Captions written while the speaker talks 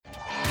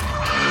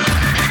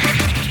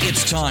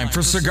time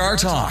for Cigar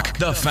Talk,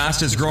 the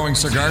fastest growing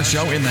cigar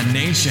show in the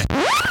nation.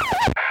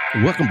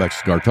 Welcome back to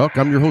Cigar Talk.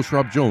 I'm your host,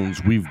 Rob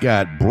Jones. We've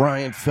got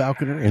Brian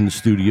Falconer in the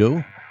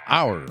studio,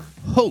 our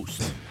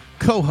host,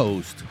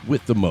 co-host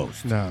with the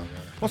most. No.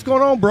 What's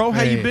going on, bro?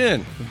 How you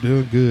been? I'm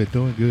doing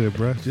good,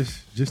 bro.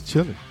 Just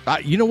chilling.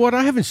 You know what?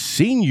 I haven't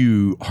seen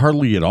you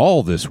hardly at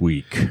all this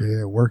week.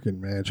 Yeah,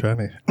 working, man. Trying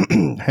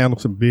to handle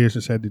some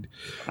business. Had to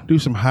do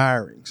some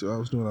hiring, so I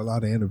was doing a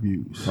lot of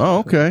interviews. Oh,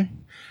 okay.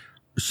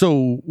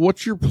 So,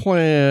 what's your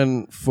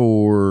plan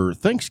for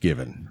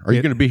Thanksgiving? Are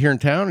you going to be here in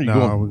town? Or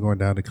are you we're going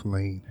down to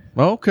Killeen.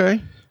 Oh,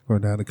 okay.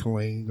 Going down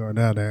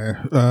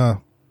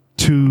there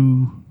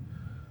to,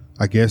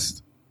 I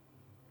guess,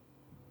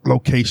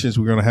 locations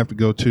we're going to have to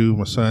go to.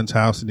 My son's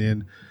house, and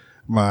then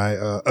my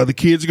other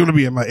kids are going to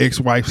be at my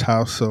ex-wife's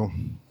house. So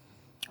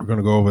we're going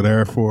to go over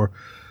there for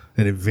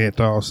an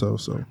event also.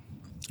 So,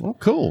 oh,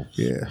 cool.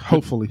 Yeah,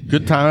 hopefully.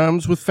 Good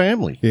times with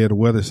family. Yeah, the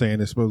weather's saying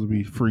it's supposed to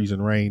be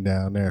freezing rain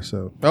down there.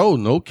 So. Oh,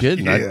 no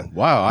kidding. Yeah.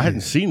 I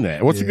hadn't seen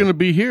that. What's it going to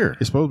be here?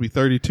 It's supposed to be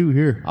 32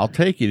 here. I'll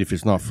take it if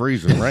it's not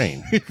freezing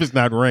rain. If it's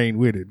not rain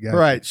with it. Gotcha.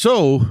 Right.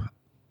 So,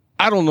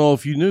 I don't know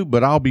if you knew,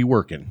 but I'll be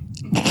working.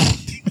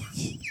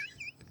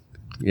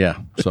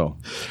 Yeah, so.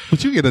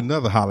 But you get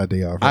another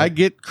holiday off, right? I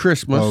get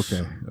Christmas.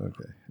 Okay.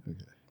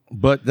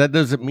 But that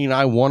doesn't mean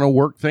I want to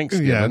work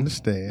Thanksgiving. Yeah, I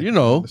understand. You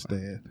know. I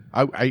understand.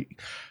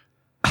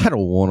 I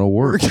don't want to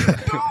work.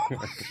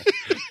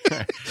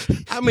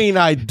 I mean,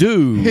 I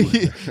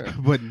do.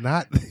 But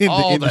not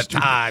all the industry.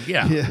 time.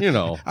 Yeah, you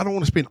know. I don't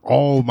want to spend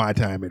all my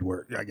time at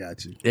work. I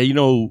got you. Yeah, you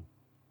know,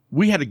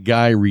 we had a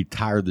guy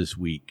retire this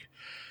week.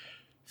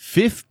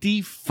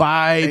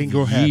 55 Ain't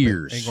gonna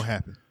years. Happen. Ain't going to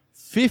happen.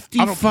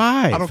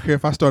 55. I don't care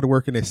if I started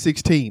working at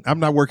 16. I'm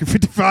not working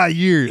 55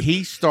 years.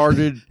 He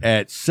started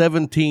at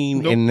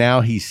 17, and now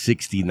he's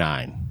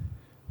 69.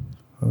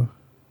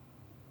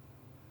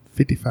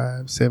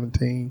 55,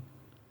 17.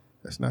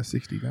 That's not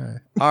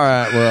 69. All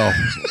right, well.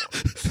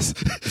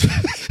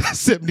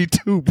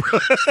 72, bro.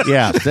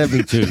 Yeah,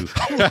 72.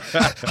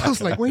 I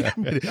was like, wait a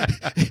minute.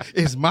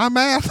 Is my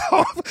math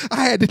off?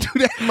 I had to do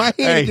that in my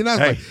head. And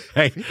I was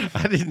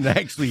I didn't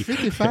actually.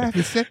 55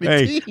 and 17.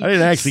 I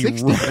didn't actually.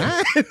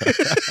 69.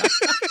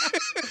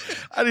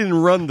 I didn't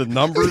run the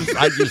numbers.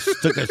 I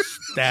just took a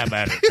stab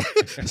at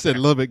it. I said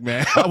Lubbock,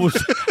 man. I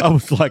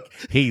was like,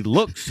 he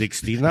looks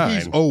 69.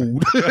 He's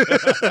old.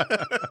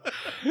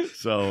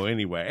 So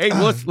anyway, hey,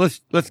 let's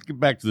get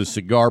back to the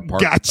cigar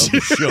part of the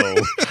show.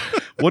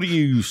 What are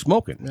you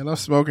smoking? Man, I'm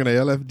smoking a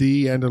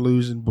LFD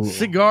Andalusian Bull.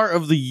 Cigar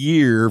of the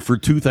year for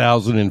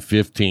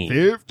 2015.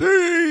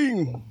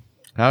 15.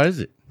 How is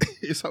it?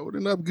 It's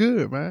holding up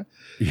good, man.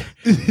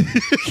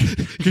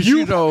 Because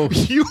you know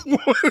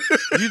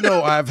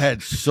I've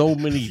had so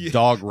many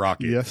dog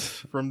rockets.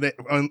 Yes, from that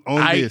on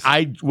this.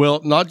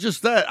 Well, not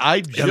just that.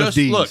 I just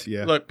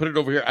LFDs, look, put it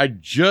over here. I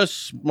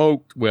just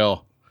smoked.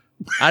 Well,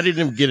 I didn't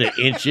even get an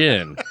inch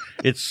in.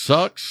 It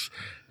sucks.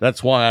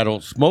 That's why I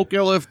don't smoke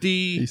LFD.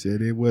 He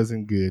said it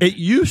wasn't good. It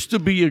used to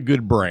be a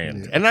good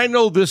brand, and I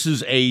know this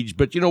is age,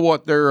 but you know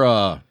what? They're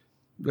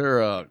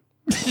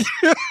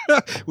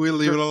We'll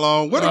leave it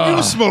alone. What are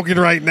you smoking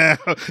right now?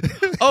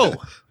 Oh,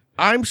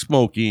 I'm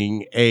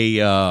smoking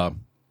a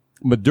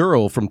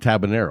Maduro from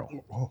Tabanero.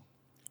 Oh,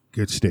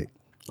 good stick.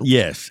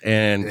 Yes,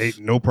 and Ain't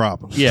no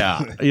problem.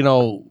 yeah, you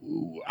know,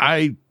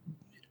 I'll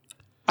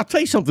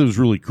tell you something that's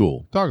really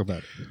cool. Talk about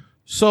it.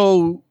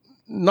 So,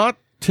 not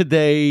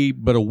today,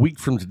 but a week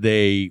from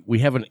today, we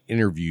have an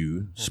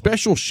interview,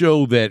 special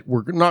show that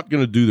we're not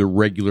going to do the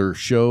regular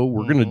show.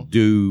 We're going to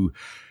do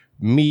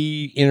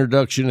me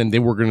introduction, and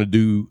then we're going to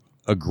do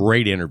a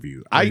great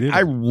interview. I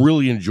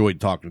really enjoyed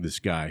talking to this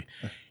guy,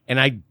 and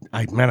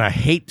I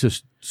hate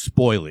to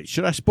spoil it.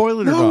 Should I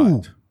spoil it or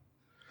not?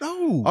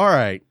 No. All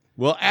right.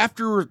 Well,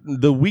 after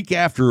the week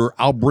after,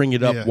 I'll bring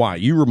it up. Yeah. Why?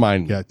 You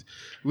remind me.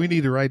 We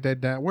need to write that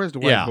down. Where's the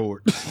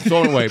whiteboard?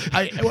 So anyway,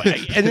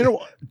 and you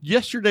know,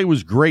 yesterday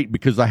was great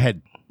because I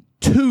had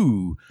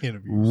 2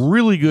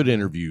 really good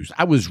interviews.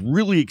 I was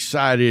really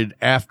excited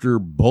after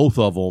both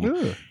of them.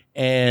 Yeah.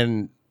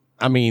 And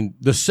I mean,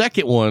 the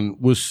second one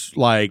was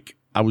like,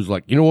 I was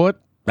like, you know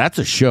what? That's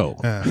a show.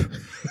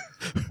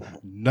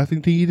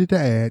 Nothing to you to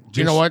add.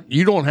 You know what?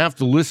 You don't have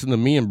to listen to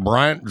me and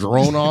Bryant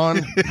drone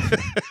on.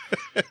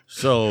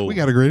 So we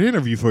got a great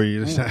interview for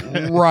you this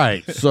time.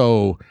 Right.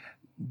 So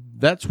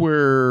that's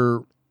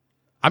where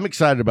I'm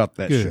excited about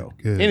that show.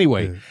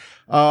 Anyway,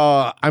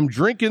 I'm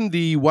drinking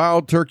the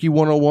Wild Turkey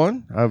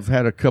 101. I've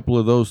had a couple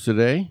of those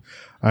today.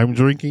 I'm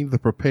drinking the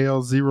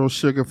Propel Zero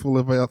Sugar full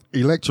of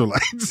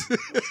electrolytes.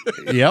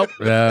 Yep.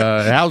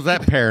 How's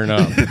that pairing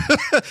up?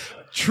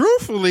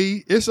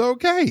 Truthfully, it's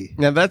okay.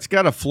 Now, that's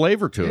got a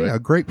flavor to it. Yeah, a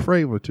great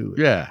flavor to it.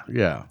 Yeah,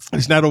 yeah.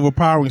 It's not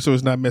overpowering, so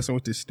it's not messing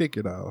with the stick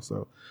at all.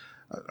 So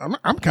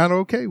I'm kind of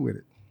okay with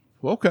it.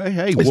 Okay,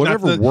 hey,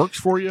 whatever works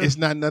for you. It's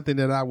not nothing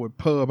that I would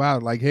pub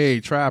out like, hey,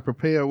 try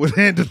Propel with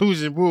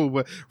Andalusian Bull.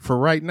 But for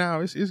right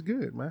now, it's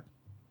good, man.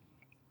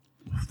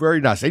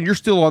 Very nice. And you're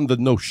still on the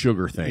no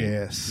sugar thing.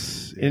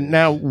 Yes. And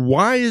now,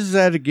 why is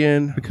that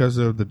again? Because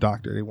of the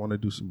doctor. They want to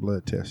do some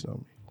blood tests on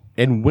me.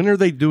 And when are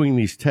they doing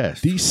these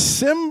tests?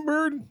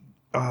 December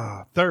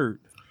 3rd.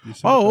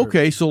 Oh,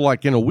 okay. So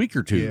like in a week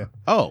or two. Yeah.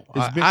 Oh,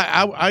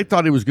 I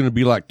thought it was going to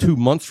be like 2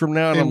 months from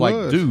now. And I'm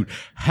like, dude,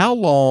 how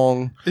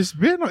long? It's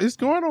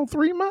going on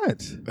 3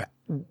 months.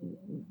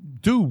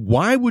 Dude,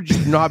 why would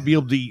you not be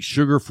able to eat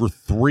sugar for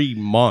 3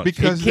 months?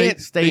 Because it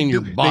can't stay in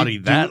your body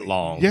that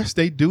long. Yes,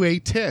 they do a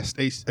test,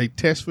 a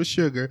test for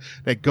sugar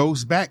that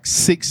goes back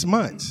 6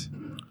 months.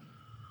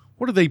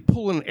 What are they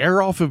pulling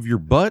air off of your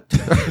butt?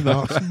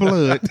 No, it's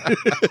blood.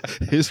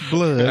 It's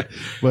blood,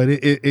 but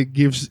it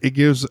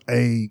gives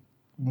a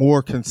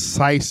more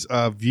concise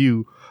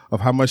view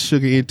of how much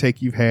sugar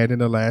intake you've had in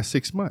the last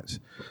 6 months.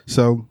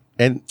 So,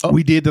 and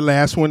we did the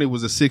last one. It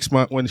was a 6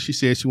 month one. She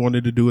said she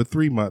wanted to do a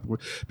 3 month one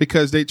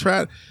because they're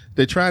trying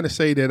to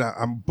say that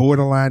I'm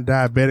borderline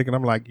diabetic, and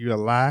I'm like, you're a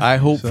lie. I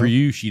hope for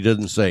you she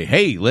doesn't say,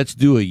 hey, let's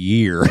do a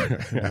year.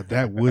 Now,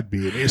 that would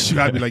be an issue.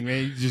 I'd be like,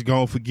 man, you just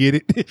gonna forget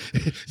it.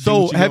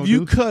 So have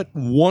you cut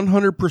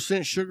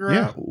 100% sugar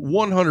out?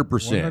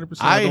 100%.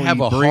 I have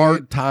a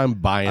hard time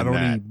buying that. I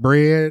don't eat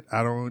bread.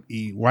 I don't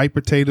eat white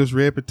potatoes,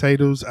 red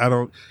potatoes. I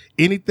don't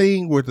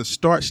anything with a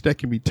starch that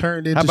can be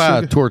turned into sugar. How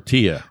about a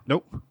tortilla?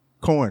 Nope.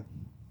 Corn.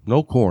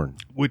 No corn.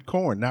 With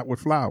corn, not with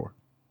flour.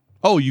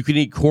 Oh, you can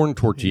eat corn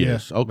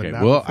tortillas. Yeah, okay.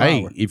 Well,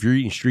 hey, if you're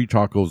eating street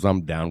tacos,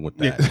 I'm down with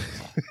that.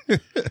 Yeah.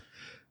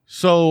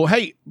 So,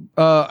 hey,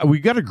 we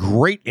got a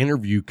great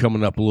interview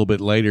coming up a little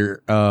bit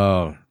later.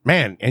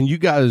 Man, and you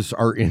guys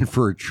are in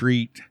for a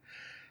treat.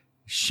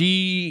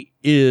 She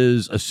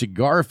is a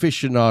cigar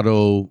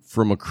aficionado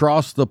from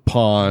across the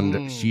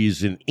pond.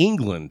 She's in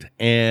England,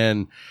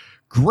 and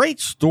great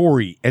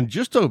story, and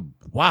just a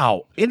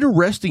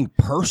interesting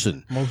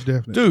person. Most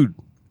definitely. Dude,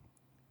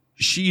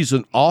 she's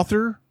an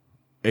author,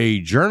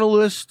 a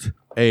journalist,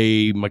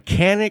 a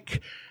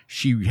mechanic.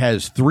 She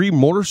has 3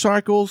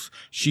 motorcycles.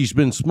 She's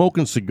been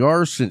smoking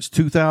cigars since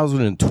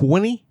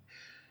 2020.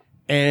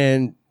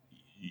 And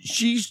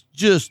she's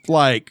just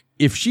like,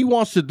 if she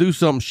wants to do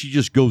something, she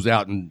just goes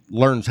out and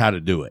learns how to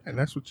do it. And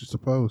that's what you're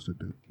supposed to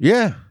do.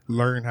 Yeah.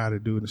 Learn how to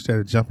do it instead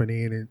of jumping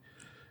in and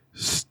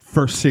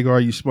first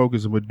cigar you smoke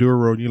is a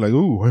Maduro, and you're like,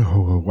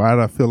 ooh, why did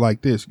I feel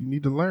like this? You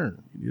need to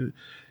learn. You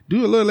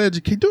do a little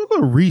education, do a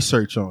little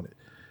research on it.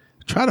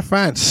 Try to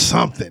find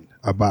something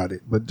about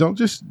it, but don't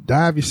just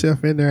dive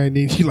yourself in there and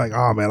then you're like,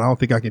 oh man, I don't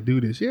think I can do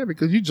this. Yeah,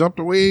 because you jumped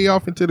way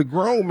off into the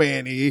grown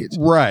man edge.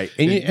 Right.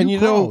 And you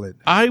know,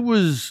 I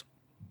was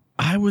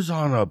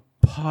on a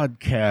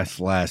podcast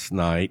last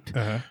night,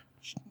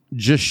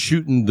 just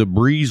shooting the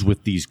breeze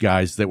with these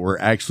guys that were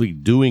actually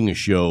doing a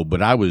show,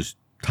 but I was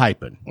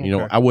typing. Okay. You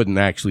know, I wasn't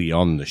actually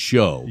on the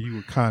show. You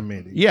were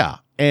commenting. Yeah.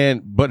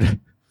 But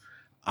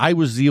I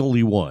was the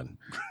only one.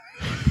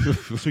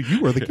 So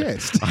you were the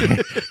guest.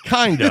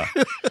 Kinda.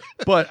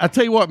 But I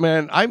tell you what,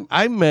 man,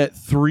 I met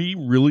 3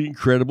 really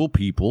incredible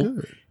people.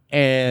 Good.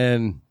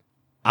 And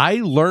I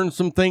learned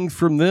some things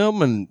from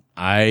them, and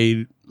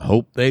I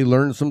hope they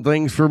learn some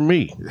things from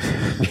me.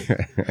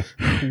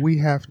 We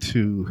have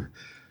to,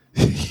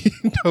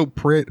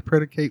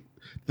 predicate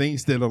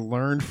things that are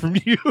learned from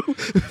you.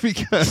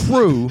 Because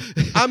true.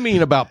 I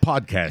mean about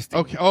podcasting.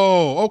 Okay.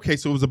 Oh, okay.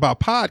 So it was about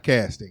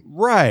podcasting,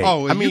 right?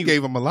 Oh, I mean, you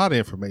gave them a lot of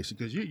information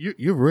because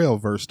you're real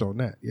versed on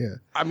that. Yeah.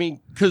 I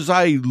mean, because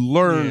I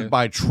learned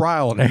by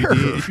trial and error.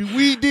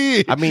 We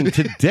did. I mean,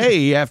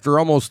 today, after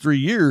almost 3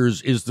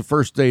 years, is the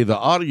first day the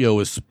audio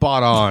is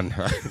spot on.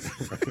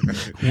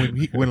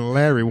 when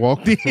Larry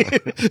walked in.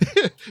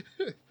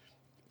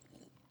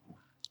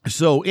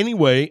 So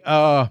anyway,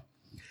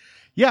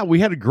 yeah, we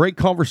had a great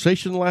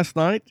conversation last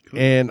night,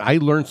 and I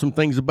learned some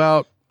things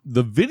about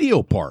the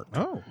video part.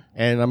 Oh.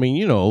 And I mean,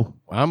 you know,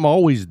 I'm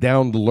always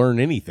down to learn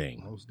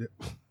anything.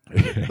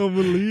 Don't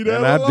believe that.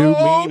 And I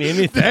do mean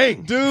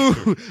anything.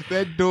 Dude,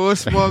 that door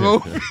swung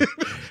open.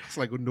 It's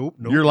like, nope.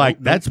 You're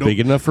like, that's big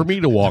enough for me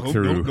to walk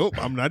through. Nope,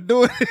 I'm not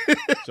doing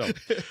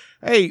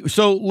it.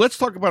 So let's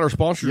talk about our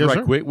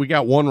sponsors quick. We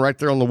got one right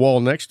there on the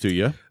wall next to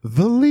you.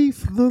 The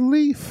Leaf.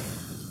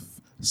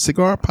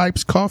 Cigar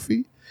Pipes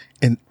Coffee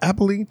in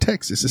Abilene,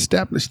 Texas,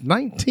 established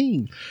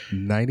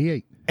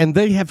 1998. And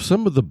they have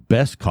some of the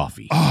best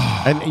coffee.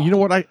 Oh. And you know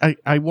what?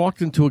 I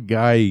walked into a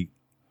guy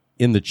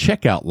in the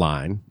checkout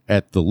line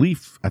at the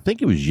Leaf, I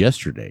think it was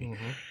yesterday.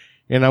 Mm-hmm.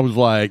 And I was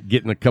like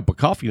getting a cup of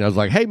coffee, and I was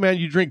like, hey man,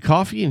 you drink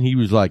coffee? And he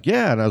was like,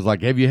 yeah. And I was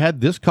like, have you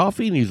had this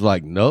coffee? And he's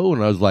like, no.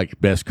 And I was like,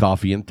 best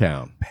coffee in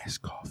town.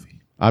 Best coffee.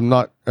 Am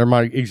I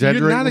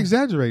exaggerating? You're not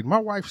exaggerating. My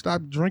wife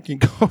stopped drinking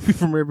coffee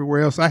from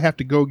everywhere else. I have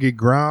to go get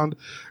ground,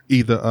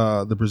 either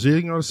the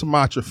Brazilian or the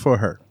Sumatra for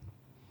her.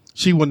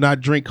 She will not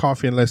drink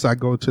coffee unless I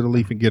go to the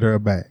Leaf and get her a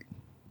bag.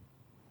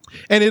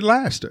 And it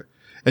lasts her.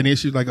 And then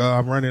she's like, oh,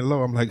 I'm running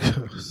low. I'm like,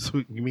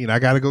 so you mean I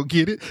got to go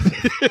get it?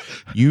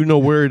 You know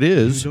where it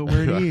is. You know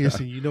where it is,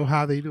 and you know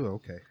how they do it.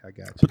 Okay, I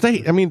got you.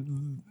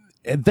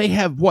 But they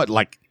have what,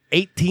 like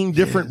 18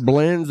 different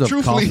blends of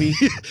coffee?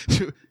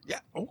 Yeah.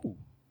 Oh.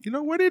 You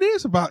know what it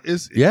is about?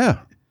 It's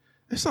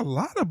a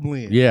lot of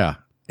blends. Yeah.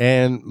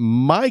 And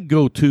my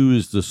go-to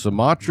is the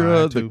Sumatra,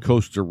 Mine the too.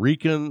 Costa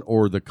Rican,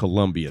 or the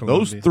Colombia.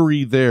 Those Colombia.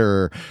 three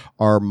there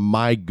are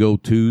my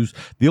go-tos.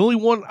 The only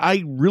one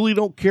I really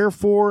don't care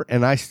for,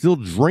 and I still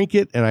drink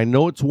it, and I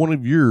know it's one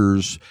of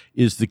yours,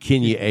 is the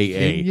Kenya AA.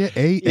 Kenya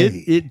AA.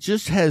 It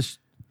just has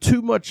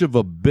too much of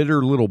a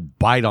bitter little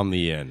bite on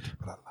the end.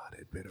 But I love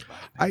that bitter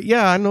bite.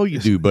 Yeah, I know you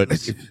do, but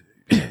it's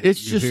You're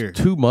just here.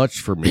 too much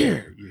for me.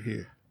 You're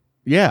here.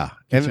 Yeah,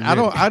 and you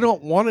I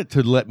don't want it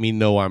to let me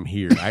know I'm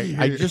here.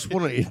 I just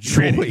want to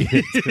enjoy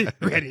it.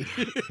 Ready.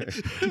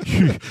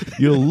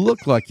 You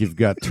look like you've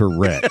got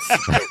Tourette's.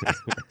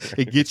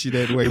 It gets you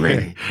that way.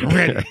 Ready.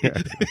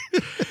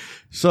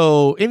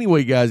 So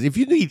anyway, guys, if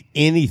you need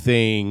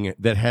anything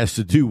that has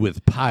to do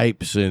with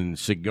pipes and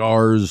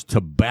cigars,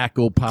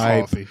 tobacco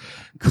pipe,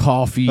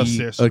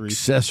 coffee,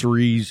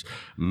 accessories,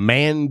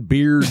 man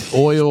beard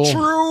oil.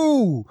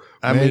 True.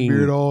 I Man mean,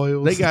 beard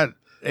oils. they got,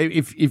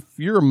 if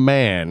you're a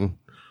man,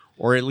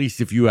 or at least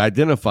if you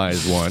identify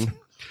as one,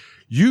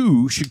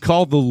 you should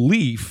call the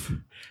Leaf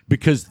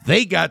because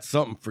they got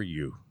something for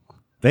you.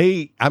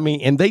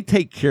 And they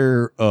take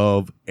care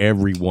of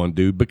everyone,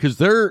 dude, because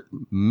their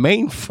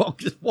main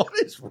focus, what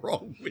is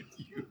wrong with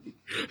you?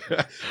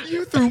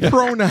 You threw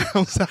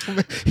pronouns out,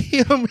 man.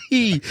 Him,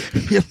 he.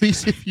 At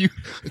least if you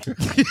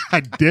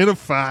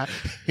identify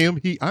him,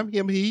 he. I'm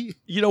him, he.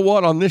 You know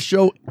what? On this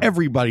show,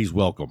 everybody's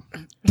welcome.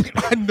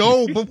 I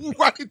know, but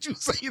why did you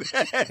say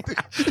that?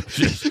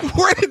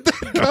 Where did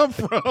that come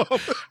from?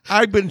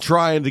 I've been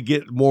trying to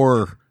get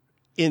more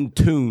in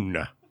tune.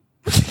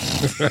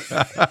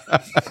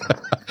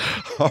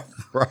 All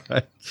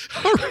right.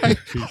 All right.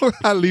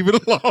 I'll leave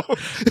it alone.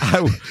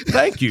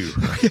 Thank you.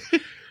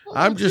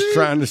 I'm just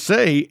trying to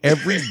say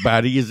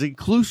everybody is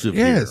inclusive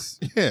Yes.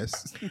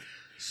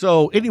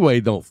 So anyway,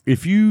 though,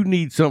 if you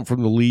need something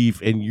from the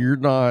Leaf and you're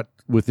not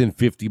within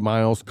 50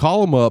 miles, call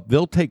them up.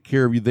 They'll take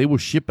care of you. They will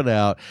ship it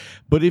out.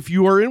 But if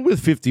you are within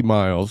 50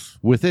 miles,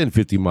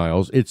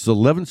 it's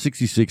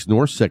 1166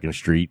 North 2nd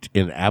Street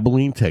in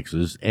Abilene,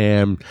 Texas.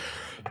 And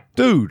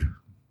dude,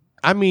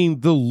 I mean,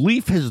 the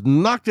Leaf has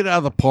knocked it out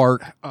of the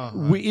park.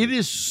 It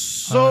is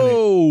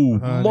so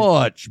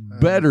much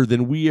better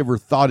than we ever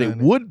thought it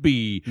would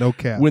be. No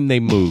cap. When they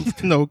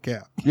moved. No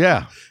cap.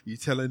 Yeah. You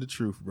telling the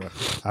truth, bro.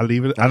 I'll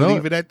leave it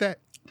at that.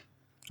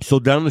 So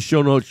down in the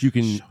show notes, you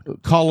can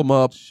call them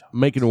up,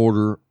 make an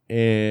order,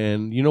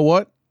 and you know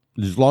what?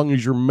 As long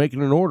as you're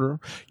making an order,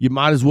 you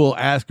might as well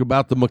ask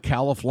about the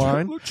McAuliffe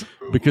line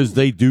because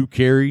they do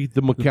carry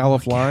the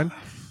McAuliffe line.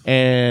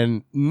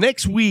 And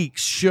next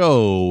week's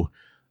show,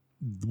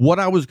 what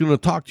I was going to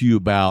talk to you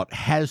about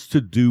has to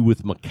do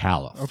with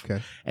McAuliffe.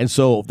 Okay. And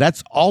so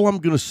that's all I'm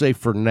going to say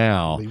for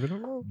now. Leave it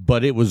alone.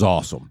 But it was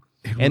awesome.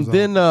 Then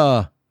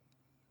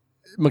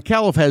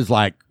McAuliffe has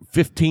like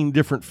 15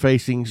 different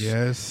facings.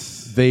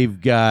 Yes. They've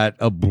got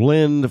a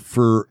blend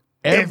for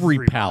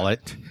every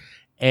palate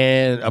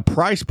and a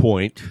price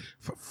point.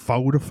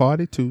 4 to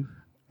 42.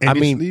 And I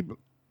mean,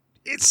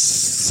 it's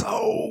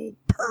so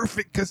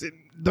perfect because it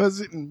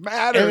doesn't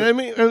matter. And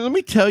let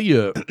me tell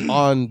you,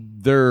 on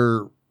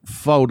their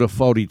 4 to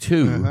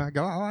 42, I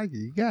like it.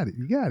 You got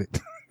it.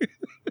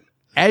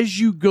 as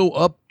you go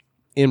up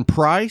in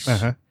price,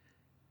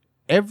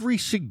 every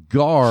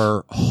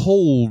cigar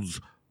holds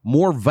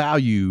more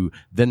value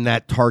than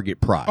that target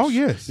price. Oh,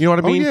 yes. You know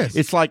what I mean? Yes.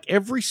 It's like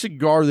every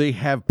cigar they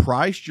have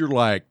priced, you're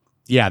like,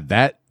 yeah,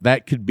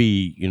 that could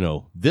be,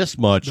 this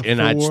much. Could be a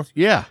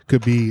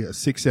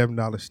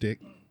 $6-7 stick.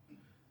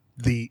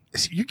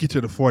 You get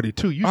to the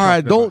 42. All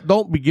right,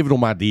 don't be giving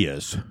them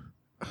ideas.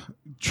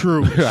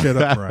 True. Shut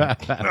up, Brian.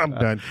 I'm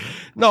done.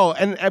 No,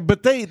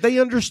 but they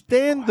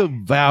understand the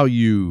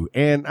value,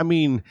 and I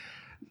mean,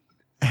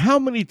 how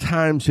many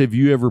times have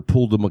you ever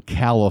pulled a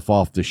McAuliffe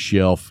off the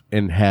shelf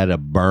and had a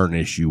burn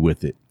issue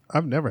with it?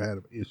 I've never had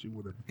an issue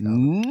with a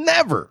McAuliffe.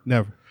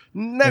 Never.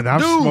 And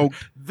I've Dude,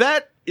 smoked.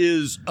 That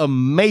is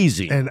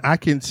amazing. And I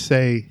can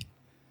say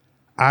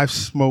I've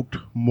smoked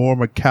more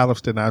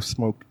McAuliffes than I've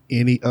smoked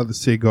any other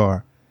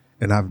cigar,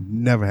 and I've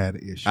never had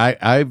an issue.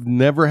 I've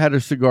never had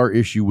a cigar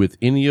issue with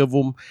any of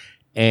them,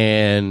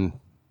 and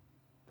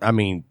I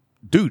mean,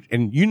 dude,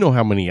 and you know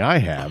how many I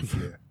have.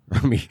 Yeah.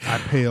 I mean, I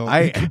pale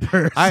in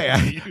comparison.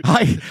 I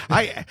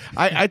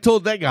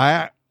told that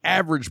guy I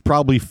average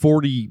probably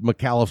 40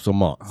 McAuliffes a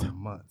month. A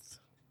month.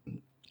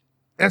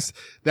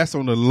 That's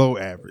on the low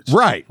average.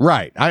 Right.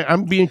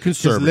 I'm being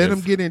conservative. Just let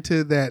him get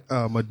into that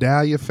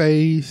medallion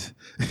phase,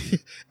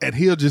 and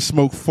he'll just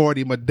smoke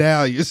 40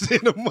 medallions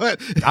in a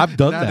month. I've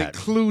done not that,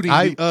 including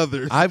the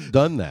others. I've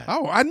done that.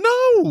 Oh, I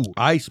know.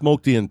 I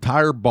smoked the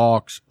entire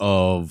box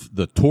of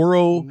the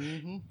Toro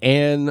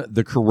and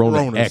the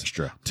Coronas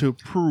Extra to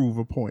prove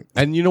a point.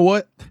 And you know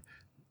what?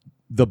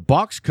 The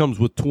box comes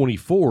with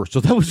 24,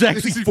 so that was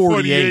actually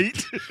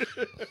 48.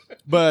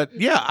 But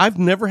yeah, I've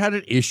never had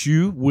an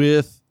issue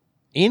with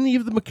any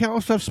of the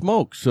McAuliffes I've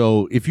smoked.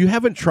 So if you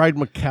haven't tried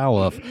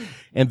McAuliffe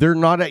and they're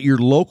not at your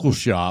local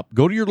shop,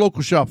 go to your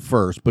local shop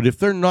first. But if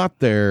they're not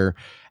there,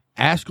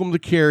 ask them to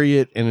carry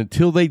it. And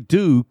until they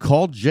do,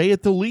 call Jay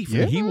at the Leaf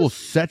and he will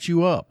set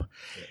you up.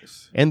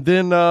 Yes. And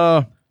then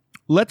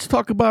let's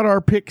talk about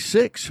our pick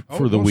 6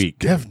 for the most week.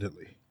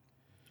 Definitely.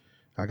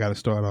 I got to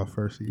start off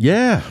first.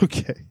 Yeah.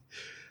 Okay.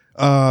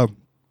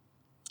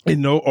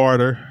 In no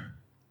order,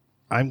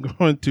 I'm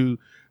going to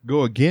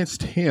go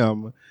against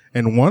him.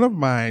 And one of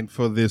mine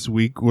for this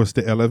week was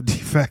the LFD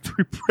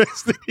Factory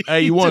Press.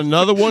 Hey, you want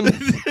another one?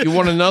 You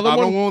want another I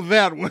one? don't want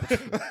that one.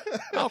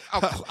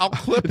 I'll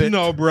clip it.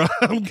 No, bro.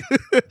 I'm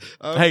good.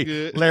 I'm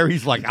good.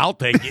 Larry's like, I'll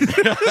take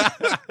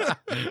it.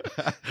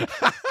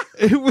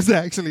 It was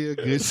actually a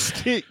good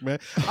stick, man.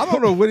 I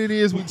don't know what it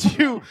is with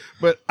you,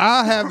 but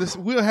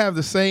we'll have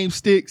the same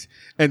sticks,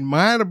 and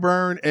mine will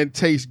burn and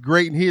taste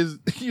great. And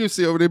you'll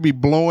see over there be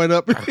blowing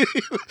up.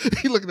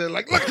 He looking at it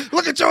like,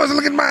 look at yours and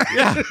look at mine.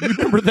 Yeah, you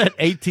remember that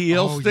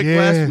ATL stick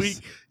last week?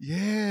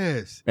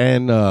 Yes.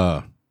 And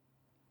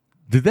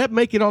did that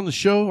make it on the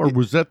show, or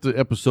was that the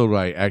episode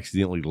I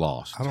accidentally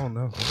lost? I don't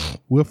know.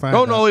 We'll find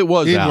Oh out. no, it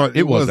was out.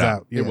 It was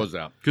out. Yeah. It was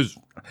out. Because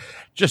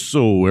just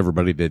so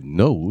everybody that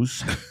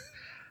knows,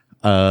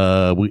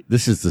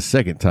 this is the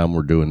second time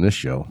we're doing this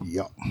show.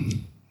 Yep.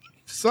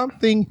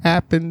 Something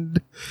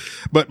happened.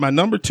 But my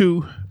number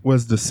 2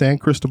 was the San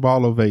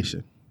Cristobal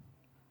Ovation.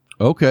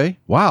 Okay.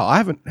 Wow, I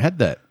haven't had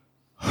that.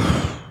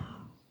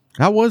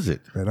 How was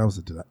it? Man, that was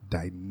a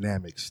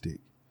dynamic stick.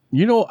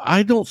 You know,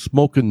 I don't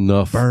smoke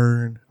enough.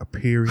 Burn,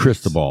 appearance.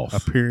 Cristobal's.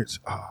 Appearance.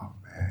 Oh,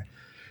 man.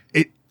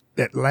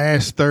 That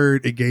last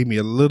third, it gave me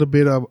a little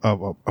bit of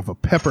a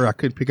pepper. I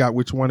couldn't pick out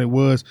which one it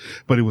was,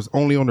 but it was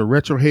only on the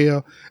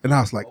retrohale. And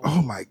I was like,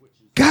 oh, my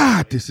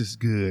God, this is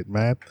good,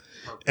 man.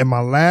 And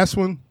my last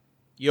one,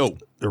 the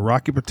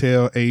Rocky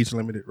Patel Age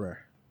Limited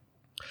Rare.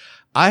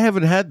 I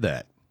haven't had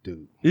that.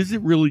 Dude. Is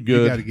it really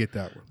good? You got to get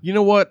that one. You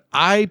know what?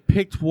 I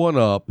picked one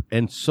up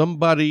and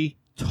somebody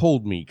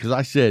told me, because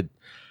I said,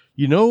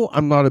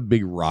 I'm not a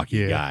big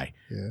Rocky guy.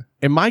 Yeah.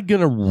 Am I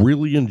going to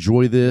really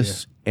enjoy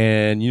this? Yeah.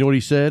 And you know what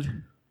he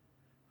said?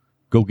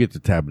 Go get the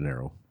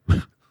Tabanero.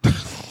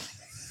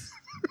 That's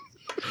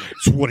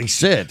what he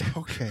said.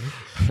 Okay.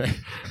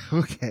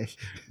 Okay.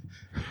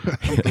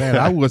 I'm glad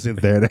I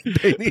wasn't there that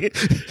day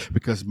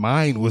because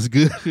mine was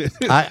good.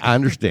 I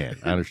understand.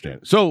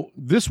 So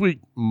this week,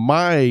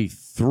 my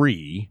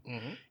 3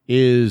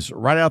 is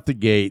right out the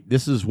gate.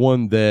 This is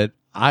one that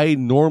I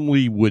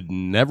normally would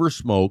never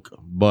smoke,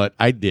 but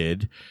I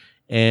did.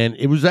 And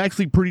it was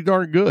actually pretty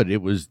darn good.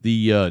 It was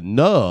the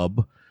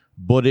nub,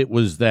 but it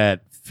was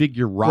that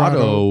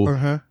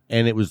Figurado,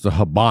 and it was the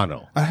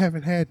Habano. I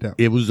haven't had that.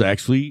 It was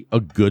actually a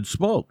good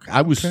smoke.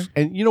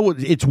 And you know what?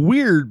 It's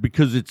weird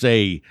because it's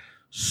a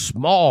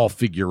small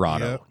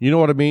Figurado. Yep. You know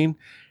what I mean?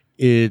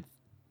 It's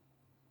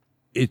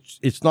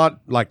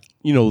not like,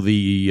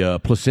 the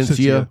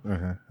Plasencia.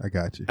 I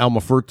got you.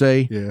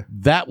 Almafuerte. Yeah.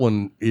 That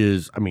one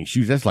is,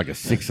 that's like a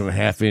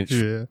 6.5 inch.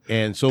 Yeah.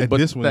 And so, but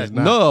this one that is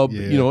not, nub,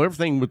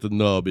 everything with the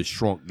nub is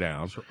shrunk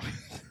down.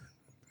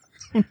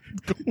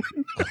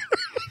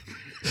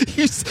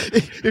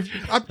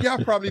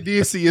 Y'all probably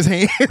did see his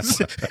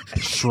hands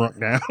shrunk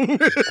down.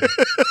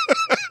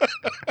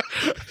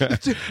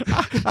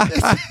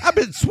 I've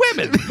been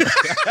swimming.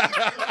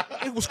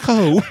 It was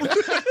cold.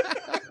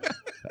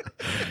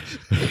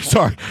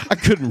 Sorry, I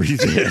couldn't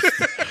resist.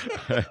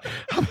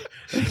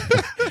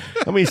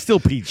 Still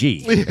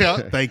PG. Yeah,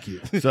 thank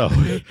you. So,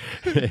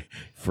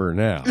 for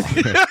now.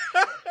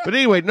 But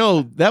anyway,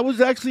 no, that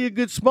was actually a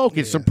good smoke.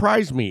 It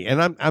surprised me,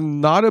 and I'm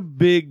not a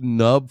big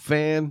nub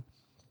fan.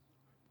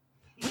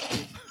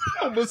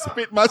 I almost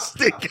spit my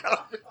stick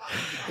out.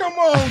 Come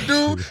on,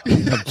 dude.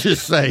 I'm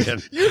just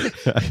saying.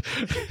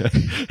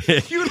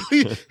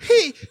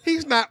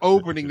 He's not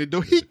opening the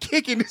door. He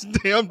kicking this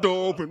damn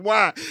door open.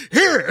 Why?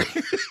 Here.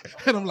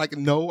 And I'm like,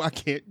 no, I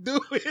can't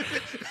do it.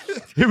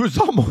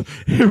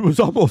 It was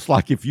almost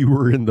like if you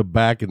were in the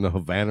back in the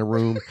Havana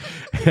room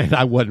and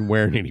I wasn't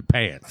wearing any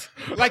pants.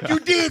 Like you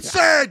did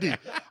Saturday.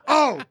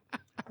 Oh.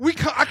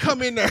 I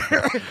come in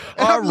there.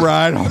 All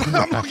right.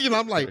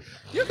 I'm like,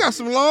 you got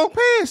some long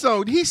pants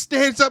on. He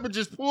stands up and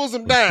just pulls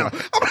them down.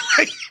 I'm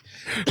like,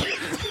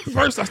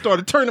 first I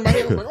started turning my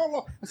head. I'm like,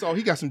 oh, so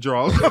he got some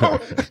drawers.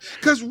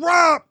 Because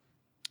Rob,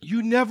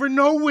 you never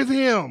know with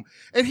him,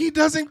 and he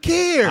doesn't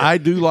care. I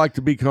do like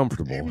to be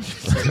comfortable.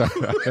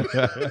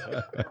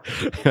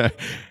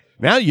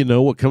 Now you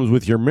know what comes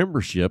with your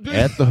membership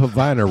at the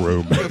Havana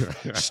room.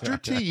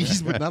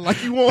 Striptease, but not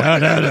like you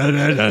want.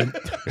 No.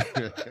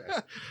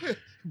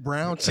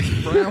 Brown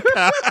chicken, brown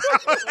cow.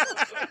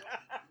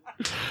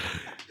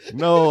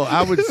 No,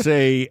 I would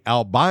say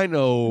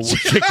albino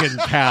chicken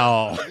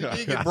cow.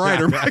 You get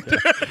brighter right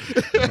there.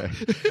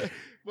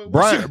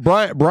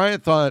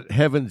 Brian thought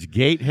Heaven's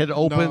Gate had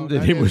opened,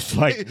 and he was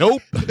like,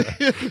 nope.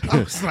 I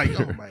was like,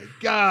 oh, my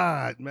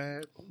God,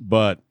 man.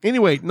 But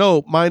anyway,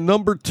 no, my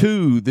number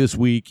 2 this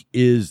week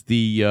is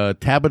the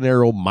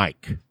Tabanero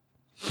Mike.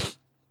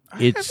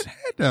 I haven't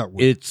had that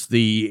one.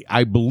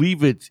 I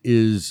believe it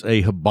is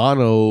a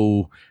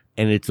Habano,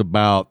 and it's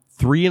about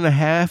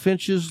 3.5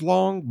 inches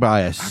long by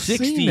a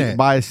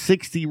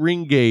 60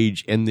 ring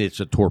gauge, and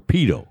it's a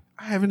torpedo.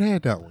 I haven't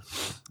had that one.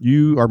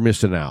 You are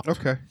missing out.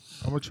 Okay,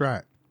 I'm gonna try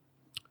it.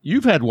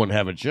 You've had one,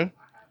 haven't you?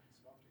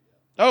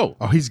 Oh,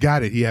 he's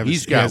got it.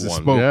 He's got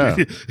hasn't one. Yeah.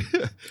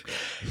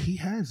 He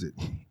has it.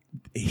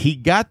 He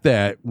got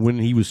that when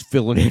he was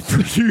filling in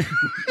for you.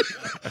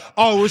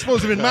 Oh, it was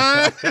supposed to have been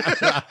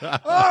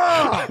mine?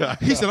 Oh!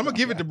 He said, I'm going to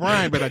give it to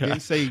Brian, but I didn't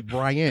say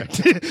Bryant.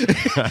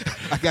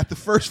 I got the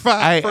first four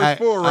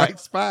right.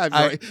 Five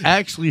right. I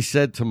actually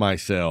said to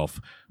myself,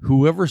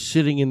 whoever's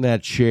sitting in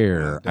that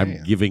chair,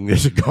 I'm giving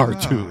this cigar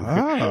to.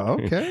 Oh,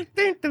 okay.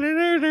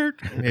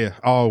 Yeah,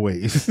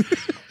 always.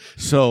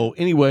 So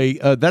anyway,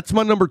 that's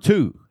my number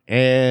 2.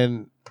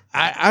 And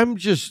I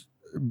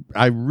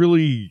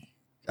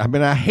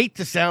hate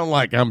to sound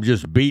like I'm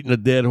just beating a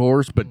dead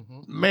horse, but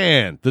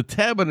man, the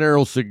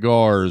Tabanero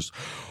cigars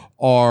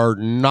are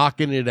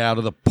knocking it out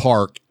of the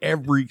park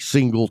every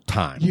single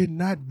time. You're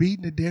not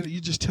beating a dead,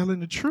 you're just telling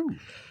the truth.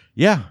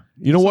 Yeah.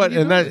 You know what?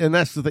 And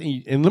that's the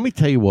thing. And let me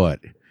tell you what.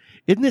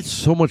 Isn't it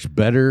so much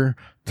better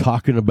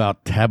talking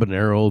about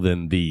Tabanero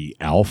than the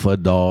Alpha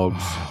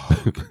dogs?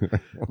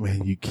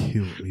 Man, you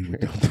killed me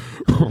with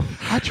them.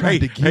 I tried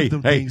to give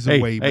them things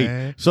away,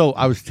 man. So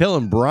I was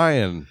telling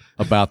Brian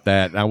about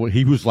that.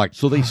 He was like,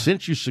 so they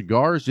sent you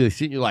cigars? They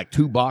sent you like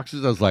 2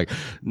 boxes? I was like,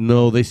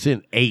 no, they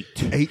sent 8.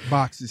 8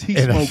 boxes. He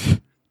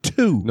smoked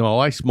 2. No,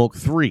 I smoked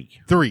 3.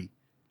 3.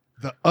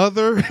 The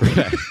other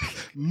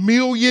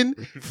million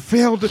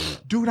failed.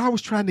 Dude, I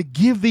was trying to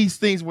give these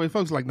things away.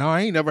 Folks like, no,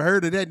 I ain't never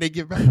heard of that. And they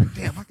give back.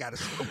 Damn, I got to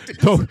smoke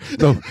this.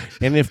 No.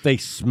 And if they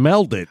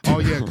smelled it. Oh,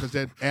 yeah, because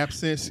that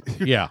absinthe.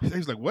 Yeah. They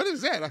was like, what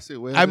is that? I said,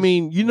 well. I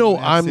mean,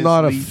 I'm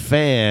not a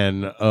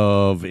fan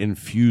of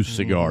infused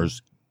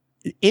cigars.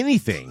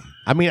 Anything.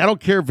 I mean, I don't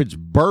care if it's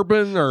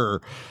bourbon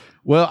or,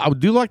 well, I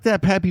do like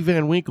that Pappy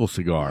Van Winkle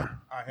cigar.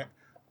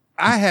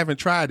 I haven't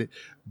tried it,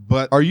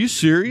 but. Are you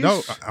serious?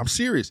 No, I'm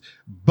serious.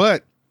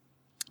 But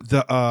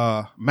the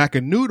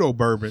Macanudo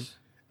bourbon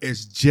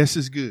is just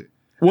as good.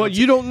 Well,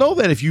 you don't know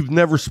that if you've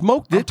never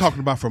smoked it. I'm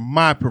talking about from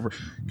my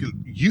preference.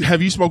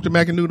 Have you smoked a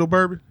Macanudo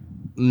bourbon?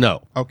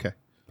 No. Okay.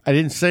 I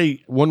didn't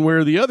say one way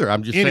or the other.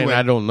 I'm just saying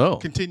I don't know.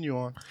 Continue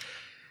on.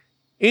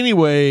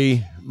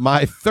 Anyway,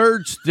 my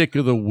 3rd stick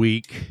of the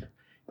week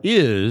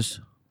is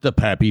the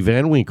Pappy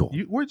Van Winkle.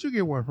 Where'd you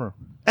get one from?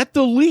 At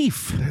the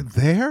Leaf.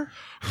 There?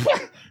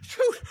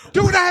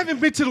 Dude, I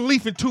haven't been to the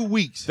Leaf in 2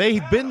 weeks.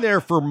 They've been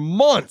there for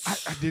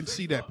months. I didn't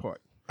see that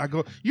part. I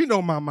go,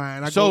 my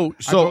mind.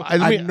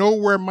 I know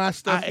where my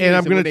stuff is. And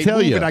I'm going to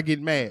tell you. I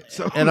get mad.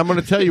 So. And I'm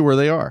going to tell you where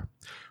they are.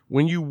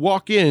 When you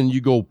walk in,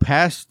 you go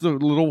past the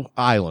little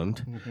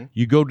island. Mm-hmm.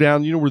 You go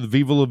down, where the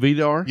Viva La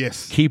Vida are?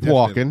 Yes. Keep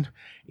walking.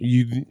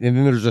 And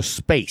then there's a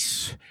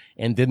space.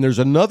 And then there's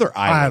another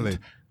island.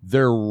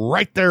 They're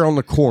right there on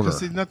the corner.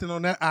 There's nothing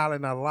on that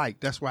island I like.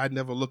 That's why I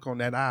never look on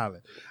that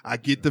island. I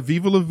get the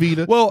Viva La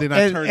Vida, then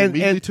I turn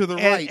immediately to the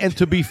right. And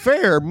to be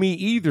fair, me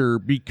either,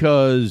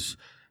 because,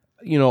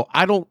 I'm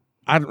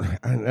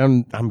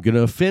going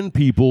to offend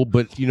people,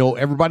 but,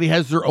 everybody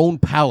has their own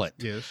palate.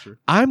 Yeah, that's true.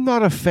 I'm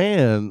not a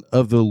fan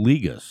of the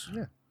Ligas.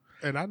 Yeah,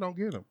 and I don't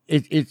get them.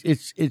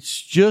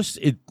 It's just,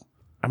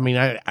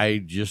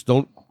 I just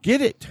don't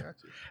get it. Gotcha.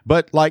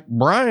 But like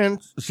Brian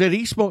said,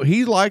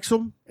 he likes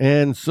them,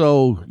 and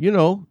so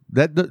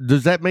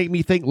does that make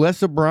me think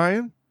less of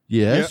Brian?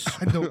 Yes, yeah,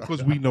 I know,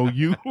 because we know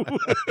you.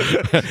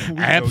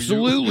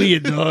 Absolutely,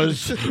 it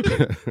does.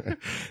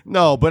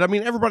 No, but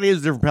everybody has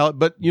a different palate.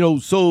 But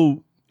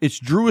so it's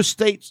Drew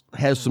Estates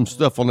has some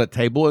stuff on that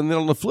table, and then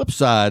on the flip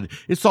side,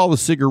 it's all the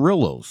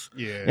cigarillos.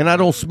 Yeah, and I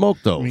don't smoke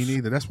those. Me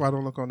neither. That's why I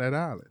don't look on that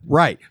island.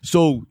 Right.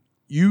 So.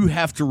 You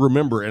have to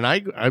remember, and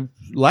I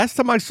last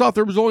time I saw it,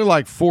 there was only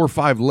like 4 or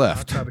 5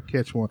 left. I try to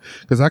catch one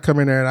because I come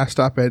in there and I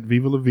stop at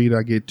Viva La Vida.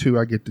 I get 2.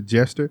 I get the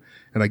Jester,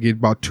 and I get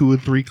about 2 or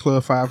 3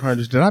 Club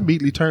 500s. Then I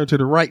immediately turn to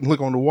the right and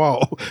look on the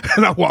wall,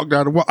 and I walk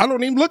down the wall. I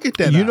don't even look at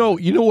that. You know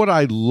what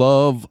I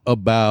love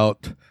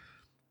about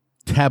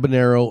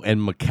Tabanero and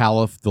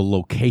McAuliffe, the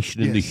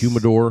location in the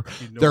humidor.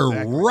 They're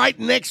exactly right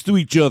next to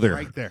each other.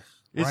 Right there.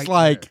 It's right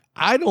like there.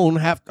 I don't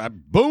have to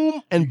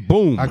boom and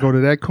boom. I go to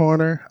that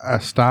corner, I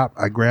stop,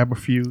 I grab a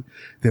few,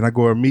 then I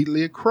go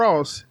immediately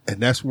across,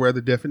 and that's where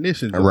the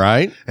definitions are.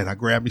 Right. And I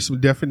grab me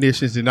some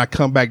definitions, and I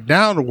come back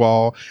down the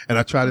wall, and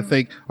I try to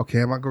think,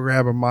 okay, am I going to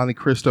grab a Monte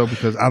Cristo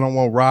because I don't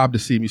want Rob to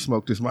see me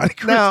smoke this Monte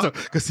Cristo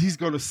because he's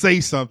going to say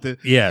something.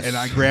 Yes. And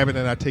I grab it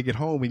and I take it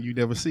home, and you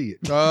never see it.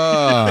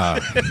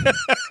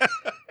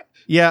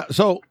 Yeah.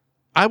 So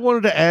I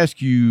wanted to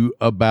ask you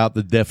about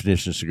the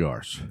definition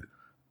cigars.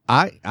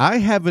 I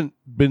haven't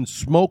been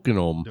smoking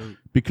them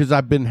because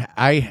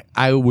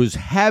I was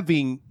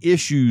having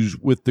issues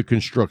with the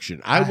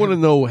construction. I want to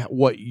know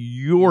what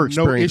your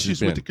experience No issues has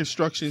been. with the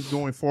construction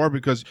going forward,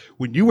 because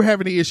when you were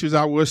having the issues,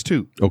 I was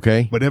too.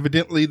 Okay. But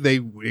evidently they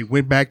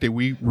went back,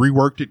 we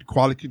reworked it.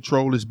 Quality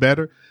control is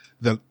better.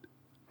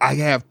 I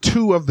have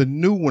 2 of the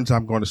new ones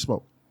I'm going to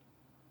smoke.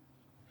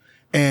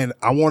 And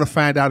I want to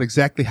find out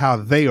exactly how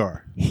they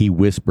are. He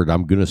whispered,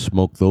 I'm going to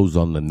smoke those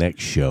on the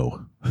next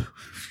show.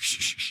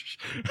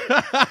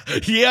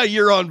 Yeah,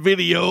 you're on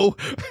video.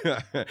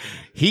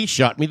 He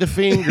shot me the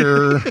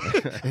finger.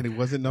 And it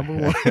wasn't number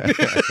 1.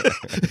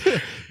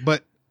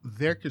 But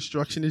their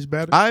construction is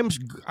better.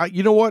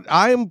 You know what?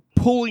 I am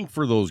pulling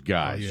for those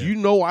guys. Oh, yeah. You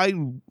know,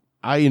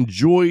 I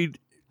enjoyed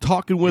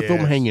talking with them,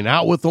 hanging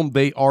out with them.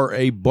 They are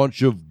a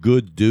bunch of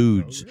good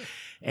dudes. Oh, yeah.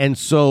 And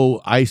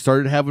so I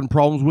started having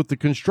problems with the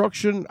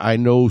construction. I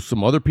know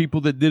some other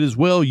people that did as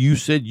well. You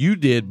said you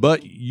did,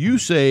 but you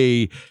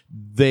say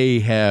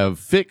they have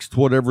fixed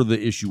whatever the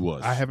issue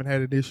was. I haven't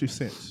had an issue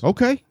since.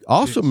 Okay.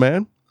 Awesome,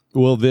 man.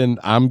 Well, then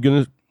I'm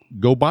going to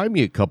go buy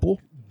me a couple.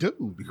 Dude,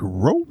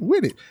 roll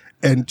with it.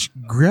 And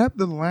grab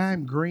the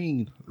lime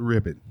green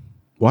ribbon.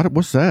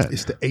 What's that?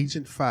 It's the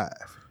Agent 5.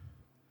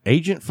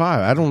 Agent 5.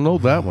 I don't know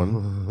that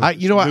one.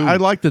 I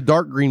like the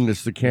dark green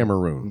that's the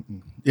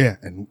Cameroon. Yeah,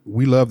 and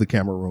we love the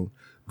Cameroon.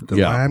 The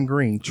lime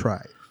green, try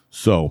it.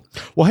 So,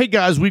 well, hey,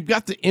 guys, we've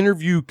got the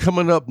interview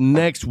coming up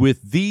next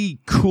with the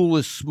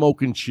coolest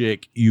smoking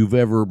chick you've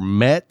ever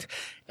met.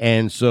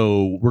 And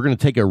so we're going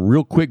to take a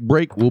real quick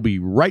break. We'll be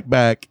right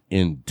back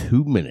in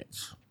 2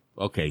 minutes.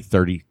 Okay,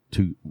 8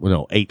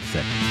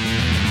 seconds.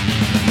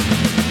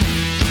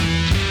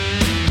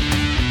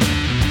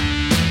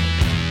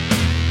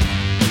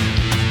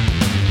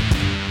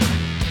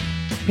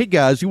 Hey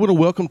guys, you want to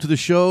welcome to the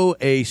show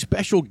a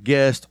special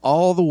guest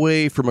all the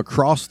way from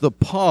across the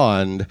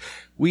pond.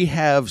 We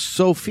have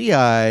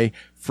Sophia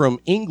from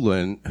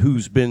England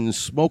who's been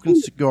smoking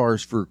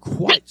cigars for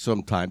quite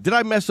some time. Did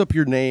I mess up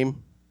your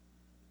name?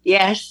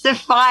 Yes,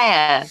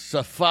 Sophia.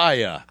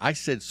 Sophia. I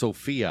said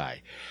Sophia.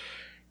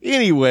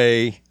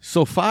 Anyway,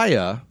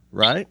 Sophia,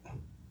 right?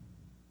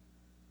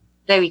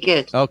 Very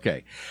good.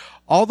 Okay.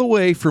 All the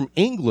way from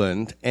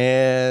England,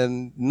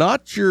 and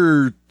not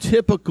your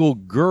typical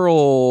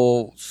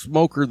girl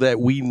smoker that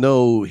we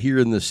know here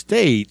in the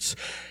States.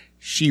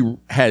 She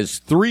has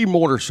 3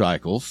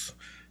 motorcycles.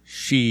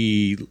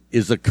 She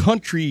is a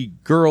country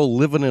girl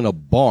living in a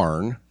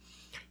barn.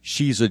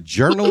 She's a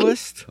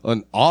journalist,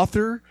 an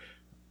author,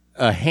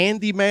 a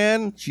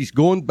handyman. She's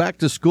going back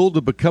to school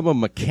to become a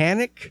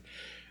mechanic.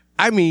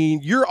 I mean,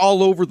 you're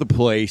all over the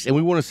place, and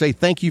we want to say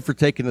thank you for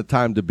taking the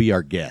time to be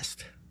our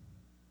guest.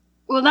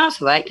 Well,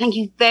 that's right. Thank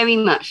you very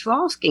much for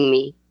asking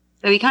me.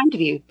 Very kind of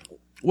you.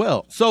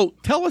 Well, so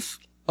tell us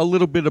a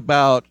little bit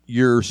about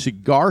your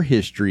cigar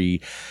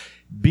history.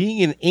 Being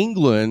in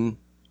England,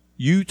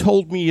 you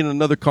told me in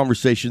another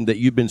conversation that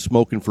you've been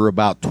smoking for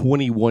about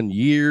 21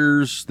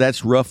 years.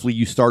 That's roughly,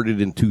 you started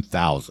in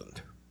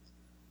 2000.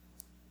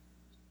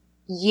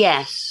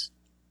 Yes.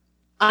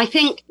 I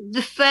think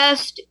the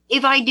first,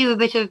 if I do a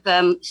bit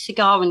of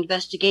cigar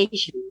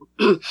investigation,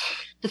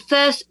 the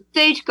first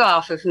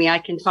photograph of me I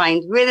can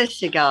find with a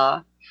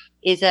cigar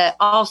is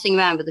arsing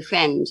around with a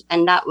friend,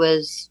 and that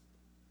was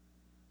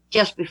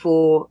just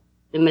before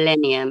the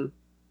millennium.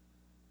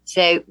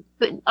 So,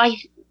 but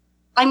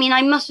I mean,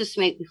 I must have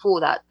smoked before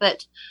that,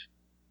 but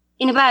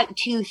in about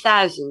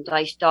 2000,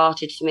 I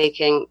started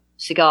smoking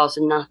cigars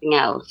and nothing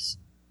else.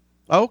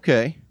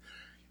 Okay.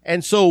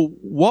 And so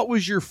what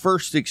was your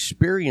first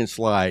experience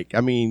like?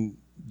 I mean,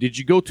 did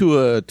you go to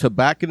a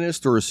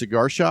tobacconist or a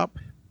cigar shop?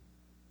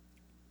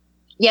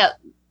 Yeah,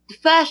 the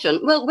first one.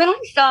 Well, when I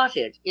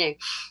started,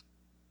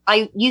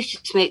 I used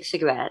to smoke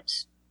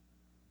cigarettes,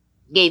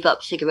 gave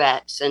up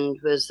cigarettes, and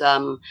was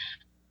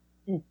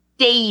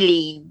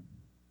daily,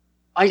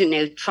 I don't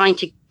know, trying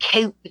to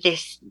cope with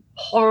this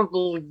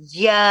horrible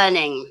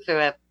yearning for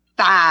a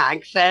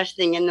fag first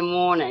thing in the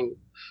morning.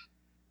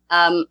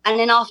 And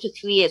then after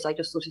 3 years, I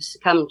just sort of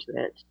succumbed to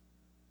it.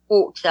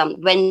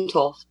 Went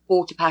off,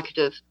 bought a packet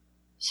of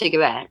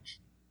cigarettes,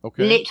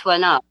 lit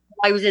one up.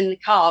 I was in the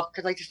car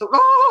because I just thought,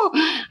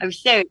 I was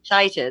so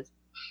excited.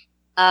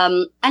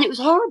 And it was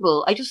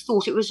horrible. I just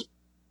thought it was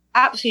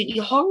absolutely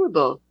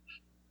horrible.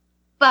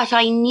 But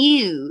I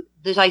knew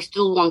that I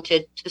still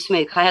wanted to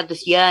smoke. I had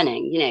this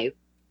yearning,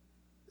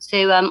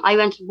 So I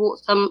went and bought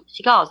some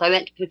cigars. I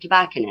went to a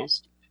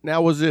tobacconist.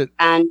 Now,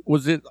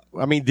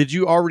 did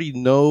you already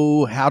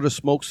know how to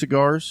smoke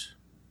cigars?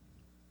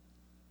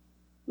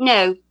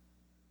 No,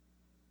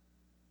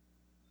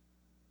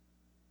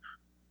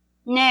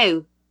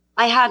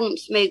 I hadn't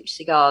smoked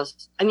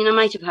cigars. I mean, I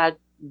might have had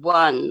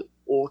 1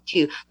 or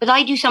 2, but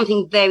I do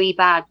something very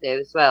bad though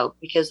as well,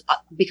 because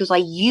I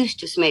used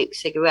to smoke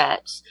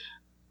cigarettes.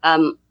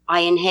 I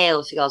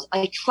inhale cigars.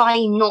 I try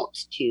not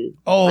to.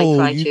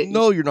 Oh,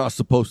 you're not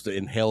supposed to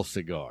inhale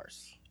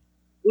cigars.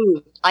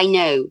 I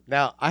know.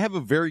 Now, I have a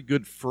very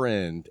good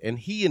friend, and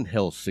he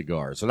inhales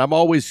cigars, and I'm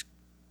always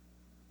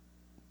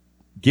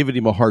giving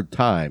him a hard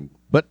time.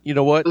 But you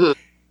know what? Mm-hmm.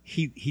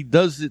 He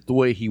does it the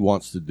way he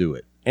wants to do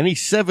it. And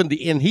he's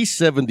 70, and he's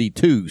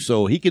 72,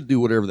 so he can do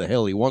whatever the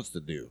hell he wants to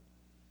do.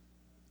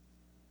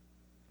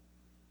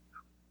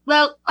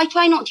 Well, I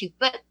try not to,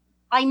 but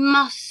I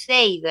must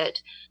say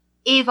that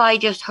if I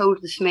just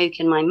hold the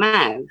smoke in my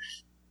mouth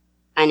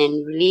and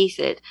then release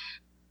it,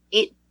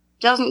 it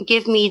doesn't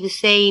give me the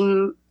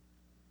same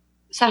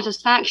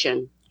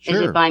satisfaction as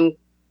if I'm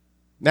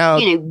now.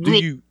 Do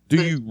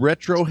you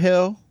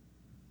retrohale?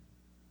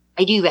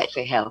 I do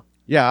retrohale.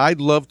 Yeah,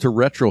 I'd love to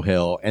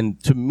retrohale,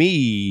 and to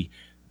me,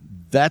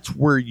 that's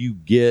where you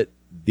get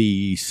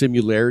the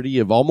similarity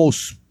of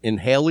almost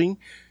inhaling,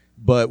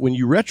 But when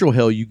you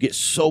retrohale, you get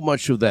so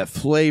much of that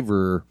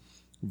flavor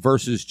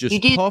versus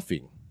just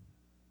puffing.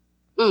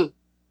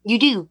 You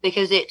do,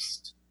 because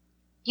it's,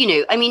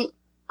 I mean,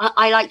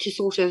 I like to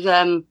sort of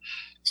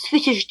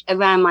spit it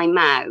around my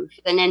mouth.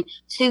 And then,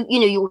 so,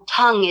 your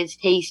tongue is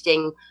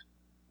tasting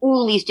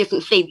all these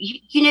different flavors.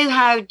 You know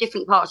how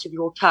different parts of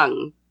your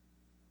tongue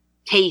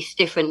taste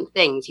different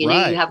things. You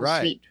have a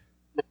sweet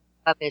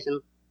others.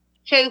 And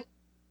so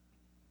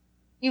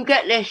you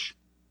get this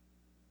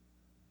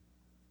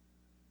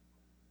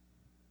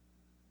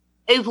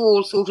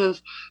overall sort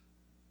of,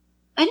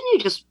 I don't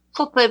know, just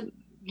proper,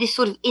 this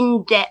sort of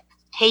in-depth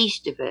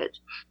taste of it.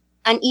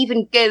 And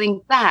even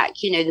going back,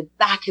 the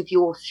back of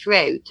your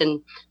throat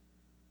and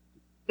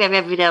where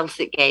everything else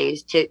that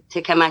goes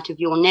to come out of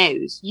your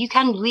nose, you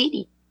can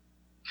really,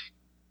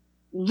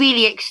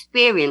 really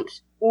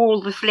experience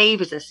all the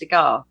flavors of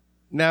cigar.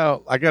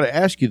 Now, I got to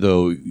ask you,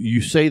 though,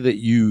 you say that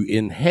you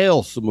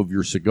inhale some of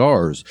your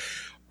cigars.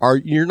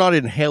 You're not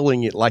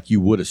inhaling it like you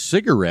would a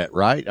cigarette,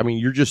 right? I mean,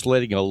 you're just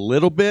letting a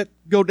little bit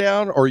go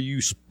down, or are you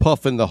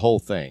puffing the whole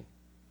thing?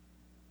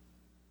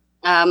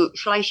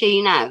 Shall I show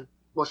you now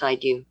what I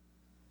do?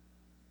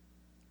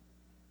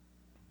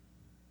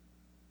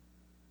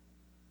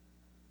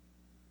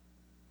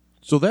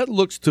 So that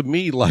looks to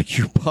me like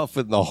you're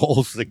puffing the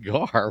whole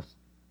cigar.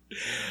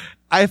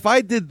 If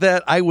I did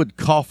that, I would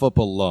cough up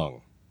a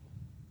lung.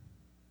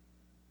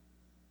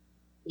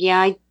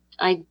 Yeah,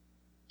 I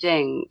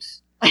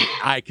don't.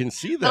 I can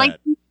see that. I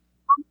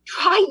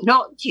try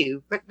not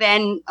to, but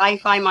then I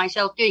find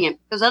myself doing it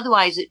because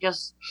otherwise it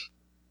just,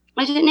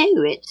 I don't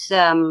know. It's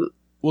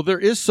well, there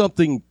is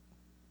something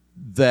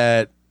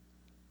that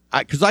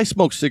because I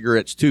smoked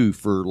cigarettes too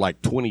for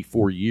like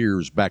 24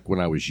 years back when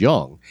I was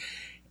young,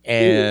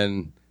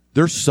 and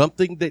there's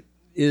something that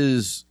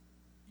is,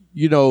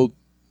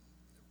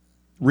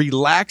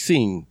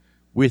 relaxing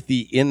with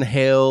the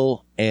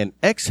inhale and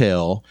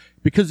exhale,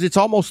 because it's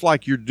almost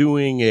like you're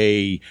doing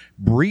a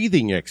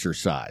breathing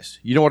exercise.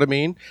 You know what I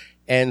mean?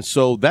 And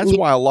so that's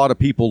why a lot of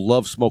people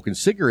love smoking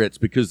cigarettes,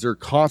 because they're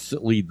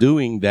constantly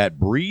doing that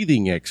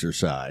breathing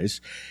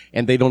exercise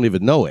and they don't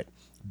even know it.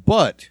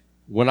 But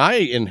when I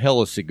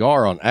inhale a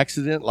cigar on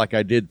accident, like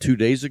I did 2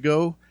 days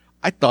ago,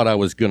 I thought I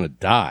was going to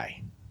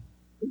die.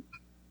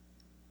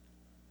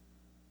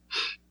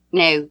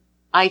 No,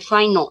 I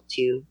try not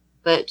to,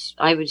 but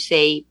I would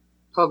say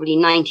probably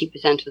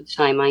 90% of the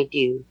time I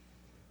do.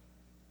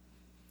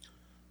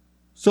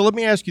 So let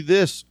me ask you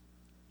this.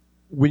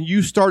 When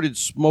you started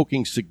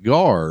smoking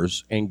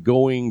cigars and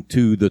going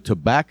to the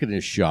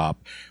tobacconist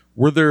shop,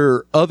 were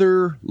there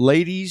other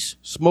ladies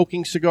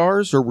smoking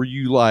cigars, or were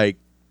you like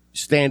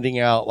standing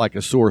out like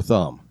a sore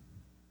thumb?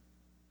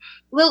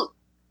 Well,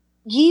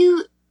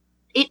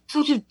 it's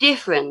sort of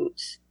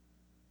different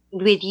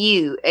with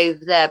you over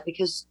there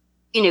because,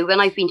 when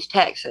I've been to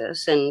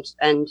Texas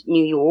and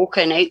New York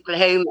and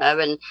Oklahoma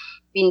and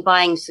been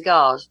buying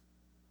cigars,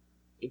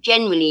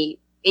 generally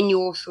in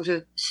your sort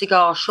of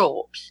cigar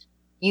shops,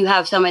 you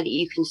have somewhere that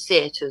you can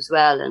sit as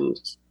well and,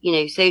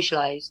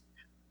 socialize.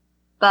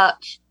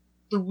 But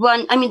the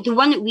one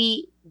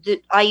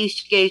that I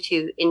used to go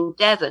to in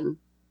Devon,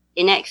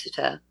 in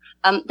Exeter,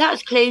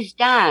 that's closed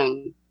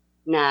down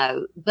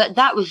now, but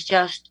that was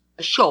just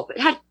a shop. It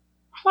had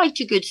quite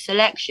a good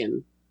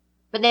selection,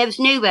 but there was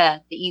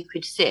nowhere that you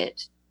could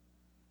sit.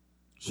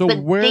 So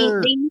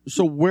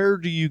where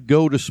do you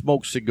go to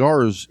smoke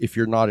cigars if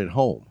you're not at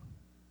home?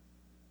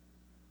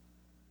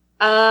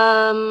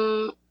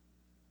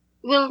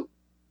 Well,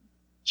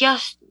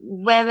 just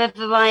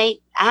wherever I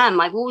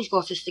am. I've always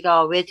got a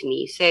cigar with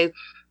me, so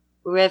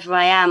wherever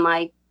I am,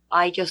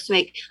 I just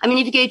smoke. I mean,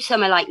 if you go to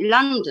somewhere like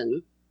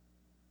London,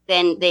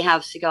 then they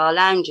have cigar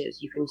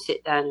lounges. You can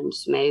sit down and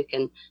smoke,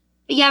 but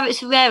yeah,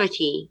 it's a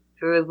rarity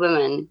for a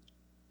woman.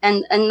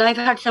 And I've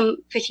had some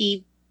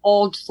pretty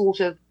odd sort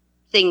of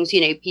things,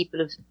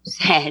 people have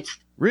said.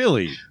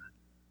 Really?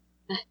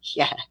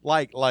 Yeah.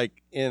 Like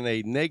in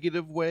a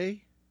negative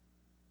way?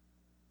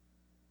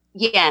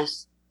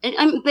 Yes.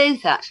 And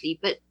both actually,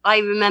 but I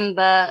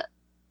remember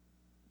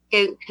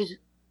going, because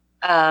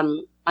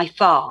I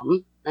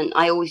farm, and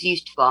I always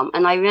used to farm,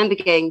 and I remember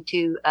going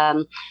to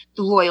the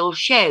Royal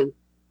Show,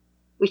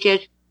 which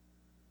is...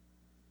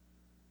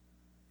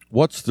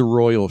 What's the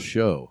Royal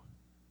Show?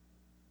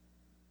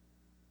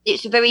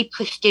 It's a very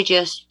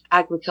prestigious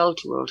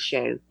agricultural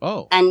show.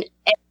 Oh. And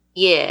every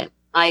year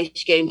I used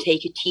to go and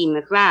take a team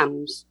of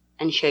rams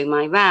and show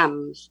my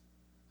rams.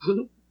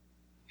 And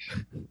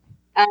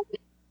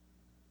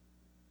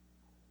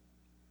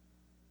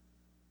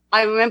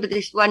I remember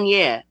this one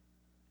year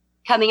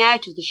coming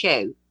out of the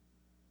show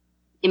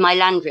in my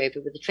Land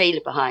Rover with a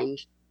trailer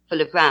behind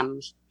full of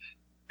rams.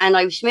 And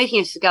I was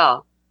smoking a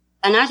cigar.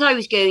 And as I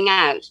was going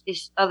out,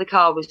 this other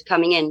car was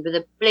coming in with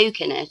a bloke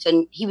in it.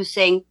 And he was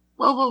saying,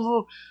 whoa, whoa,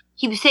 whoa.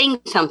 He was saying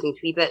something to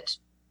me, but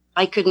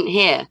I couldn't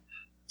hear.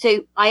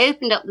 So I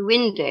opened up the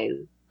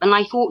window and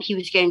I thought he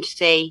was going to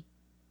say,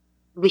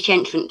 which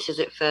entrance is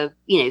it for,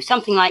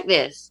 something like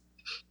this.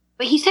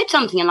 But he said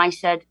something and I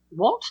said,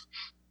 what?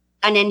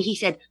 And then he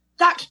said,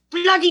 that's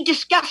bloody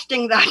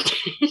disgusting, that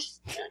is.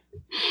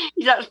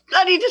 That's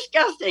bloody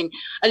disgusting.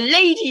 A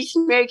lady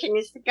smoking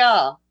a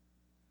cigar.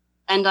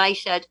 And I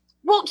said,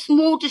 what's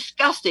more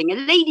disgusting? A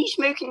lady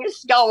smoking a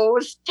cigar or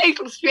a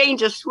total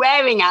stranger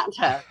swearing at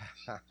her?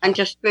 And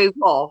just drove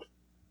off.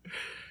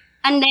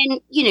 And then,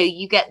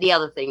 you get the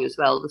other thing as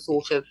well, the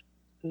sort of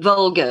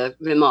vulgar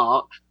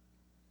remark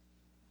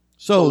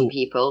from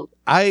people.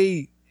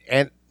 And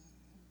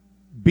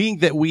being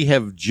that we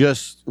have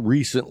just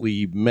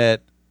recently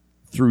met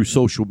through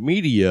social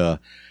media,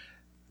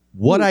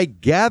 what I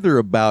gather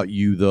about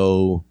you,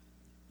 though,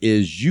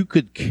 is you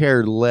could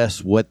care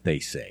less what they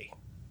say.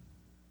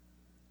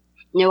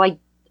 No, I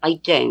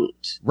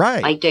don't.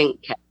 Right. I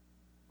don't care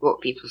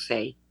what people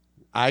say.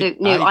 I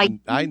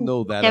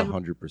know that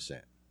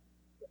 100%.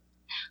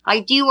 I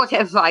do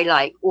whatever I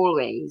like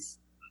always,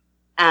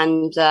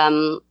 and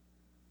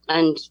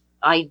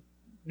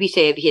we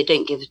say over here,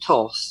 don't give a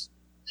toss.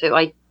 So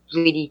I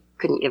really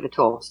couldn't give a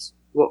toss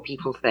what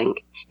people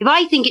think. If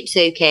I think it's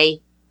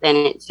okay, then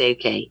it's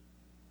okay.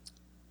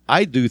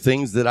 I do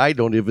things that I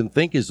don't even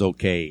think is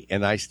okay,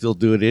 and I still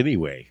do it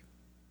anyway.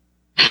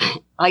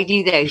 I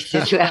do those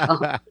as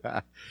well.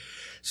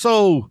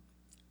 So,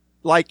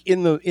 like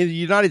in the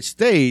United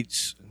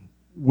States,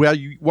 while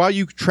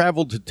you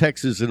traveled to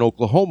Texas and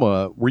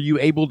Oklahoma, were you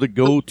able to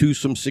go to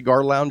some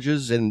cigar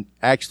lounges and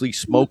actually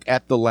smoke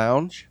at the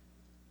lounge?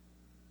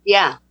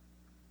 Yeah.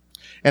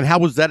 And how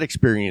was that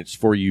experience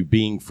for you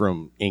being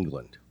from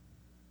England?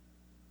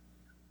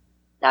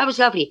 That was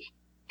lovely.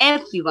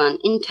 Everyone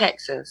in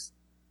Texas,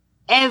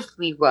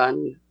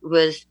 everyone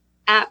was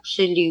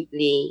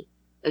absolutely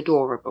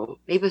adorable.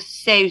 They were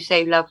so,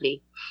 so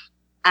lovely.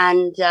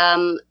 And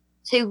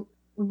so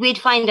we'd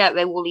find out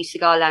where all these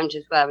cigar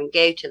lounges were and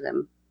go to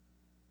them.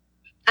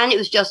 And it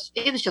was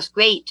just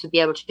great to be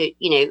able to,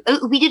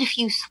 we did a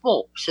few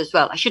swaps as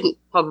well. I shouldn't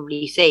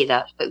probably say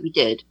that, but we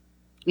did.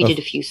 We did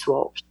a few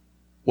swaps.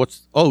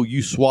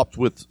 You swapped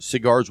with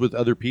cigars with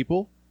other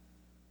people?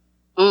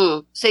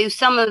 So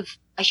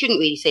I shouldn't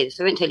really say this,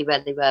 I won't tell you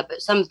where they were,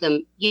 but some of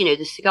them,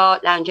 the cigar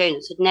lounge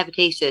owners had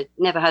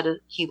never had a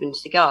Cuban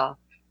cigar.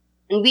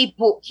 And we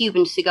brought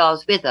Cuban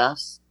cigars with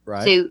us.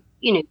 Right. So,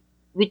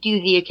 we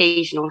do the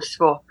occasional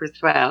swap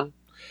as well.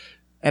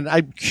 And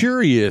I'm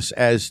curious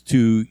as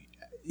to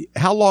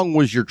how long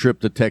was your trip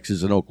to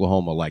Texas and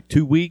Oklahoma? Like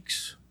 2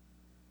 weeks?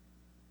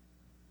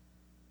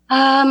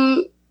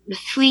 3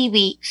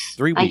 weeks.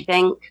 3 weeks. I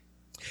think.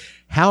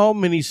 How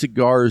many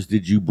cigars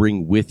did you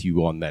bring with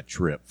you on that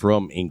trip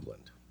from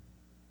England?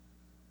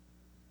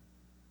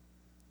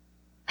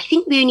 I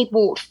think we only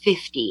bought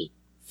 50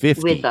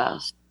 with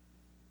us.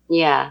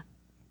 Yeah.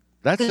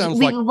 That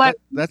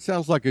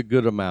sounds like a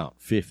good amount,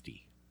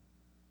 50.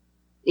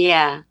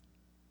 Yeah.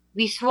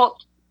 We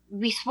swapped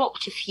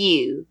a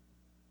few,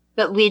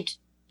 but we'd,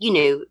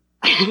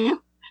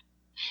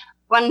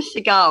 one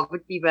cigar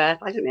would be worth,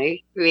 I don't know,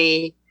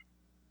 3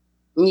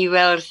 New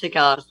World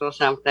cigars or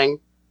something.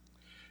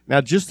 Now,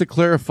 just to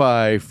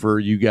clarify for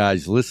you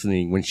guys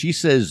listening, when she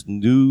says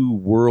New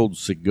World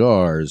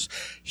cigars,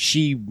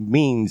 she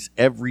means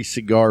every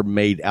cigar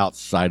made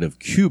outside of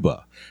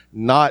Cuba,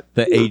 not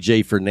the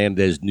AJ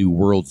Fernandez New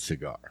World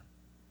cigar.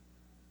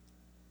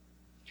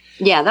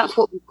 Yeah, that's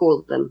what we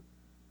called them.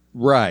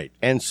 Right.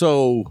 And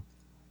so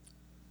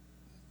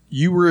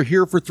you were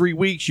here for 3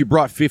 weeks. You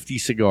brought 50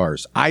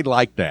 cigars. I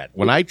like that.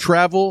 When I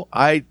travel,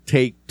 I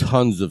take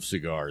tons of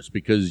cigars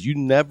because you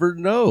never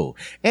know.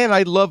 And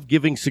I love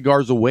giving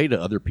cigars away to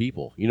other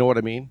people. You know what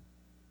I mean?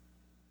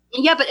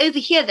 Yeah, but over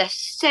here, they're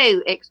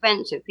so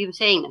expensive. We were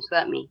saying this,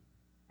 weren't we?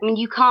 I mean,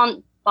 you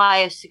can't buy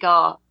a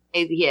cigar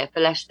over here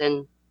for less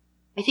than,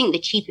 I think the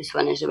cheapest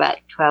one is about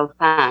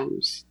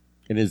 £12.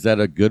 And is that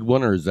a good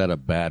one or is that a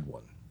bad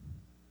one?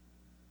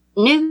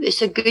 No,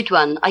 it's a good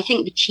one. I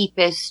think the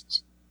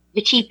cheapest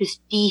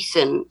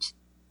decent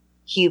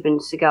Cuban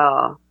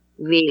cigar,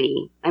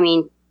 really, I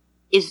mean,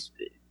 is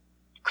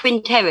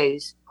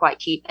Quintero's quite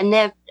cheap, and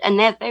they're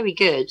very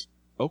good.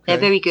 Okay. They're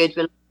very good,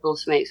 reliable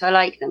smokes. I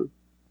like them.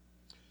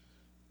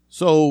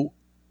 So,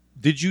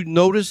 did you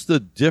notice the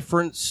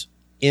difference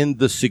in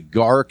the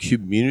cigar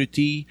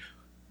community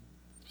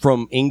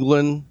from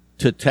England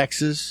to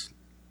Texas?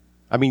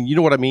 I mean, you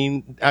know what I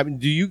mean?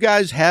 Do you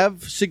guys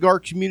have cigar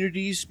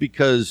communities?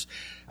 Because,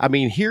 I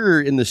mean, here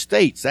in the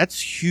States,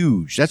 that's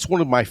huge. That's one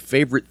of my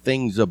favorite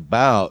things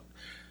about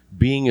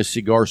being a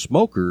cigar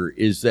smoker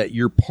is that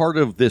you're part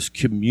of this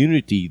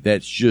community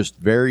that's just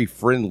very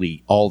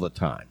friendly all the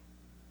time.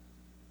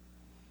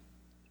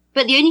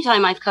 But the only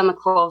time I've come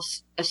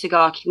across a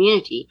cigar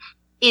community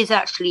is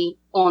actually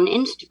on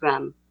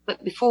Instagram.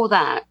 But before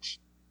that,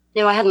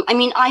 no, I hadn't. I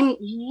mean, I'm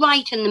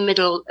right in the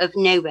middle of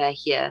nowhere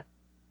here.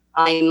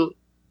 I'm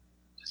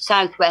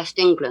southwest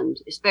England.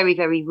 It's very,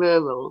 very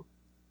rural.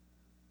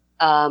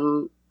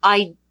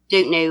 I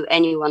don't know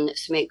anyone that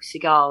smokes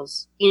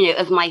cigars,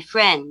 of my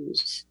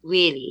friends,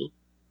 really.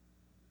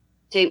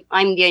 So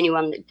I'm the only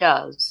one that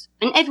does.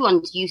 And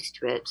everyone's used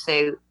to it.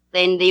 So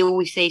then they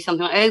always say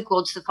something like, oh,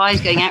 God,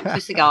 Sophia's going out for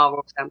a cigar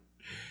or something.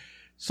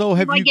 So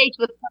have you... I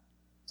go to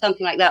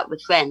something like that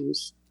with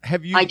friends,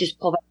 Have you I just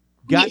pop out.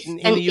 gotten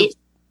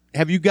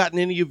have you gotten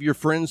any of your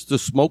friends to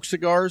smoke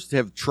cigars, to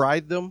have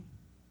tried them?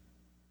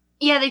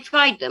 Yeah, they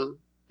tried them,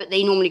 but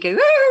they normally go,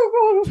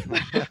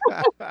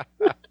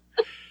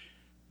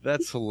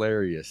 That's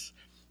hilarious.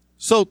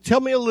 So tell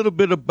me a little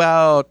bit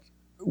about,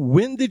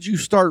 when did you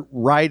start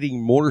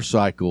riding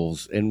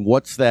motorcycles, and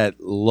what's that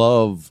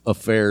love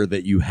affair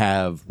that you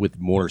have with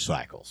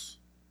motorcycles?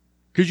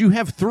 Because you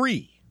have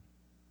 3.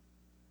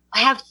 I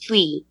have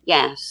 3,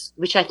 yes,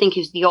 which I think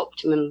is the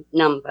optimum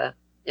number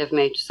of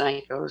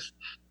motorcycles.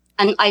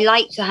 And I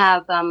like to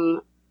have,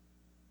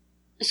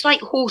 it's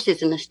like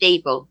horses in a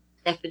stable.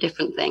 They're for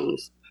different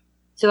things.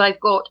 So I've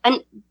got,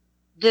 and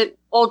the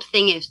odd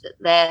thing is that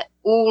they're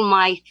all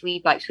my 3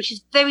 bikes, which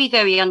is very,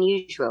 very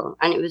unusual.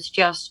 And it was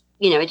just,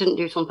 I didn't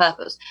do it on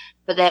purpose,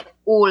 but they're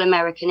all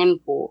American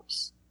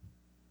imports.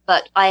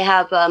 But I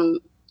have, a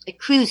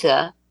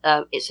cruiser,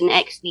 it's an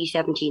XV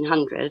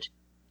 1700.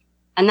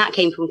 And that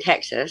came from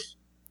Texas.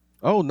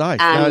 Oh, nice.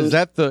 Now, is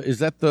that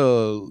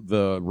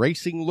the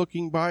racing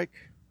looking bike?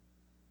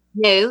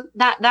 No,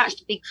 that's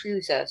the big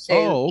cruiser.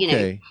 So,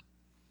 okay.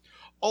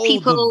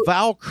 people, the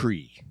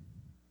Valkyrie.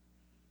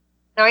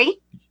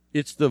 Sorry?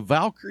 It's the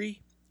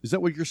Valkyrie? Is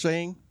that what you're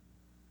saying?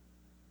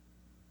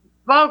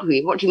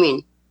 Valkyrie, what do you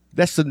mean?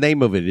 That's the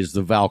name of it, is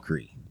the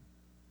Valkyrie.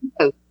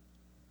 Oh.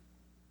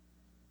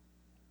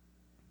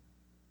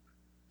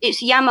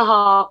 It's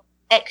Yamaha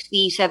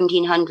XV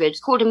 1700. It's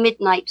called a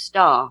Midnight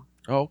Star.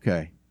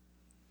 Okay.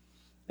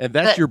 And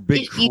that's your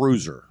big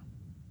cruiser.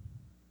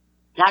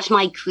 That's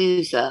my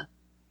cruiser.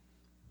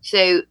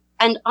 So,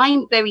 and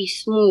I'm very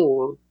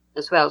small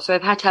as well. So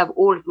I've had to have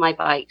all of my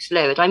bikes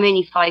lowered. I'm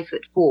only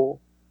 5'4".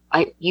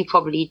 You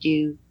probably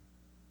do.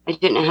 I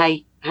don't know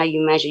how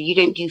you measure. You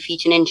don't do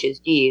feet and inches,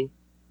 do you?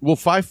 Well,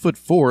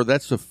 5'4",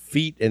 that's a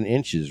feet and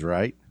inches,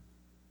 right?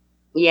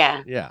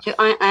 Yeah. Yeah. So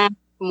I am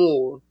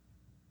small.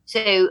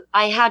 So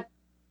I've had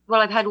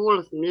all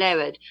of them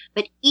lowered,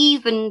 but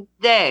even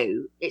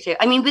though with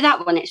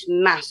that one, it's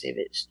massive.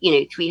 It's,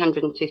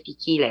 350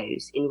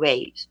 kilos in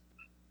weight,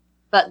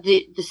 but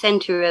the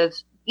center of,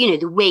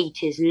 the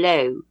weight is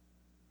low.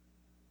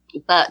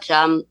 But,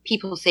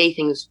 people say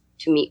things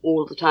to me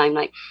all the time.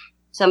 Like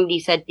somebody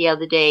said the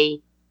other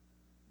day,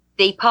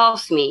 they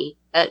passed me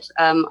at,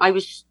 I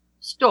was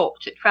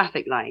stopped at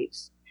traffic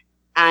lights,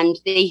 and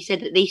they said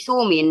that they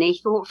saw me and they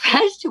thought,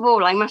 first of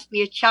all, I must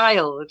be a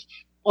child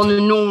on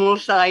a normal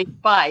size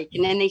bike.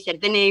 And then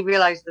they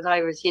realized that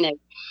I was,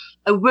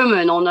 a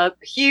woman on a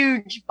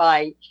huge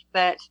bike.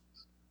 But,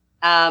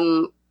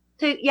 so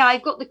yeah,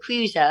 I've got the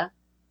cruiser,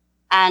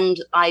 and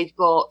I've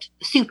got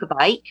a super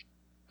bike,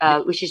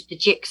 which is the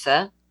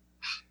Gixxer.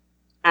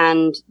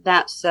 And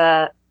that's,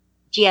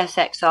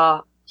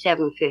 GSXR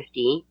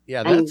 750.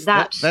 Yeah, and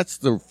that's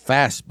the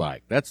fast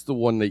bike. That's the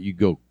one that you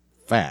go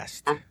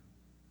fast.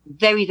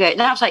 Very, very,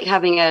 that's like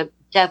having a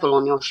devil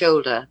on your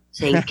shoulder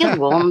saying,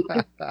 go on.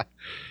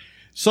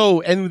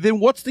 So, and then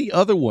what's the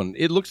other one?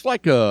 It looks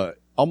like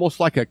almost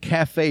like a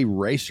cafe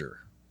racer.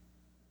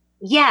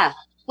 Yeah.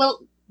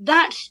 Well,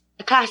 that's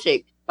a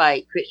classic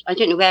bike, which I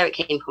don't know where it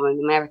came from in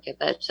America,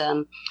 but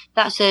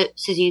that's a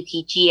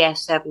Suzuki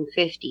GS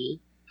 750.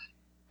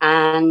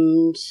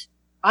 And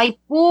I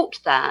bought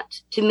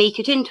that to make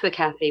it into a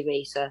cafe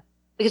racer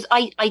because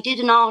I did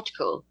an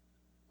article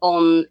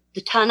on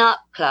the Turn Up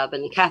Club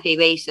and the cafe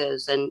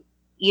racers and,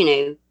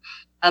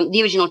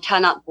 the original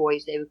Turn Up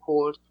Boys, they were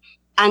called.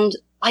 And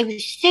I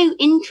was so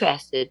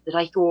interested that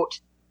I thought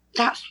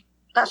that's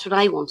what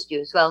I want to do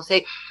as well. So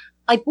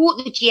I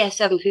bought the GS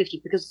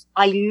 750 because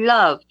I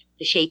loved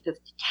the shape of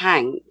the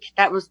tank.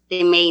 That was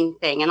the main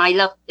thing. And I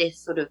loved this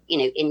sort of,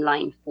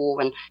 inline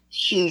 4 and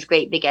huge,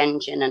 great big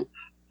engine.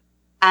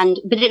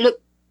 But it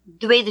looked,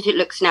 the way that it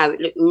looks now, it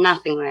looked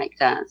nothing like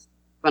that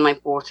when I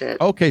bought it.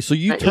 Okay. So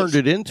you turned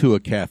it into a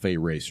cafe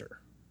racer.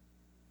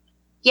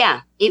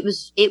 Yeah, it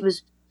was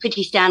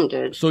pretty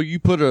standard. So you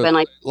put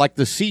like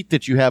the seat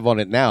that you have on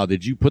it now,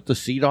 did you put the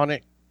seat on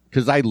it?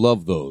 Because I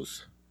love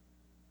those.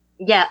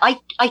 Yeah,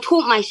 I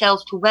taught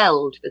myself to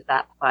weld with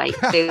that bike.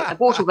 So I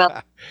bought a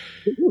weld.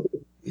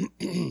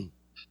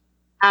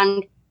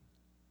 And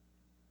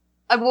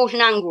I bought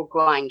an angle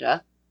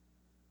grinder.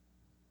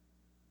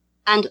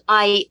 And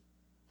I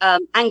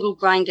angle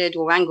grinded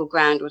or angle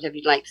ground, whatever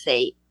you'd like to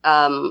say,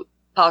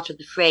 part of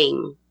the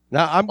frame.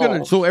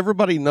 Now, so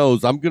everybody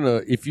knows,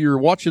 if you're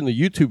watching the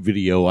YouTube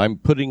video, I'm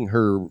putting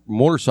her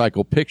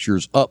motorcycle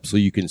pictures up so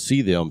you can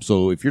see them.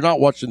 So if you're not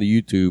watching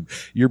the YouTube,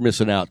 you're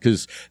missing out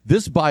because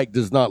this bike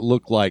does not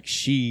look like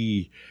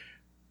it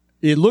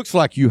looks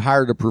like you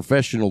hired a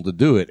professional to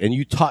do it and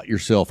you taught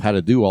yourself how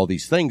to do all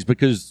these things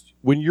because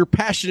when you're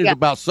passionate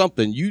about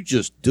something, you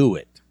just do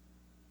it.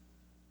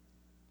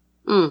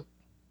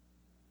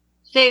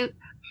 So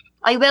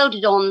I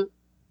welded on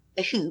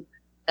a hoop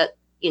at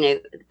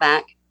the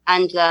back.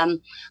 And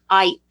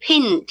I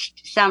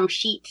pinched some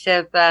sheets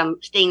of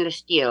stainless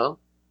steel.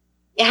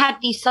 It had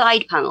these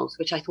side panels,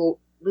 which I thought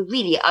were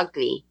really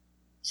ugly.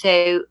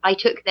 So I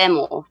took them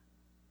off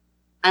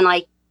and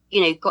I,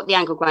 got the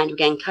angle grinder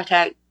again, cut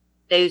out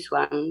those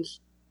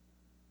ones,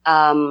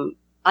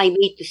 I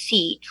made the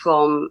seat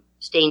from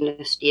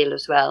stainless steel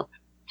as well.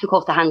 Took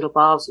off the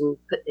handlebars and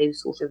put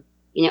those sort of,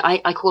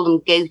 I call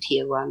them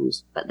go-tier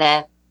ones, but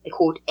they're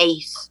called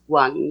Ace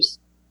ones.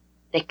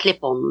 They're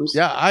clip-ons.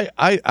 Yeah,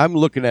 I'm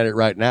looking at it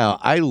right now.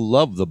 I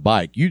love the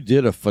bike. You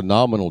did a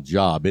phenomenal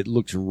job. It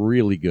looks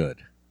really good.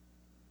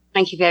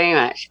 Thank you very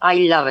much. I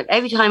love it.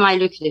 Every time I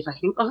look at it, I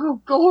think,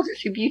 oh, God,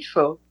 it's so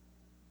beautiful.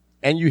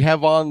 And you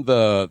have on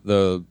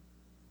the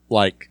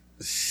like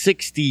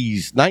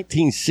 60s,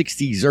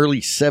 1960s,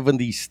 early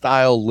 70s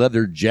style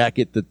leather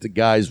jacket that the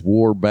guys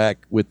wore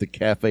back with the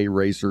cafe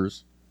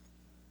racers.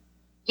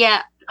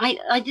 Yeah,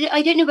 I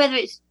don't know whether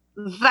it's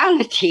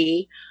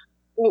vanity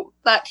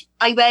but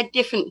I wear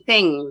different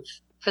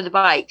things for the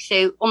bike.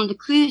 So on the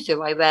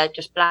Cruiser, I wear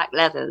just black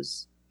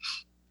leathers.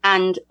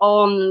 And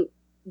on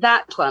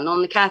that one,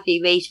 on the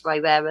Cafe Racer, I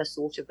wear a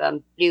sort of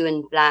blue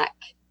and black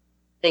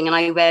thing. And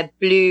I wear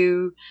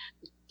blue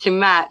to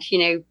match,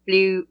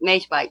 blue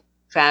motorbike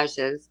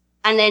trousers.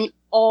 And then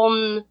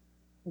on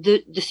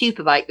the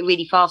Superbike, the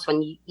really fast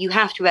one, you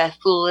have to wear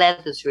full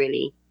leathers,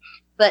 really.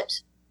 But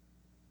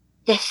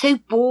they're so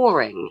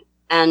boring.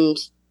 And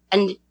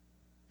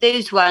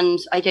those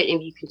ones, I don't know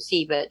if you can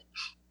see, but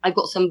I've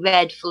got some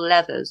red full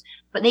leathers,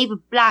 but they were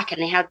black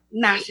and they had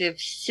massive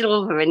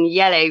silver and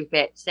yellow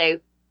bits. So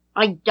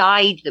I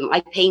dyed them.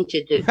 I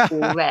painted it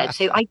all red.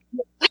 So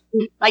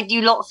I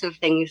do lots of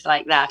things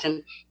like that,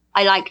 and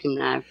I like them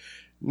now.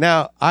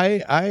 Now,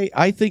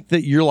 I think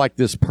that you're like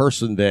this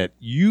person that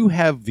you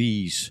have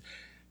these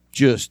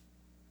just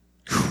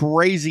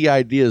crazy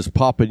ideas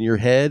pop in your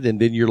head,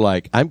 and then you're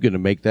like, I'm going to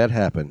make that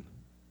happen.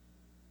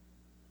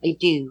 I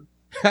do.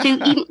 So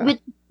even with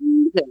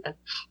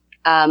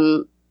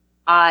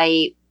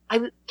I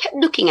kept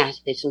looking at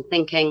it and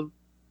thinking,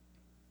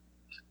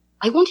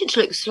 I want it to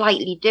look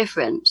slightly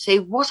different. So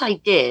what I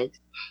did,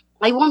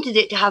 I wanted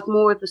it to have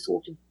more of a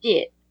sort of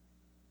dip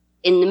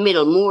in the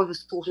middle, more of a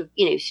sort of,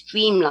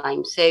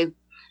 streamline. So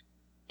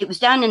it was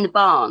down in the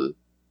barn.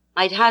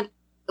 I'd had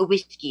a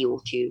whiskey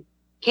or two,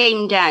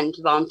 came down to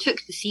the barn,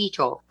 took the seat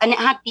off, and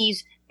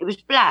it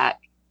was black,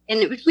 and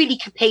it was really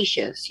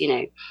capacious, and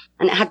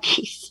it had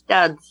these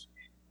studs,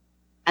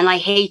 and I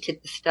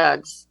hated the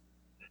studs.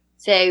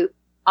 So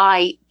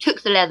I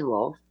took the leather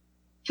off,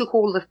 took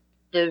all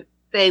the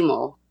foam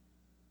off,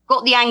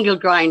 got the angle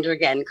grinder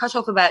again, cut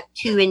off about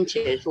 2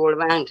 inches all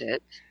around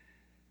it.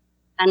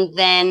 And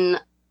then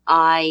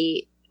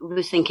I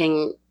was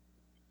thinking,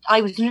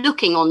 I was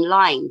looking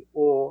online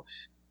for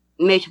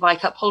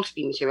motorbike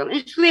upholstery material, and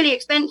it's really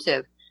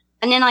expensive.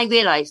 And then I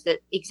realized that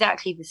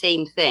exactly the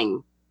same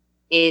thing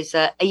is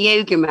a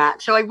yoga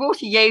mat. So I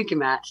bought a yoga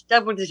mat,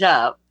 doubled it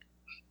up,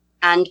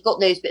 and got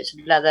those bits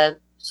of leather,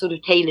 sort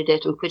of tailored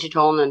it and put it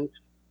on.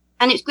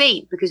 And it's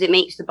great because it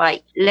makes the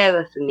bike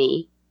lower for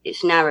me.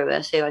 It's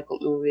narrower, so I've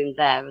got more room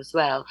there as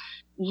well.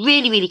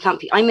 Really, really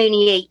comfy. I'm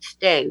only 8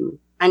 stone,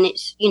 and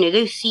it's,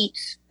 those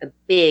seats are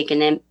big,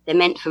 and they're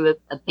meant for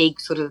a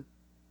big sort of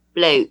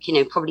bloke,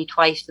 probably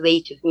twice the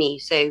weight of me.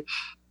 So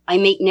I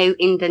make no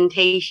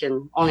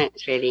indentation on it,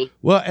 really.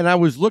 Well, and I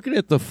was looking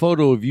at the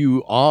photo of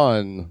you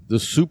on the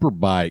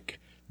Superbike.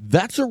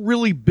 That's a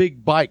really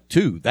big bike,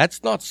 too.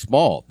 That's not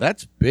small.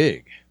 That's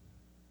big.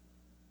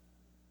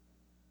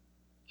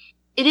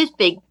 It is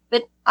big,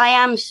 but I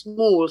am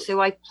small,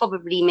 so I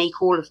probably make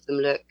all of them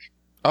look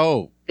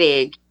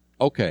big.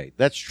 Okay,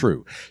 that's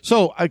true.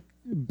 So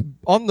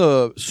on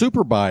the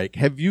Superbike,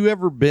 have you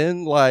ever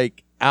been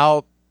like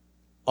out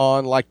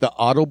on like the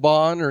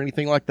Autobahn or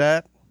anything like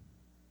that?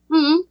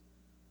 Mm-hmm.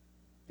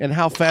 And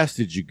how fast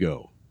did you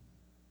go?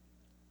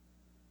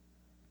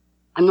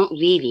 I'm not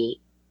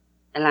really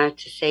allowed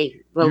to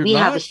say. Well, You're we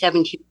not? have a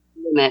 70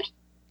 limit.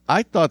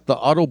 I thought the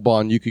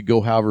Autobahn you could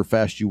go however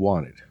fast you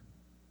wanted.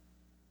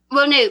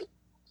 Well, no,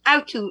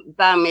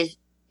 Autobahn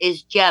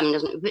is German,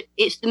 doesn't it? But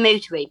it's the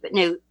motorway. But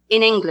no,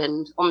 in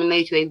England, on the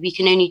motorway, we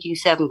can only do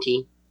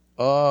 70.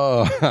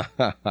 Oh,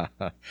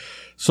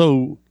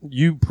 so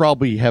you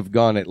probably have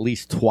gone at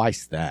least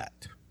twice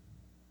that.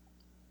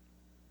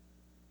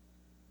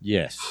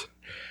 Yes.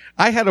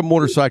 I had a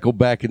motorcycle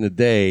back in the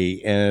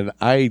day, and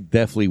I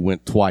definitely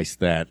went twice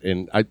that.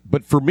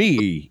 But for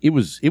me, it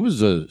was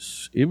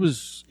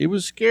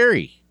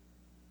scary.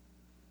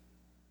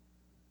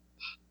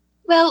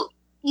 Well,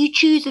 you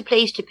choose a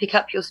place to pick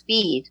up your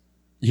speed.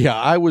 Yeah,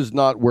 I was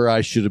not where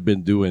I should have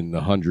been doing the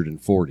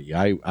 140.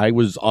 I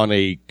was on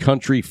a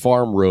country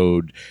farm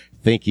road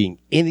thinking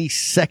any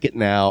second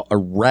now a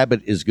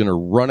rabbit is going to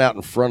run out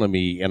in front of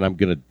me and I'm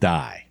going to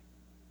die.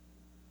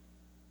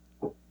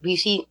 You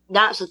see,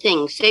 that's the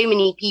thing. So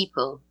many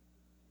people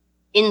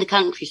in the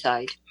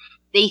countryside,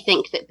 they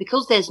think that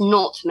because there's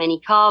not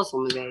many cars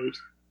on the road,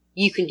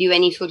 you can do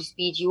any sort of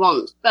speed you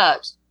want.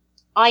 But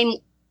I'm,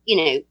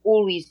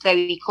 always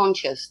very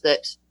conscious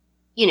that,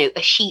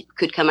 a sheep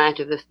could come out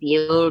of a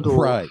field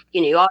or, right.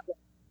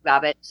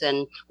 Rabbits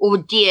or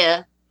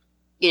deer,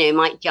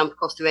 might jump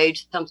across the road,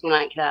 something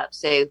like that.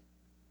 So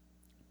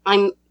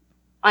I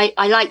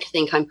like to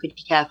think I'm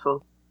pretty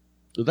careful.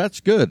 That's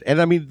good. And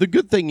I mean, the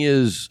good thing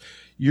is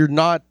you're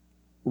not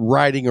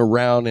riding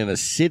around in a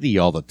city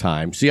all the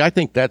time. See, I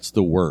think that's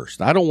the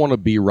worst. I don't want to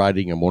be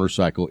riding a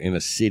motorcycle in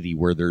a city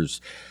where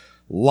there's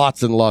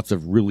lots and lots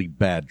of really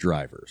bad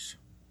drivers.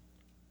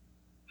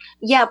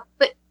 Yeah,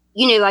 but,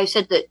 I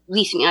said that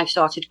recently I've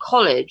started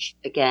college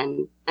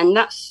again, and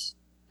that's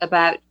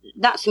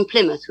in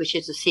Plymouth, which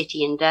is a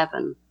city in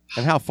Devon.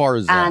 And how far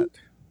is that?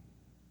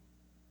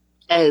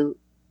 Oh,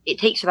 it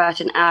takes about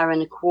an hour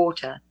and a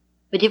quarter.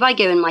 But if I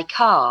go in my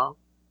car,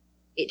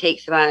 it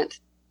takes about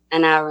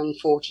an hour and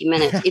 40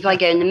 minutes. If I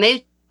go in the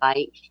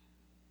motorbike,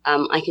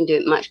 I can do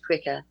it much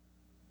quicker.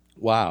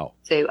 Wow.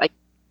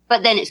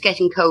 But then it's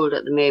getting cold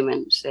at the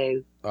moment,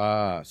 so.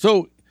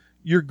 So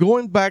you're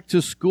going back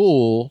to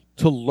school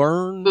to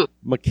learn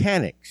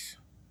mechanics.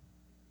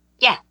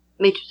 Yeah,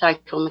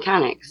 motorcycle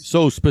mechanics.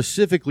 So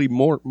specifically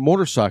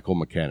motorcycle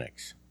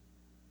mechanics.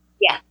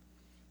 Yeah.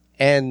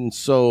 And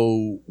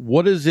so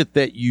what is it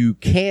that you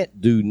can't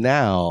do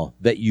now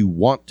that you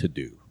want to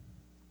do?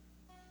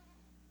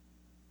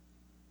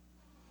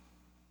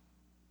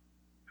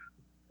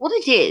 What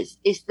it is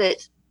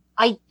that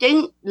I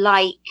don't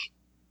like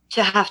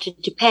to have to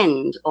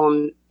depend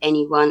on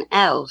anyone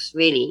else,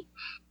 really.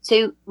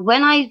 So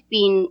when I've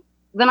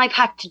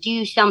had to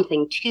do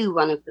something to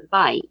one of the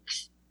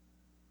bikes,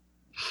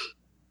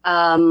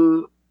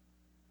 I've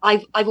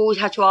always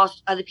had to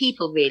ask other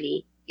people,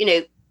 really.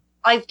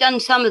 I've done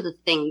some of the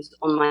things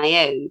on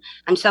my own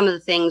and some of the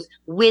things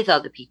with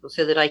other people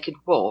so that I could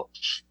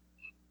watch.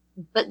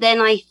 But then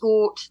I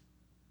thought,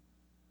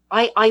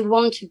 I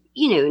want to,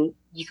 you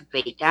could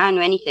break down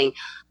or anything.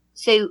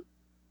 So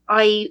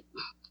the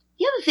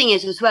other thing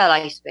is as well,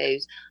 I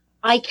suppose,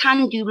 I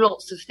can do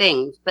lots of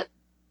things, but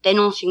they're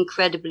not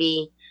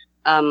incredibly,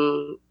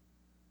 I'm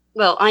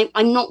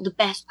not the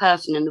best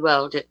person in the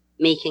world at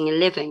making a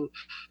living.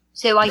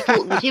 So I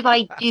thought that if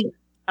I do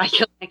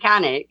cycle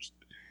mechanics,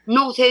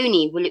 not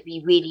only will it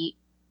be really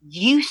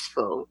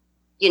useful,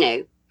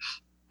 and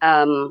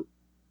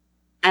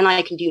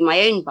I can do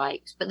my own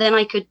bikes, but then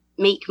I could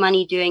make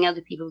money doing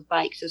other people's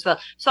bikes as well.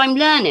 So I'm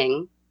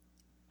learning.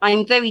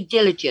 I'm very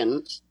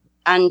diligent.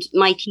 And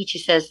my teacher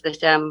says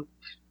that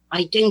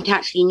I don't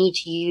actually need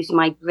to use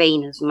my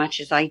brain as much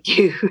as I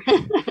do.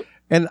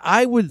 And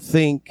I would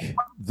think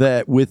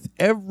that with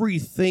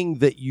everything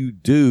that you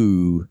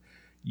do,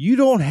 you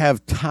don't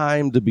have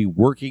time to be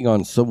working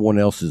on someone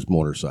else's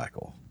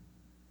motorcycle.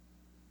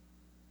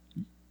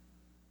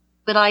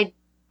 But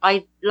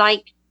I'd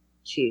like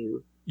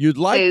to. You'd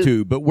like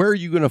to, but where are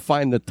you going to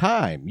find the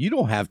time? You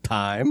don't have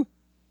time.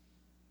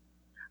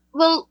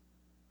 Well,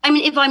 I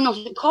mean, if I'm not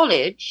at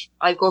college,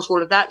 I've got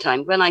all of that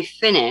time. When I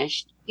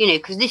finished,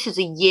 because this is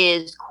a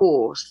year's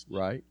course.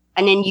 Right.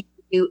 And then you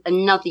do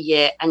another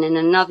year and then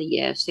another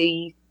year. So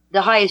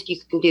the highest you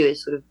can do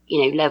is sort of,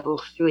 level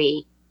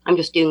 3. I'm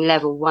just doing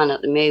level 1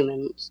 at the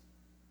moment.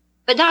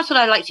 But that's what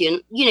I like to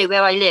do. And,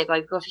 where I live,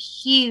 I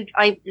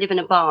live in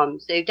a barn.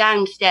 So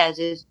downstairs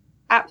is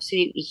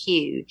absolutely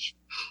huge.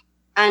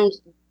 And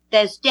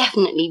there's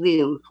definitely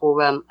room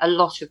for a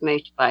lot of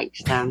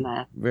motorbikes down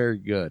there. Very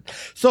good.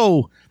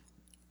 So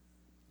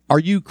are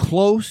you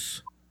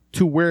close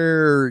to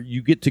where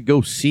you get to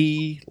go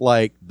see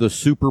like the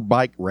super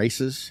bike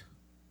races?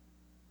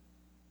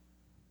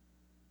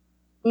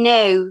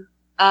 No,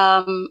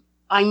 I'm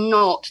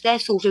not. They're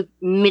sort of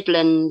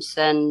Midlands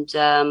and,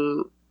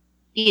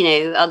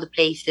 other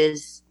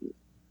places,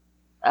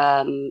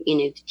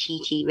 the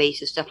TT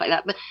races, stuff like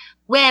that. But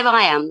where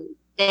I am,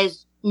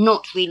 there's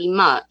not really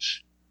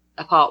much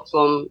apart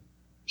from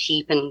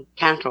sheep and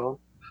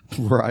cattle.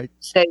 Right.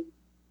 So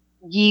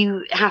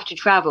you have to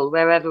travel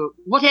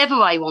whatever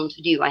I want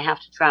to do, I have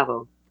to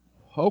travel.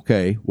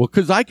 Okay. Well,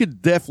 because I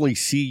could definitely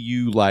see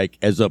you like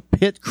as a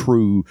pit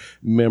crew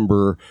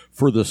member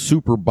for the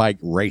super bike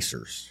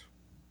racers.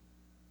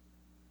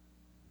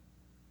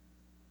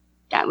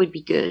 That would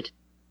be good.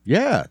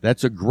 Yeah,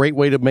 that's a great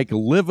way to make a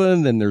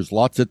living, and there's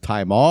lots of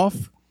time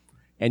off.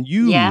 And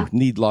you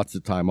need lots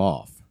of time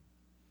off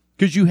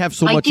because you have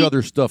so much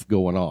other stuff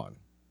going on.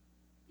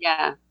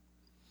 Yeah.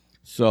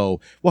 So,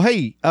 well,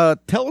 hey,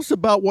 tell us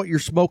about what you're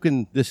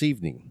smoking this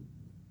evening.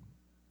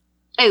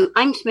 Oh,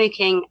 I'm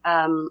smoking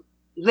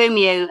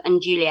Romeo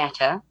and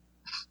Julieta,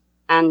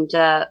 and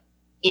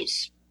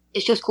it's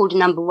just called a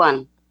number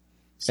 1.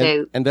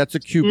 So, and that's a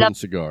Cuban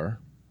cigar.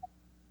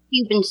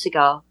 Cuban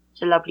cigar.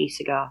 It's a lovely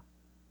cigar.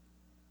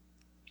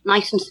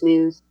 Nice and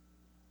smooth.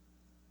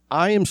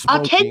 I am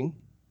smoking.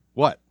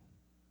 What?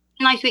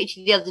 When I spoke to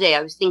you the other day,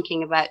 I was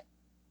thinking about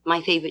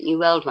my favorite New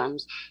World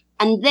ones.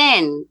 And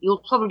then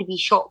you'll probably be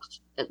shocked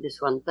at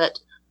this one, but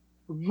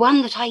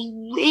one that I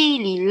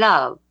really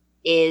love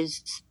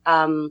is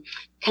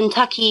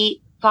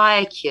Kentucky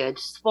Fire Cured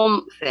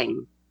Swamp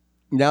Thing.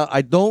 Now,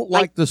 I don't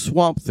like the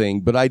Swamp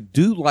Thing, but I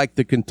do like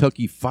the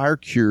Kentucky Fire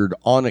Cured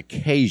on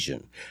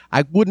occasion.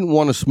 I wouldn't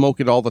want to smoke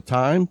it all the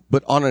time,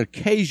 but on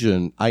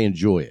occasion, I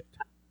enjoy it.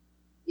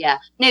 Yeah.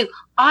 No,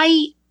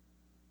 I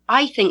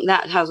think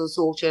that has a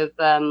sort of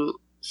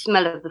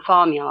smell of the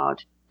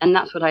farmyard, and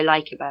that's what I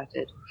like about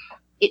it.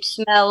 It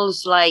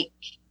smells like,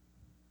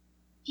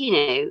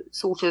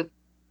 sort of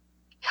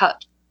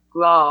cut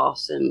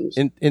grass and.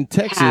 In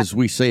Texas,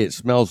 we say it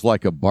smells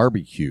like a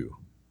barbecue.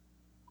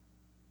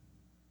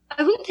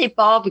 I wouldn't say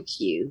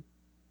barbecue,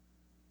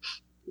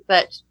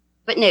 but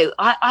no,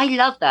 I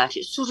love that.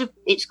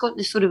 It's got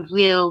this sort of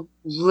real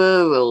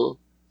rural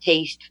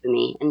taste for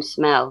me and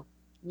smell.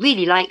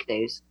 Really like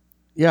those.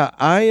 Yeah,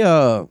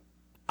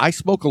 I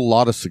smoke a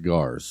lot of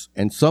cigars,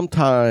 and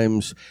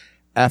sometimes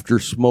after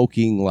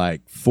smoking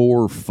like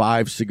 4 or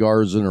 5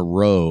 cigars in a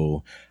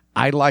row,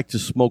 I like to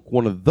smoke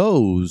one of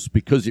those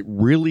because it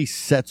really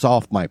sets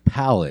off my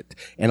palate,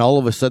 and all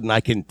of a sudden I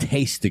can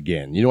taste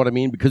again. You know what I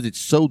mean? Because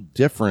it's so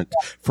different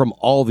from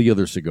all the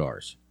other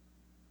cigars.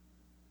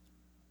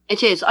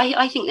 It is.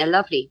 I think they're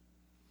lovely.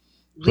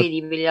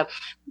 Really, really lovely.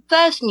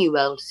 First New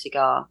World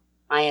cigar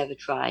I ever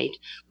tried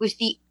was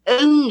the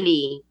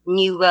only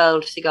New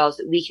World cigars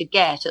that we could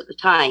get at the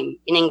time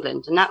in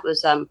England, and that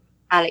was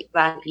Alec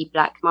Bradley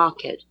Black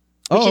Market,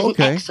 which is an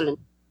excellent.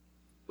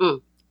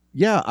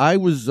 Yeah, I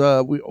was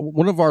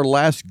one of our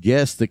last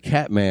guests, the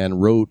Catman,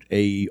 wrote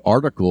a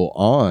article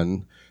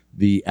on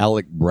the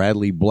Alec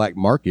Bradley Black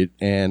Market,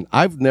 and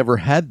I've never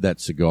had that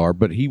cigar,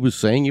 but he was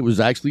saying it was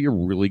actually a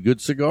really good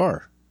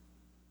cigar.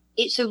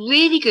 It's a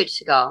really good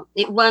cigar.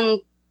 It won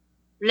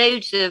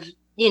loads of,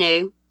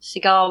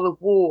 cigar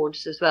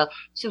awards as well.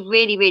 It's a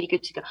really, really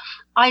good cigar.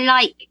 I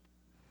like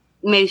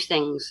most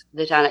things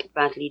that Alec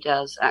Bradley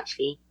does,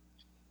 actually.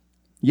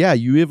 Yeah,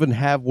 you even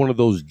have one of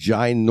those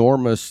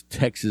ginormous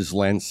Texas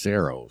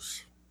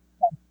Lanceros.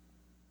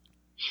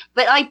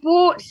 But I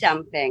bought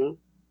something.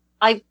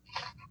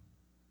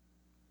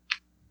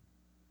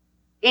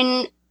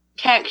 In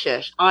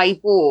Texas, I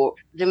bought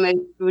the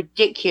most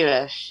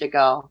ridiculous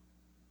cigar.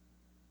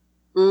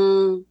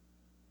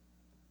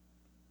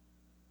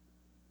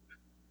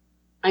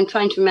 I'm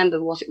trying to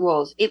remember what it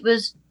was. It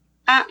was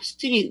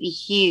absolutely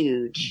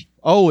huge.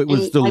 Oh, it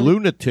was the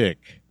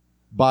Lunatic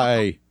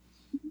by...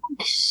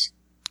 Yes.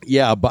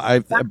 Yeah,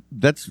 but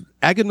that's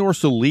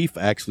Aganorsa Leaf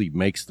actually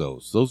makes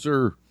those. Those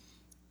are...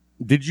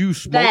 Did you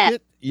smoke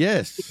it?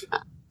 Yes.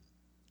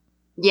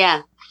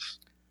 Yeah.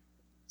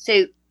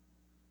 So,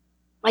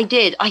 I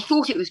did. I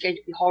thought it was going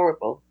to be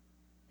horrible,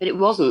 but it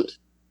wasn't.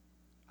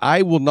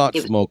 I will not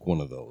smoke one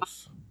of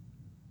those.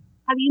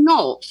 Have you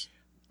not?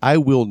 I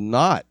will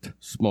not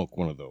smoke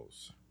one of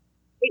those.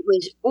 It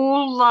was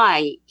all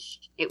right.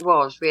 It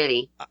was,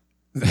 really.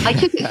 I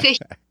took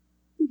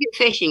it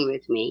fishing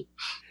with me.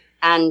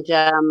 And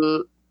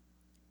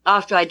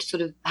after I'd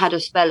sort of had a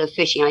spell of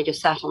fishing, I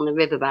just sat on the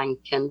riverbank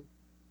and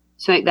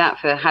smoked that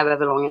for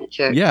however long it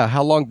took. Yeah,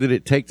 how long did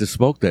it take to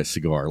smoke that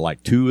cigar?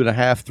 Like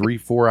 2.5, 3,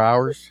 4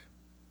 hours?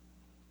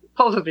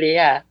 Probably,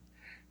 yeah.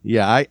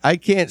 Yeah, I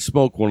can't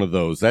smoke one of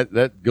those.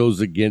 That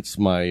goes against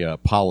my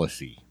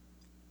policy.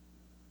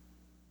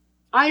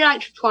 I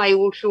like to try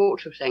all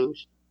sorts of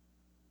things.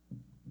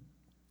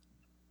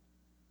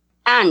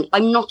 And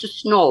I'm not a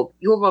snob.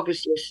 You're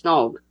obviously a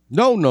snob.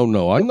 No.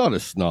 I'm not a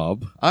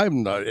snob.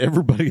 I'm not.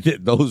 Everybody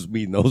that knows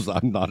me knows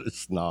I'm not a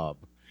snob.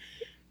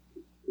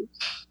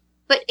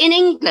 But in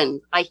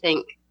England, I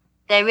think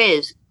there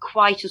is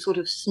quite a sort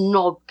of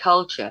snob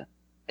culture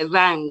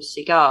around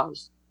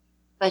cigars.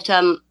 But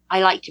I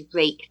like to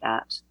break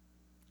that.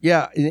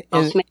 Yeah,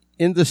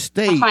 in the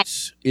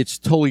States, it's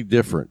totally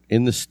different.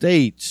 In the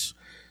States,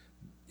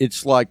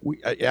 it's like,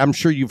 I'm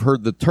sure you've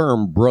heard the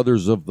term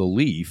Brothers of the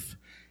Leaf.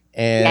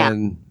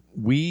 And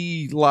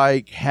we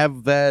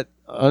have that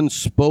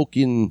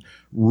unspoken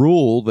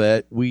rule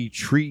that we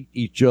treat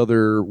each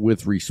other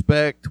with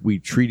respect. We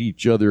treat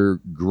each other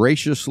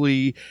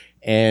graciously,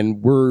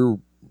 and we're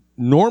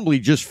normally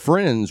just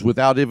friends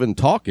without even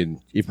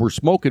talking. If we're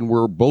smoking,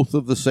 we're both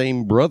of the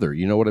same brother.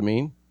 You know what I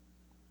mean?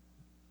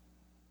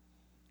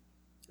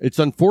 It's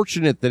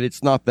unfortunate that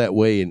it's not that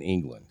way in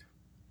England.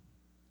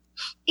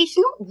 It's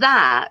not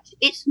that.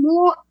 It's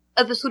more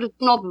of a sort of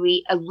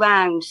snobbery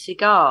around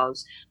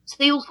cigars.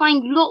 So you'll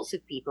find lots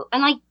of people,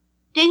 and I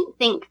don't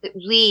think that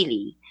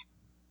really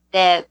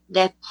they're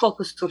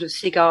proper sort of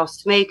cigar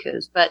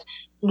smokers, but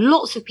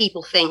lots of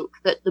people think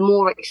that the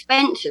more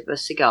expensive a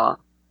cigar,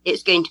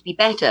 it's going to be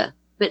better.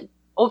 But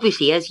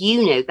obviously, as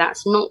you know,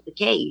 that's not the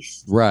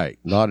case. Right.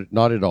 Not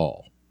at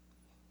all.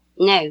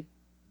 No.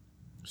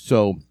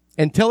 So,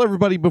 and tell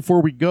everybody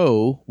before we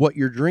go what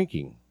you're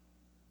drinking.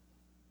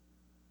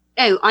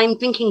 Oh, I'm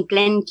drinking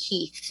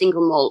Glenkeith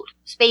single malt,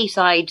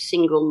 Speyside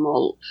single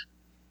malt.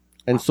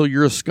 And so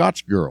you're a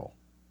Scotch girl.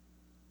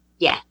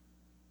 Yeah.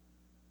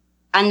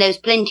 And there's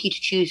plenty to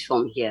choose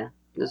from here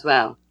as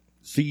well.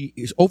 See,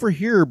 over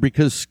here,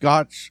 because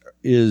Scotch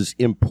is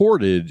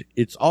imported,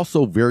 it's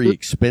also very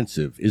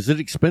expensive. Is it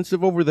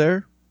expensive over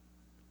there?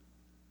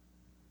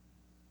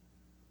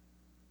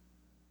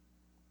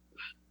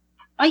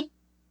 I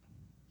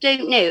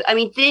don't know. I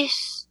mean,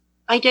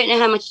 I don't know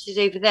how much it is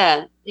over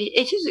there.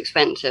 It is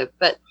expensive,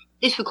 but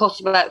this would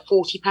cost about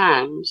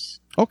 £40.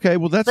 Okay,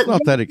 well, that's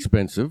not that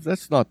expensive.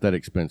 That's not that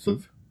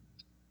expensive.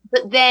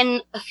 But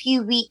then a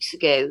few weeks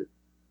ago,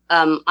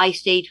 I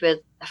stayed with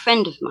a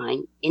friend of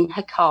mine in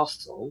her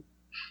castle,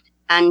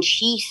 and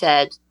she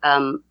said,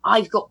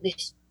 I've got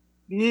this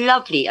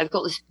lovely. I've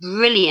got this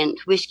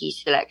brilliant whiskey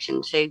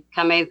selection, so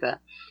come over.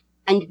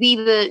 And we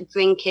were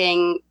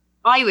drinking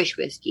Irish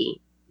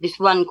whiskey, this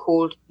one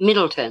called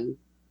Middleton.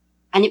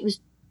 And it was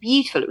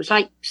beautiful. It was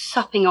like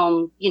supping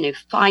on,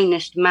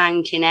 finest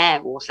mountain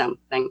air or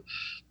something.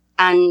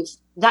 And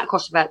that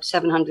cost about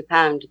 £700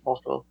 a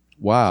bottle.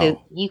 Wow.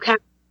 So you can,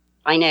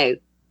 I know.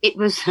 It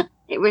was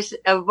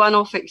a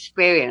one-off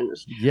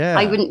experience. Yeah.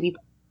 I wouldn't be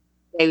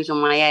those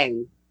on my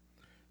own.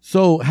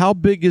 So how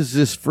big is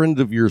this friend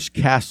of yours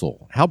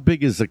castle? How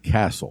big is a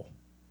castle?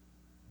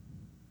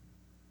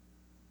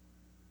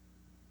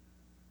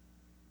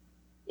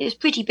 It's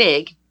pretty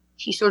big.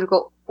 She's sort of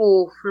got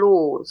 4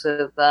 floors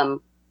of,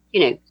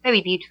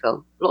 very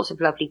beautiful. Lots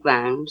of lovely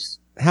grounds.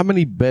 How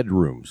many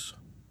bedrooms?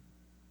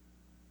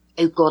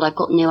 Oh, God, I've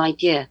got no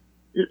idea.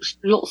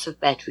 Lots of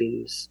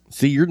bedrooms.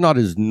 See, you're not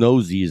as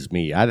nosy as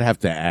me. I'd have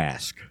to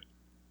ask.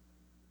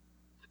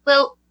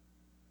 Well,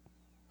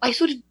 I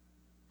sort of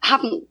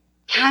haven't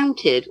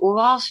counted or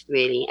asked,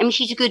 really. I mean,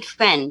 she's a good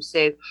friend,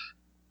 so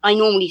I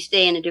normally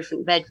stay in a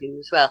different bedroom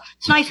as well.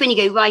 It's nice when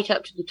you go right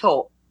up to the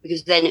top,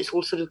 because then it's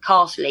all sort of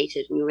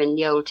castellated and you're in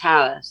the old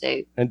tower.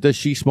 So. And does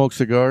she smoke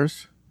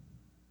cigars?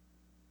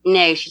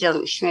 No, she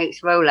doesn't. She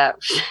smokes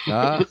roll-ups.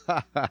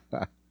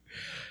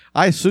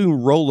 I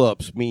assume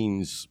roll-ups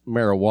means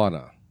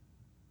marijuana.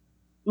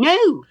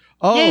 No.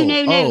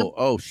 No.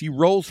 Oh, she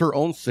rolls her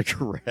own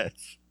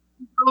cigarettes.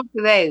 Rolls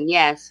her own,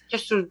 yes.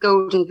 Just sort of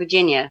Golden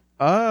Virginia.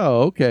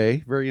 Oh,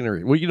 okay. Very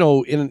interesting.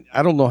 Well,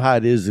 I don't know how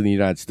it is in the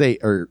United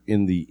States or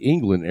in the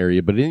England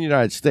area, but in the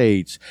United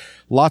States,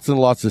 lots and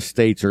lots of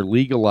states are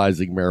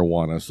legalizing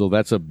marijuana. So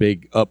that's a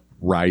big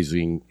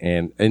uprising.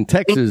 And in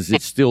Texas,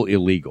 it's still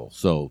illegal.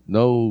 So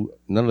none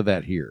of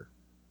that here.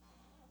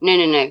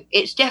 No.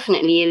 It's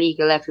definitely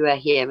illegal everywhere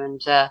here.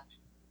 And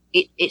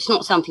it's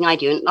not something I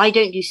do. And I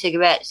don't do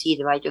cigarettes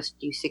either. I just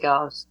do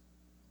cigars.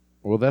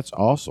 Well, that's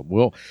awesome.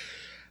 Well,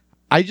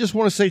 I just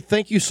want to say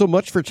thank you so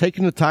much for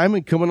taking the time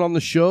and coming on the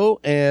show.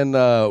 And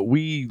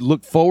we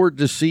look forward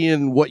to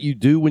seeing what you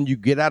do when you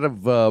get out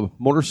of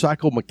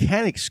motorcycle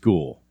mechanic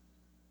school.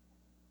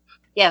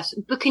 Yes,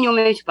 booking your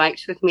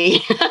motorbikes with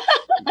me.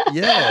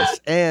 Yes.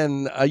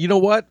 And you know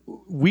what?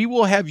 We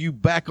will have you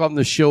back on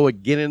the show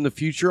again in the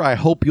future. I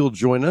hope you'll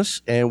join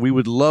us. And we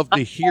would love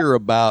to hear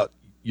about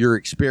your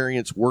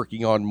experience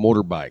working on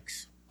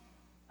motorbikes.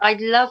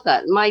 I'd love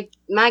that. My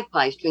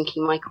magpie's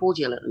drinking my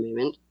cordial at the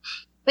moment.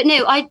 But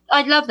no,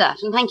 I'd love that.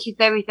 And thank you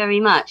very, very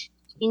much.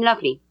 It's been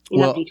lovely.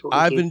 Lovely talking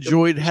I've to you.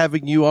 enjoyed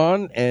having you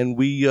on, and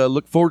we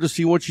look forward to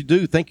seeing what you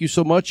do. Thank you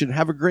so much, and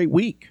have a great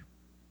week.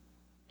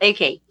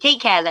 Okay. Take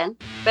care then.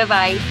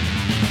 Bye-bye.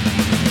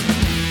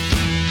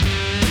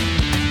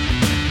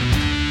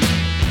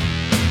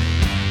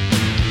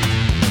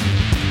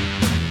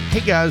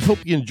 Hey, guys. Hope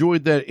you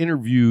enjoyed that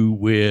interview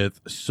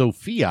with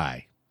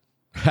Sophia.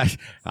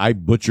 I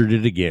butchered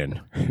it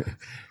again.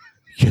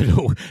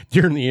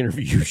 During the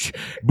interview,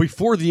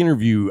 before the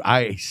interview,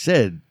 I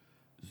said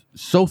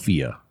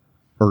Sophia,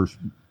 or,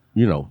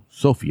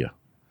 Sophia.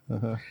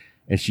 Uh-huh.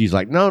 And she's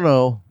like,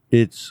 no,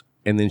 it's,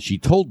 and then she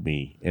told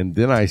me, and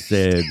then I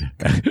said,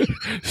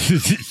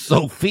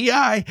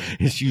 Sophia?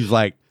 And she was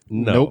like,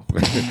 no. Nope.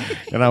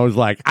 And I was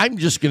like, I'm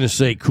just going to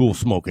say cool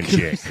smoking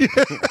chick.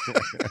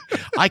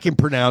 I can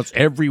pronounce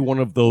every one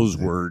of those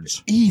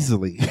words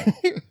easily.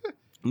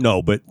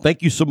 No, but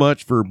thank you so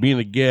much for being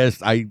a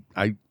guest.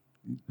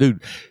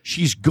 Dude,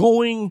 she's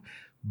going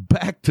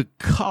back to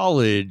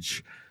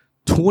college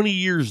 20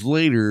 years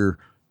later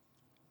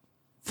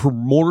for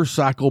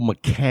motorcycle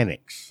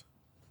mechanics.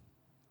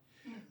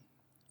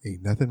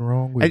 Ain't nothing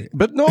wrong with it.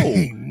 But no.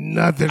 Ain't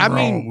nothing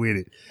wrong with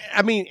it.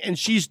 I mean, and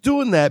she's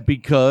doing that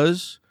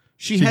because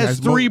she has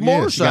 3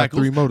 motorcycles. She got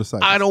 3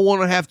 motorcycles. I don't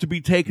want to have to be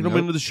taking them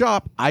into the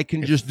shop. I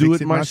can just do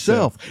it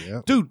myself.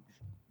 Yep. Dude,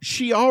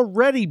 she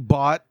already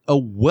bought a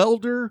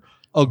welder,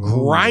 a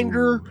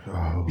grinder.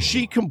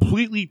 She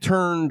completely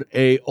turned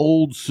a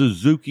old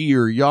Suzuki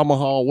or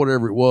Yamaha,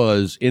 whatever it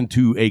was,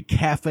 into a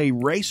cafe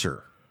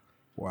racer.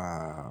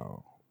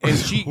 Wow. And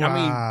she,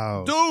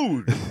 wow. I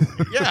mean, dude,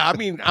 yeah, I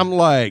mean, I'm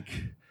like,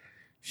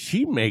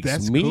 she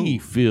makes me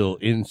feel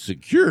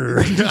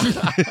insecure.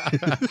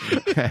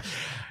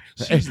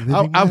 She's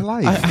living my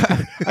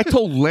life. I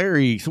told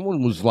Larry,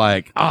 someone was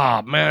like,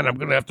 man, I'm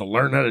going to have to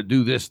learn how to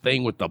do this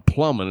thing with the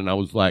plumbing. And I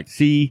was like,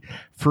 see,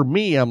 for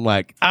me, I'm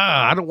like,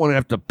 I don't want to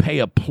have to pay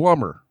a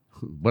plumber,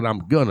 but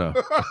I'm gonna.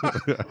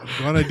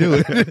 Gonna do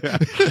it.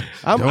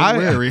 Don't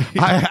worry.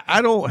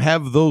 I don't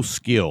have those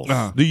skills.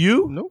 Do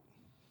you? Nope.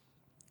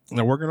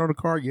 Now, working on the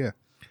car, yeah.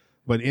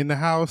 But in the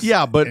house,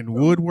 but and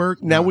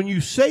woodwork. Now, when you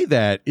say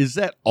that, is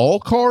that all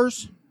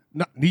cars?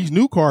 No, these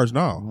new cars,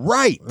 no.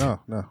 Right. No.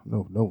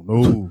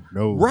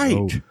 Right.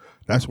 No.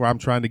 That's why I'm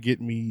trying to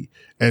get me,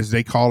 as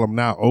they call them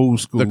now, old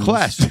school. The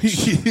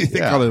classics. They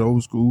call it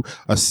old school,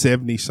 a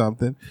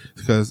 70-something,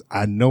 because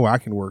I know I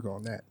can work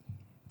on that.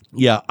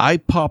 Yeah, I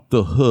popped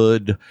the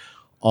hood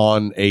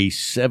on a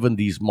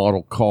 70s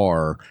model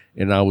car,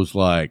 and I was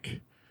like,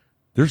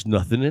 there's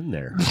nothing in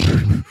there.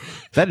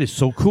 That is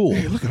so cool.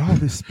 Hey, look at all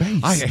this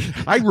space.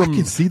 I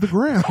can see the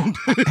ground.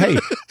 Hey,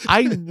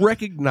 I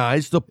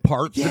recognize the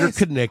parts that are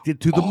connected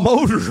to the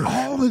motor.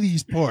 All of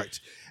these parts.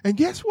 And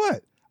guess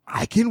what?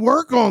 I can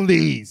work on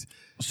these.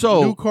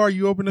 So new car,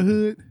 you open the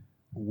hood.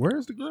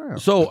 Where's the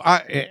ground? So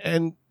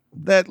and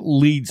that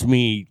leads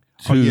me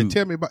to. Oh,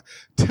 yeah,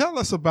 tell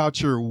us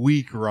about your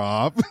week,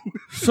 Rob.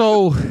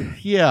 So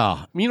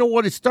yeah, you know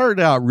what? It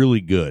started out really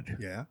good.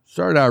 Yeah,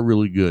 started out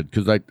really good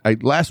because I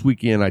last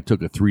weekend I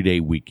took a 3-day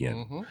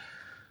weekend,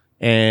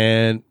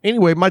 and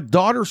anyway, my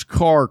daughter's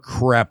car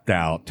crapped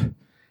out.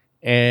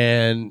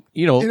 And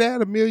you know, it had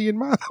 1 million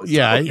miles.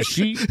 Yeah,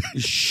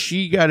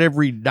 she got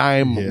every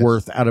dime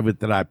worth out of it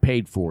that I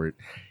paid for it.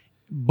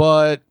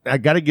 But I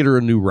got to get her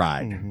a new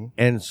ride,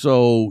 and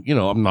so you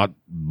know, I'm not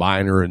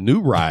buying her a new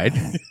ride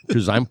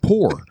because I'm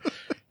poor.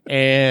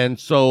 And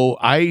so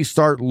I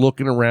start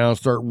looking around,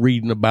 start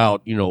reading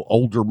about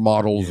older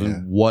models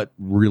and what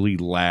really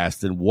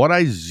lasts. And what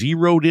I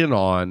zeroed in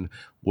on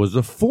was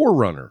a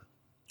 4Runner.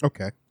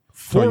 Okay,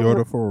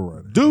 Toyota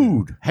 4Runner.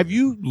 Dude, have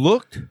you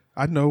looked?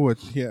 I know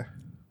what. Yeah,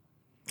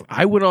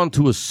 I went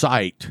onto a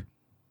site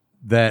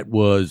that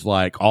was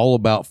like all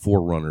about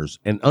 4Runners,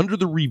 and under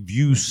the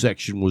review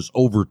section was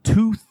over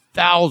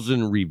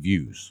 2,000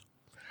 reviews.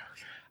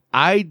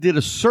 I did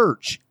a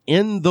search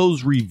in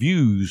those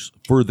reviews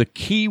for the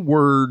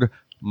keyword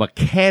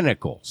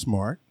mechanical.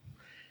 Smart.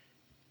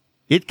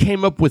 It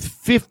came up with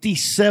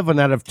 57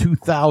 out of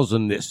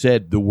 2,000 that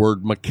said the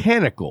word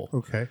mechanical.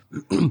 Okay.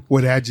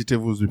 What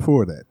adjective was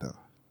before that, though?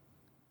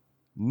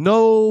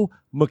 No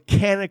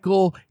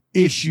mechanical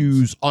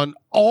issues on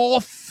all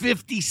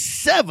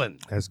 57.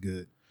 That's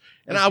good.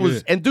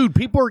 And dude,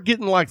 people are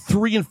getting like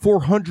 300,000 and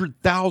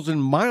 400,000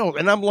 miles,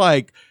 and I'm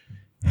like,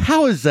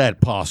 how is that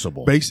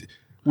possible?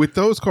 With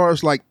those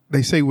cars, like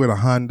they say with a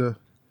Honda,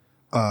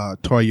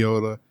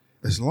 Toyota,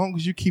 as long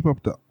as you keep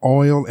up the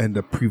oil and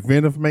the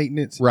preventive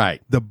maintenance,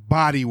 right, the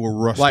body will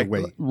rust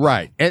away.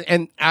 Right,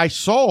 and I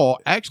saw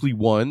actually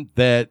one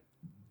that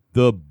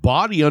the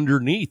body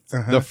underneath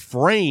the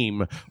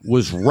frame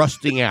was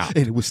rusting out,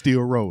 and it was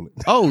still rolling.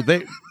 Oh,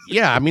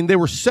 I mean, they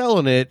were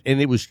selling it,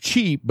 and it was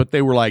cheap, but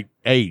they were like,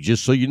 "Hey,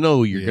 just so you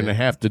know, you're going to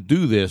have to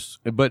do this."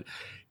 But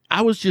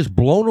I was just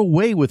blown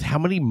away with how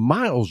many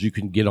miles you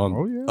can get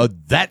on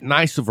that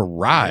nice of a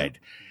ride.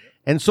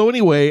 And so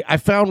anyway, I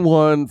found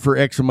one for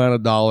X amount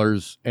of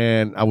dollars,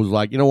 and I was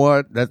like, you know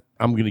what?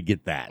 I'm going to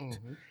get that.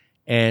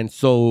 And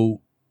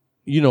so,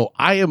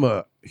 I am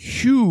a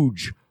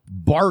huge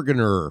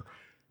bargainer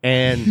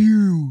and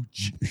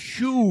huge.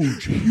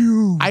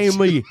 I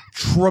am a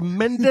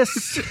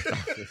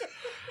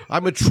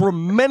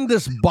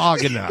tremendous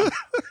bargainer.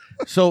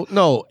 So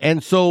no.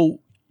 And so,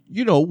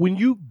 when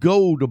you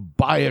go to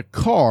buy a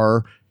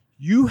car,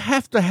 you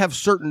have to have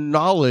certain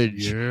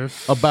knowledge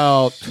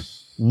about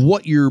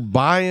what you're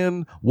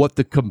buying, what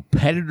the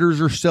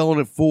competitors are selling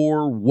it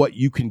for, what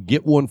you can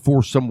get one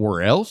for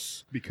somewhere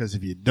else. Because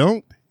if you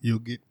don't, you'll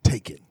get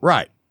taken.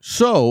 Right.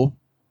 So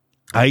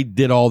I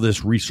did all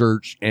this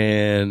research,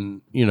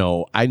 and,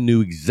 I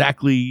knew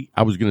exactly,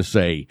 I was going to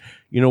say,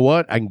 you know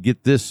what? I can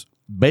get this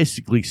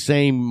basically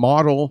same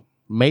model,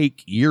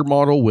 make, year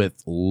model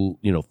with,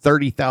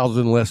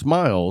 30,000 less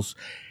miles,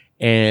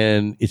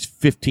 and it's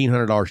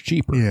 $1,500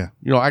 cheaper. Yeah.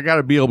 I got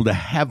to be able to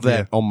have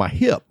that on my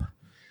hip.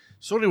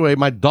 So anyway,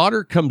 my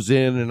daughter comes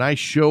in, and I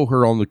show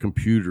her on the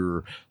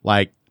computer,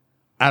 like,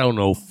 I don't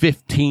know,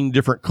 15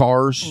 different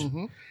cars.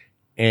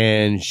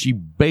 And she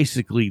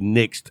basically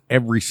nixed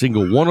every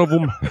single one of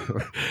them.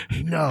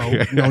 No.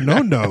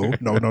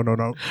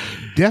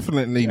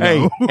 Definitely no.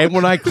 Hey, and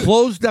when I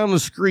closed down the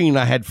screen,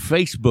 I had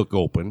Facebook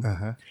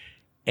open,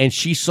 and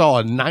she saw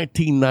a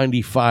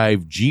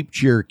 1995 Jeep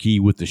Cherokee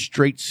with the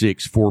straight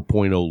six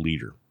 4.0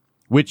 liter,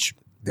 which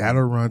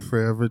that'll run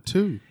forever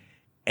too.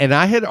 And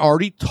I had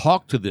already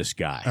talked to this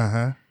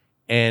guy,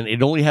 and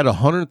it only had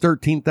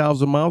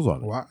 113,000 miles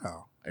on it.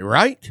 Wow!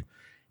 Right?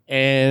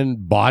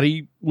 And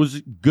body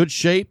was good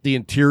shape. The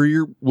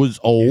interior was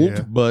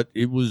old, but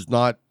it was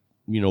not,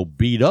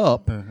 beat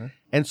up.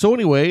 And so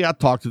anyway, I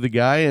talked to the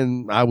guy,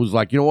 and I was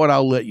like, you know what?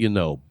 I'll let you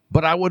know.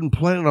 But I wasn't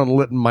planning on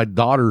letting my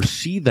daughter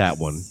see that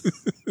one.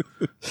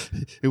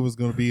 It was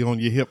going to be on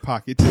your hip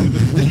pocket too.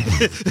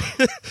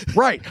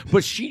 Right.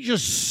 But she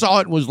just saw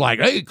it and was like,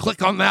 hey,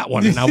 click on that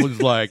one. And I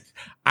was like,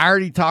 I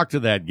already talked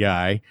to that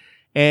guy.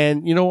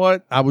 And you know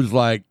what? I was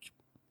like,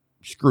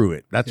 screw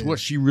it. That's what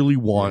she really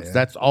wants.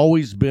 That's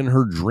always been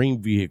her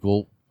dream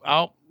vehicle.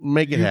 I'll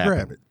make it happen.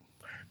 Grab it.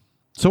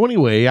 So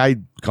anyway, I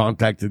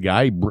contacted the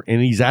guy,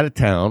 and he's out of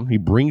town. He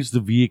brings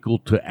the vehicle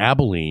to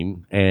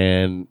Abilene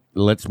and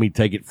lets me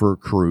take it for a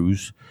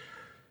cruise.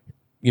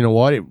 You know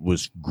what? It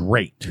was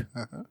great.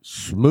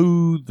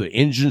 Smooth. The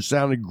engine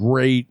sounded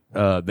great.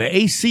 The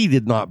AC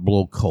did not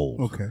blow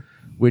cold. Okay.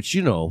 Which,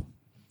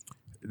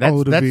 that's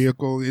older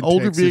vehicle in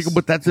older Texas. vehicle,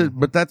 but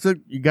that's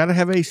you got to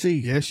have AC.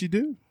 Yes, you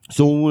do.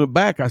 So when we went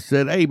back, I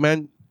said, hey,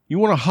 man, you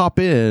want to hop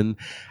in?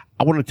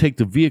 I want to take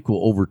the vehicle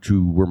over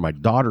to where my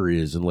daughter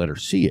is and let her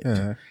see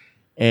it.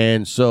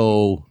 And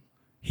so,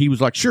 he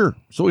was like, sure.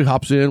 So he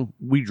hops in,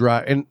 we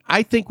drive, and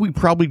I think we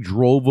probably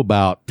drove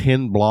about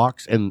 10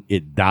 blocks and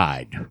it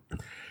died.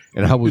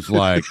 And I was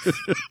like,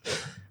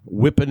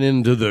 whipping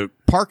into the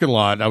parking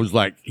lot. I was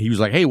like, he was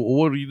like, hey, well,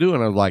 what are you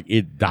doing? I was like,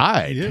 it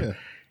died. Yeah.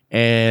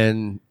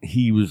 And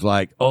he was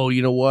like, oh,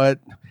 you know what?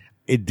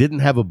 It didn't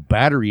have a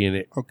battery in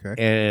it. Okay.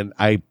 And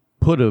I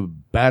put a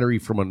battery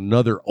from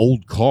another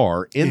old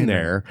car in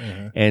there.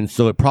 And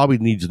so it probably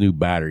needs a new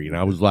battery. And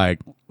I was like,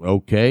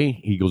 okay.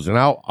 He goes, and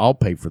I'll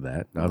pay for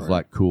that. And I was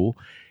like, cool.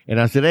 And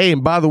I said, hey,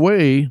 and by the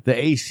way, the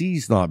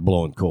AC's not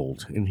blowing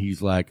cold. And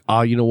he's like,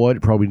 oh, you know what?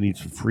 It probably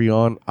needs some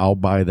Freon. I'll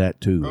buy that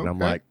too. And I'm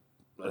like,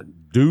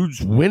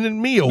 dude's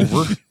winning me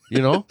over,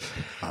 you know?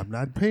 I'm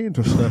not paying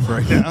for stuff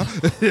right now.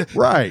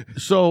 Right.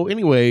 So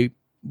anyway,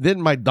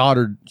 then my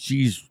daughter,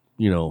 she's,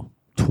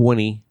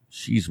 20.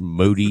 She's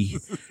moody.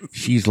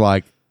 She's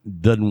like,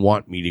 doesn't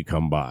want me to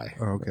come by.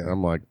 Okay.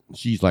 I'm like,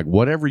 she's like,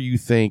 whatever you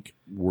think,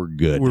 we're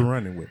good. We're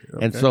running with it.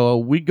 Okay. And so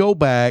we go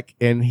back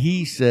and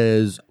he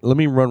says, let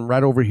me run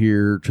right over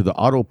here to the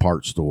auto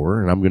parts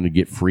store and I'm going to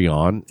get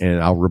Freon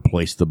and I'll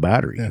replace the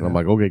battery. And I'm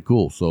like, okay,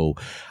 cool. So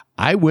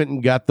I went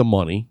and got the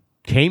money,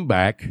 came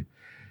back,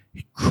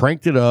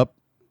 cranked it up,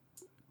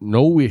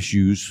 no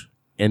issues.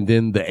 And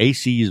then the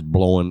AC is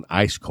blowing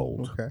ice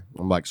cold. Okay.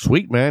 I'm like,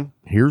 sweet, man,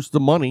 here's the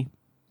money.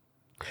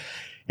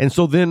 And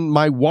so then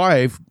my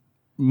wife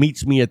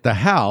meets me at the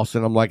house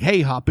and I'm like,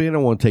 hey, hop in. I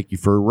want to take you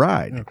for a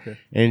ride. Okay.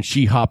 And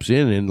she hops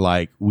in and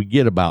like we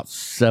get about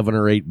 7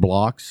 or 8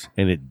 blocks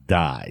and it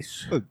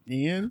dies.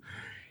 Again?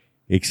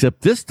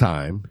 Except this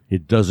time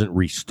it doesn't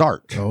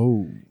restart.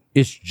 Oh.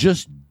 It's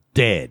just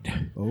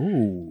dead.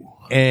 Oh.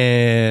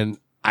 And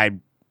my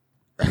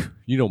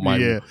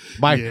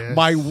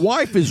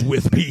wife is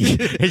with me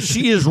and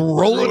she is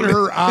rolling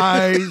her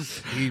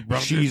eyes.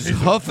 She's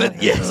huffing.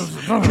 Yes.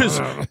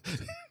 Because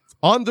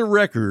on the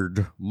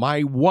record,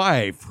 my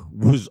wife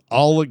was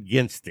all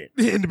against it.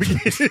 In the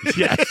beginning.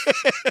 Yes.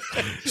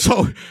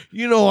 So,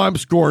 I'm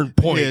scoring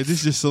points. Yeah,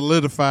 this just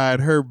solidified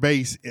her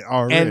base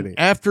already. And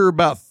after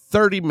about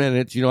 30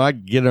 minutes, I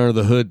get under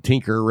the hood,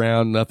 tinker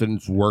around,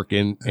 nothing's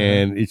working,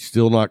 and it's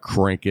still not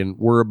cranking.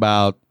 We're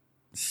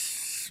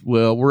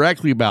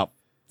actually about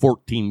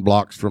 14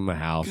 blocks from the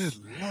house.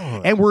 Good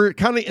Lord. And we're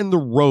kind of in the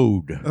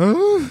road.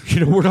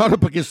 We're not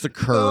up against the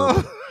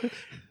curb.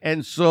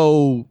 And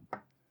so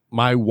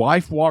my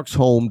wife walks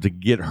home to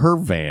get her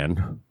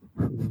van.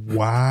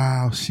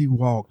 Wow, she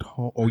walked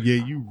home. Oh,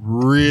 yeah, you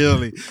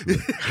really.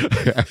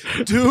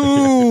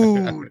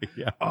 Dude.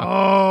 Yeah.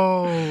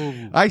 Oh.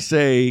 I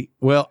say,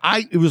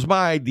 it was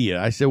my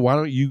idea. I said, why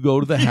don't you go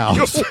to the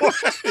house?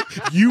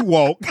 You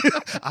walk.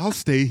 I'll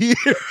stay here.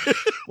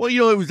 Well,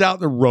 it was out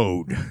in the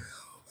road.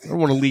 I don't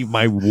want to leave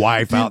my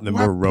wife out in the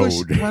road.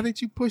 Why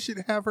didn't you push it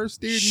and have her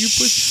steer and you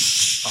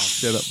push? Oh,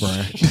 shut up,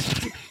 Brian.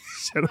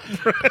 Shut up,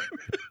 Brian.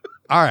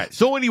 All right.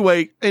 So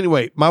anyway,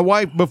 my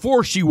wife,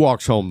 before she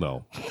walks home,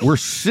 though, we're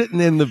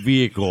sitting in the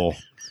vehicle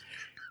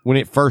when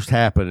it first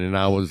happened. And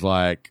I was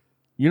like,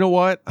 you know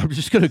what? I'm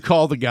just going to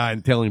call the guy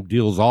and tell him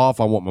deal's off.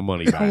 I want my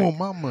money back. I want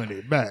my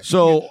money back.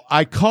 So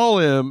I call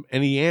him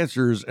and he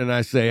answers and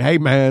I say, hey,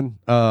 man,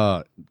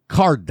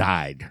 car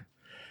died.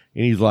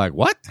 And he's like,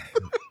 what?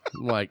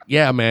 I'm like,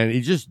 yeah, man,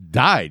 it just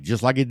died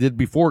just like it did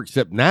before,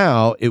 except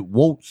now it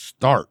won't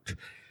start.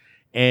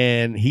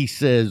 And he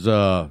says,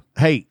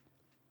 hey,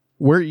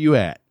 where are you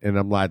at? And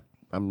I'm like,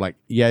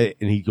 yeah.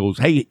 And he goes,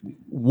 hey,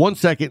 1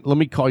 second. Let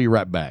me call you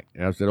right back.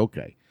 And I said,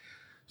 okay.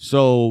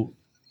 So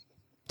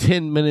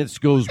 10 minutes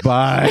goes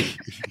by.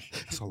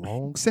 It's a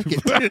long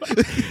second.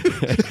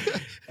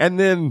 And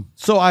then,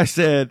 so I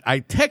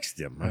text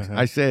him.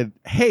 I said,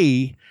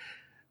 hey,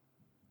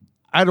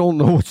 I don't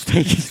know what's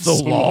taking so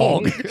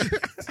long.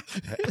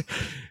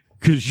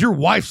 Because your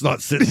wife's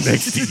not sitting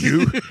next to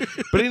you.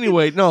 But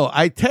anyway, no,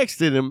 I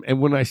texted him.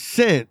 And when I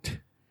sent,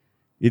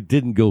 it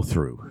didn't go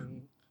through.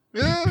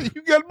 Yeah,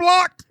 you got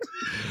blocked.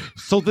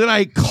 So then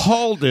I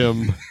called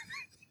him.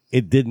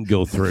 It didn't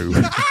go through.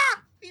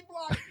 He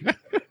blocked me.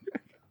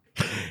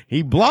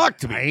 He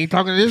blocked me. I ain't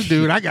talking to this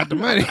dude. I got the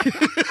money.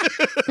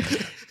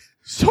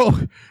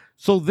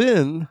 So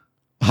then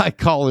I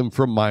call him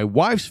from my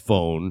wife's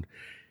phone,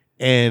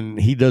 and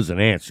he doesn't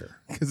answer.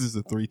 Because it's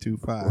a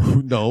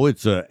 325. No,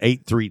 it's a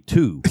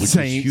 832, which is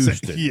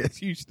Houston. Yes,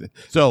 Houston.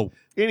 So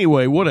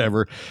anyway,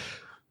 whatever.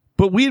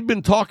 But we had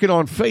been talking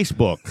on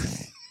Facebook.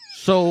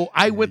 So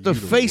I went to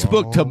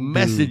Facebook to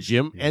message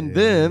him, and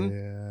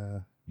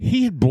then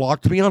he had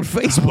blocked me on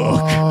Facebook.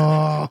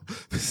 Oh,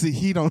 see,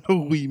 he don't know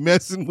who we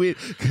messing with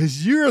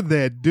because you're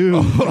that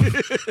dude.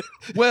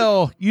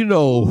 Well,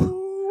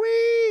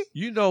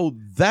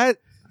 that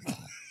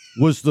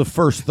was the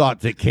first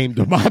thought that came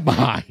to my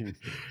mind.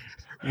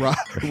 Rob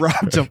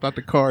jumped out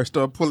the car and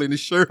started pulling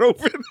his shirt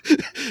open.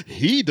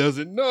 He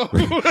doesn't know.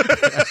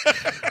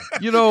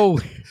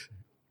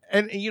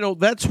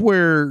 That's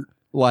where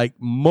like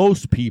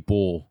most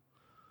people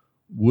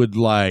would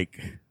like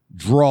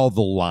draw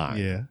the line.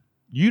 Yeah.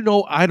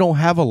 I don't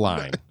have a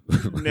line.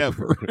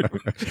 Never.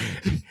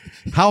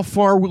 How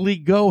far will he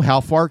go? How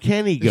far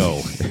can he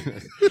go?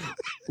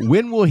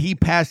 when will he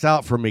pass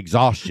out from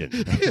exhaustion?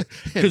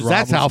 Because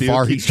that's how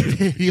far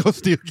he'll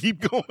still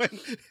keep going.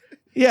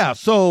 Yeah,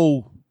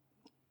 so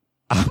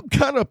I'm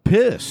kind of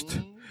pissed.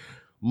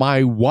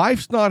 My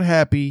wife's not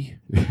happy.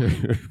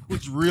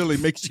 Which really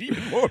makes you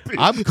even more pissed.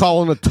 I'm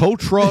calling a tow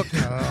truck.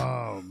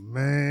 Oh,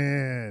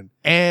 man.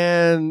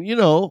 And, you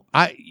know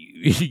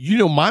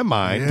my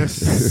mind.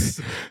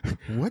 Yes.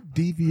 What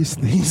devious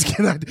things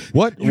can I do?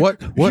 What? You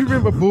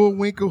remember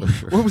Bullwinkle?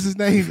 What was his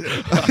name?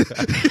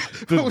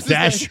 The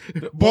dash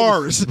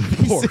Bars.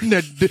 He's sitting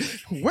there,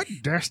 what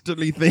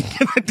dastardly thing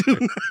can I do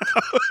now?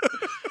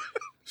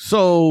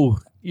 So,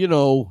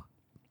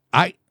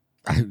 I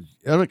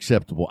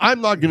unacceptable. I'm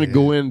not going to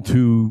go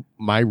into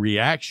my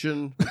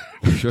reaction.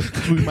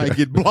 We might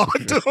get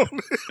blocked on.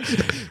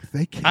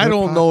 I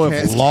don't know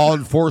if law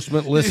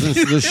enforcement listens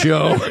to the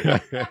show.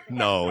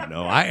 No.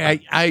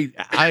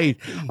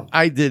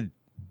 I did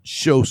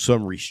show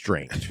some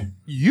restraint.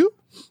 You?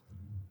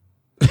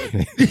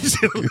 A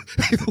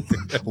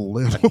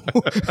little.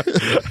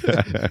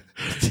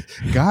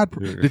 God,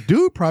 the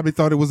dude probably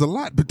thought it was a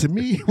lot, but to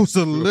me, it was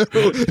a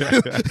little.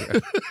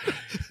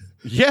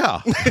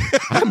 Yeah.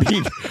 I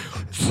mean,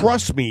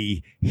 trust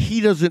me,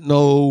 he doesn't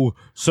know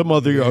some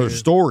other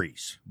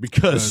stories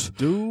because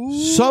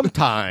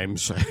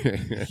sometimes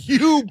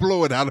you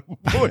blow it out of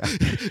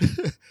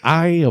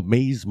I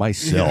amaze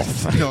myself.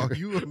 Yes. No,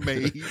 you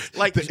amaze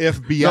like the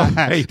FBI.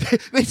 No, hey.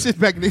 They sit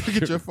back and they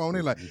look at your phone.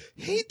 They're like,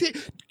 he did.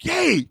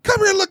 Hey,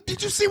 come here. Look,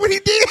 did you see what he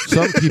did?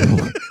 Some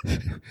people.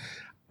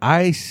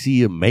 I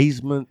see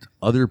amazement.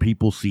 Other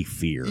people see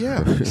fear.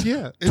 Yeah.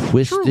 It's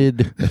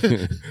Twisted,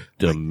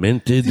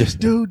 demented. This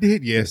dude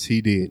did. Yes, he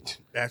did.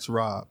 That's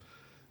Rob.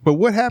 But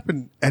what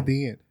happened at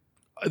the end?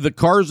 The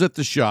car's at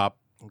the shop.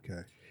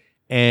 Okay.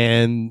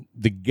 And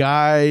the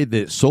guy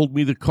that sold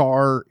me the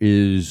car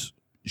is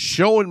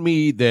showing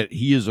me that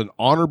he is an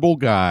honorable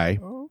guy.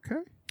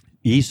 Okay.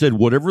 He said,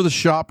 whatever the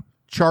shop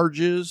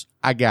charges,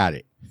 I got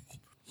it.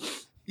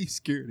 He's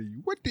scared of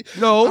you. What did?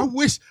 No.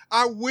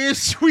 I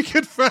wish we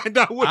could find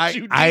out what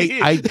you did.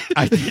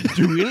 I didn't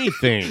do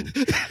anything.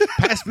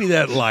 Pass me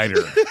that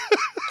lighter.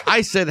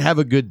 I said, have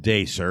a good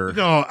day, sir.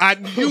 No,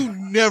 you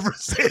never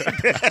said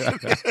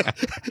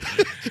that.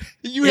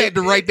 You had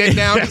to write that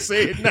down to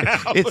say it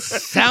now. It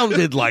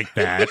sounded like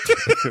that.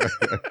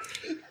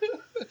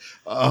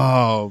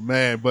 Oh,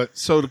 man. But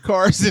so the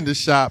car's in the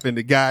shop and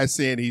the guy's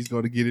saying he's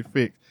going to get it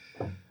fixed.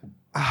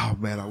 Oh,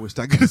 man, I wish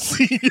I could have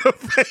seen your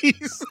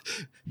face.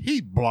 He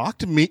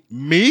blocked me?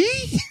 Me?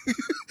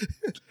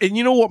 And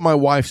you know what my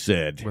wife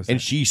said? What's and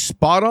that? she's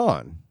spot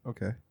on.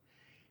 Okay.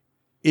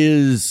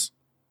 Is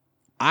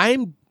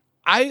I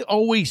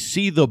always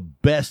see the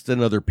best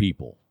in other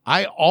people.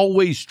 I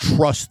always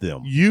trust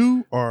them.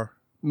 You are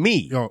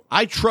Me. Oh.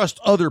 I trust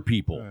other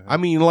people. I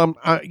mean, you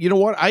know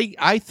what?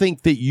 I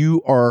think that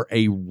you are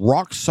a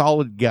rock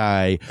solid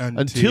guy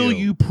until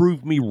you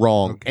prove me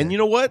wrong. Okay. And you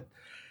know what?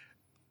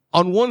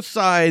 On one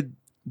side,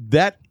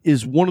 that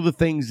is one of the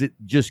things that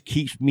just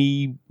keeps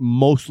me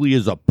mostly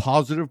as a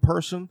positive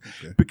person.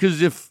 Okay.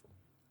 Because if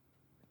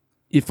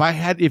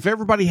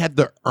everybody had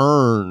to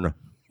earn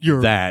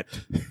that,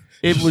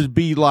 it would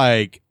be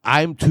like,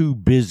 I'm too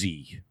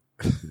busy.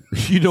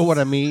 You know what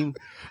I mean?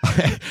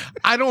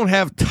 I don't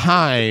have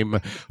time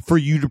for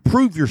you to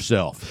prove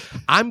yourself.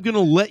 I'm going to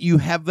let you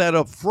have that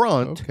up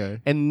front. Okay.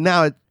 And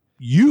now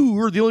you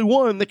are the only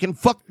one that can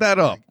fuck that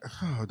up.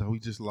 Oh, no, we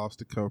just lost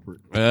the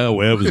culprit. Oh,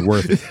 well, it was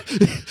worth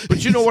it.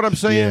 But you know what I'm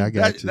saying? Yeah, I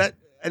got you.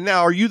 And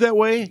now, are you that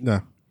way?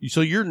 No.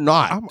 So you're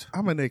not.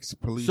 I'm an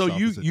ex-police So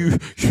officer. you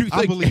think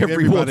I believe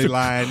everybody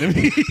lying to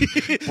me.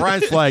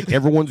 Brian's like,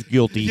 everyone's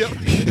guilty. Yep.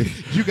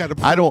 You got to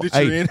prove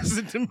that you're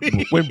innocent to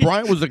me. When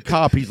Brian was a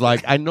cop, he's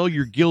like, I know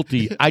you're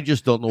guilty. I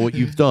just don't know what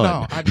you've done.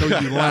 No, I know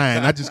you're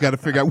lying. I just got to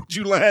figure out what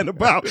you lying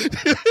about.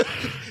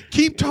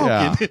 Keep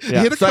talking.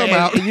 Yeah. It'll So, come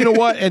out. And you know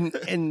what?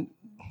 And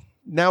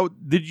now,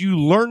 did you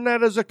learn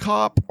that as a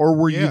cop, or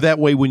were you that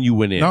way when you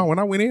went in? No, when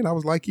I went in, I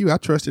was like you. I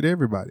trusted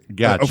everybody.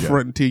 Gotcha. Up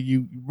front until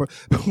you. But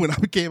when I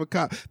became a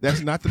cop, that's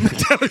not the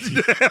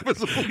mentality to have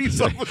as a police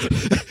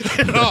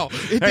officer at all.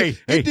 It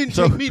didn't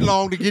take me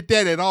long to get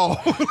that at all.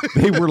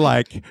 They were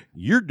like,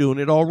 you're doing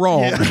it all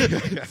wrong.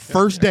 Yeah.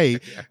 First day,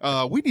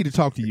 we need to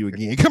talk to you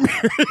again. Come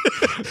here.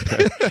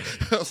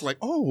 I was like,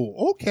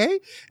 oh, okay.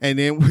 And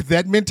then with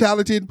that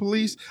mentality in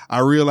police, I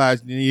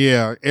realized,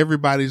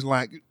 everybody's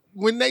like,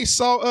 when they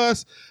saw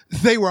us,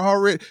 they were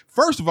already,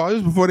 first of all,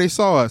 this was before they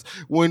saw us.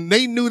 When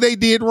they knew they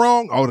did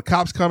wrong, the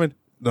cops coming,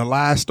 the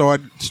lies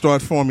start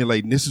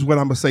formulating. This is what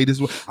I'm going to say.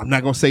 I'm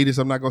not going to say this.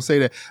 I'm not going to say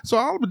that. So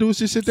all I'm going to do is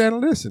just sit down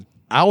and listen.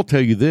 I'll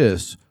tell you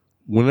this.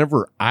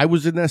 Whenever I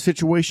was in that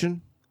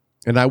situation,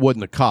 and I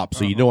wasn't a cop,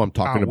 so you know I'm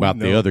talking about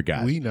the other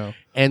guy. We know.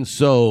 And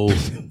so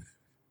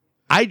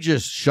I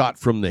just shot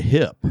from the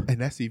hip. And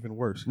that's even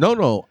worse.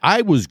 No,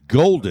 I was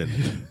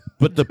golden.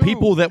 But the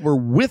people that were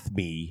with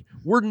me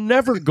were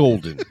never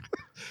golden.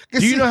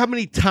 Do you know how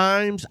many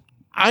times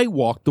I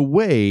walked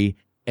away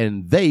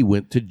and they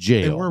went to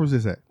jail? And where was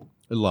this at?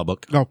 In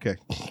Lubbock. Okay.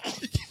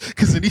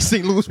 Because in East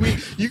St. Louis,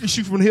 you can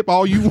shoot from the hip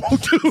all you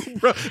want to,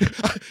 bro.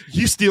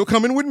 You still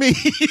coming with me.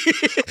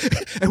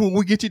 And when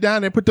we get you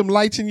down there and put them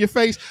lights in your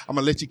face, I'm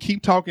going to let you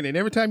keep talking. And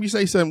every time you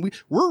say something,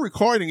 we're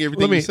recording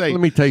everything you say.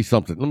 Let me tell you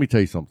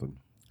something.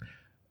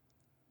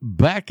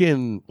 Back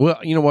in, well,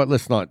 you know what?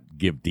 Let's not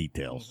give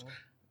details.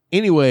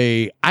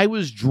 Anyway, I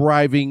was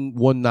driving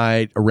one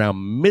night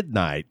around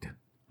midnight.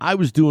 I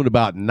was doing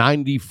about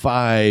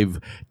 95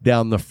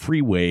 down the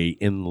freeway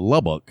in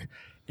Lubbock,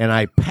 and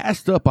I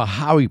passed up a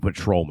highway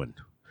patrolman.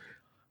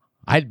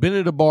 I'd been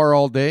at a bar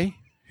all day.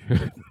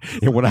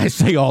 And when I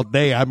say all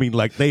day, I mean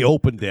like they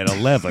opened at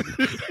 11.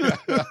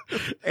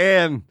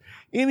 And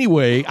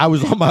anyway, I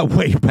was on my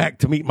way back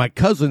to meet my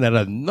cousin at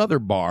another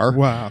bar.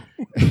 Wow.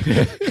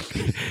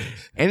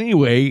 And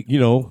anyway, you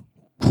know,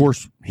 of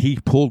course, he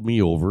pulled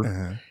me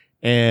over,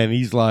 and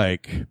he's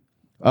like,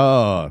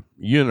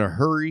 you in a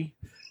hurry?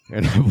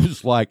 And I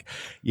was like,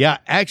 yeah,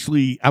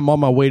 actually, I'm on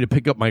my way to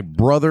pick up my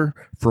brother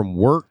from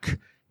work,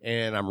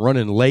 and I'm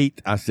running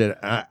late. I said,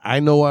 I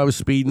know I was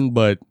speeding,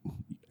 but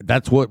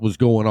that's what was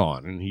going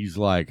on. And he's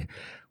like,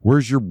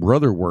 where's your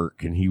brother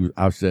work? And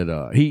I said,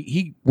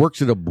 he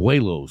works at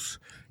Abuelo's,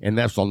 and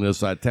that's on the other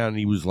side of town. And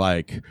he was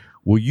like,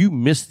 well, you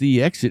missed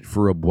the exit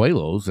for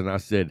Abuelo's. And I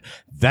said,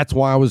 that's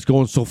why I was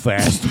going so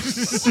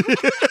fast.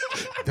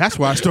 That's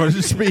why I started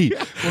to speed.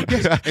 Well,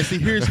 and see,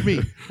 here's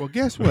me. Well,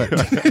 guess what?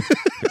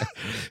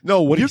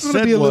 No, what You're he going to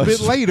said be a little was,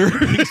 bit later.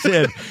 He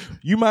said,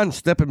 you mind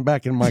stepping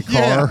back in my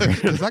car?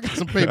 Because I got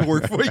some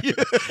paperwork for you.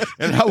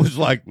 And I was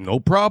like, no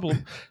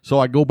problem. So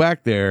I go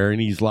back there, and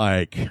he's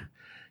like,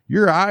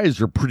 your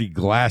eyes are pretty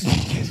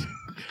glassy.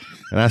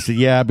 And I said,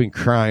 yeah, I've been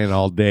crying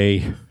all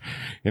day.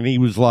 And he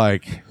was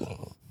like,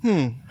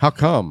 how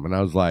come? And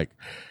I was like,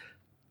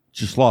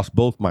 just lost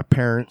both my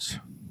parents.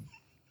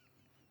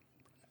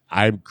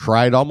 I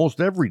cried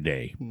almost every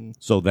day.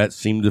 So that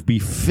seemed to be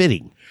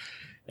fitting.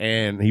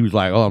 And he was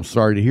like, oh, I'm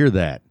sorry to hear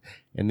that.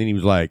 And then he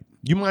was like,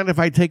 you mind if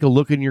I take a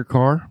look in your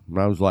car? And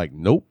I was like,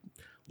 nope.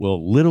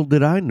 Well, little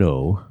did I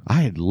know,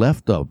 I had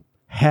left a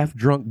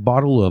half-drunk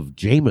bottle of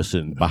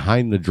Jameson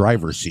behind the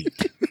driver's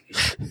seat.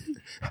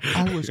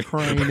 I was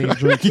crying and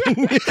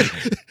drinking.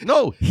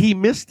 No, he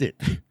missed it.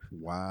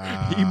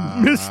 Wow. He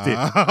missed it.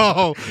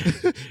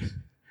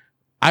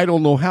 I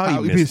don't know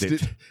how he missed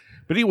it.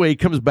 But anyway, he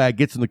comes back,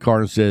 gets in the car,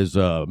 and says,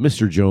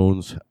 Mr.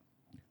 Jones,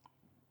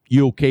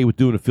 you okay with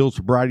doing a field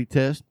sobriety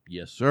test?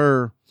 Yes,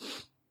 sir.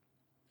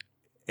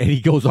 And he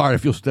goes, all right,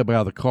 if you'll step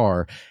out of the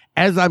car.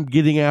 As I'm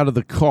getting out of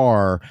the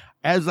car,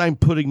 as I'm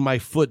putting my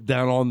foot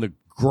down on the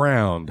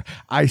ground,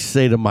 I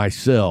say to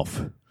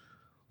myself,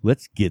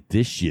 let's get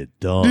this shit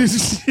done.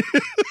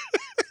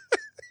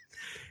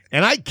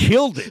 And I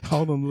killed it.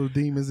 All them little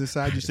demons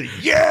inside you say,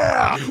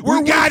 yeah,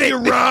 we got it,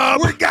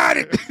 Rob. We got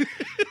it.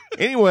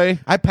 Anyway,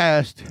 I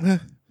passed.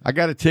 I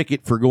got a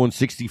ticket for going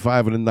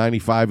 65 and a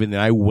 95, and then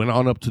I went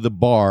on up to the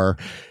bar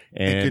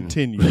and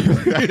continue.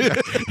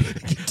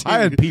 I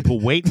had people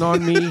waiting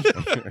on me.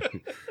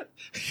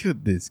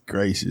 Goodness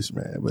gracious,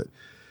 man. But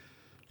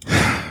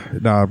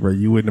nah, bro,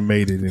 you wouldn't have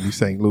made it in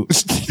St. Louis.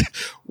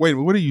 Wait a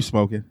minute, what are you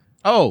smoking?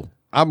 Oh,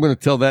 I'm going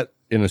to tell that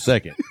in a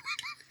second.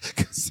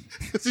 Because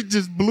it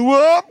just blew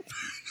up.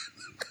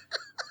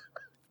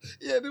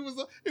 Yeah,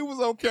 it was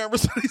on camera,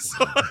 so they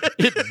saw it.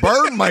 It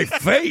burned my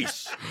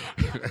face.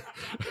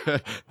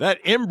 That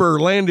ember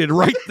landed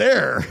right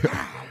there.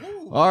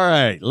 All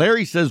right.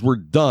 Larry says we're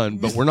done,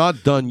 but we're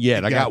not done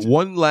yet. I got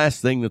one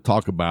last thing to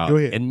talk about. Go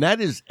ahead. And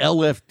that is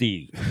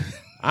LFD.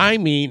 I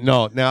mean,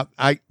 no. Now,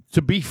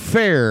 to be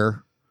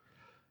fair,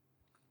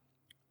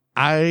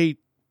 I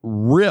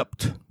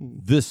ripped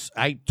this.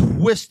 I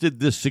twisted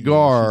this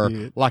cigar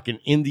like an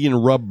Indian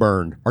rub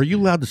burn. Are you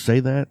allowed to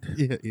say that?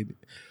 Yeah.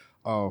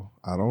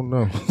 I don't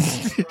know.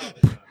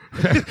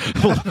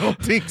 I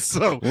don't think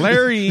so.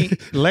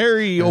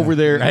 Larry over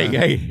there.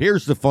 Hey,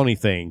 here's the funny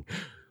thing.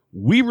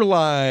 We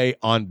rely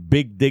on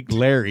Big Dick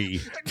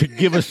Larry to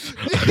give us.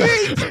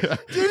 Did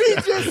he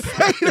just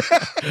say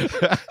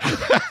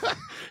that?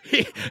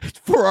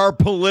 For our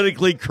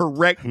politically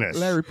correctness.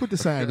 Larry, put the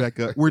sign back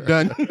up. We're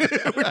done.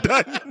 We're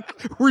done.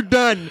 We're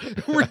done.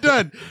 We're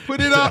done.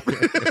 Put it up.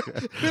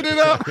 Put it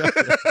up.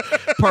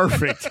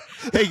 Perfect.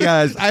 Hey,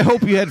 guys, I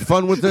hope you had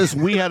fun with us.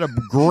 We had a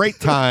great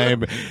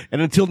time.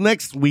 And until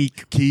next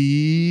week,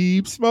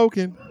 keep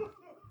smoking.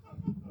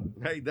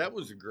 Hey, that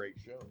was a great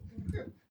show.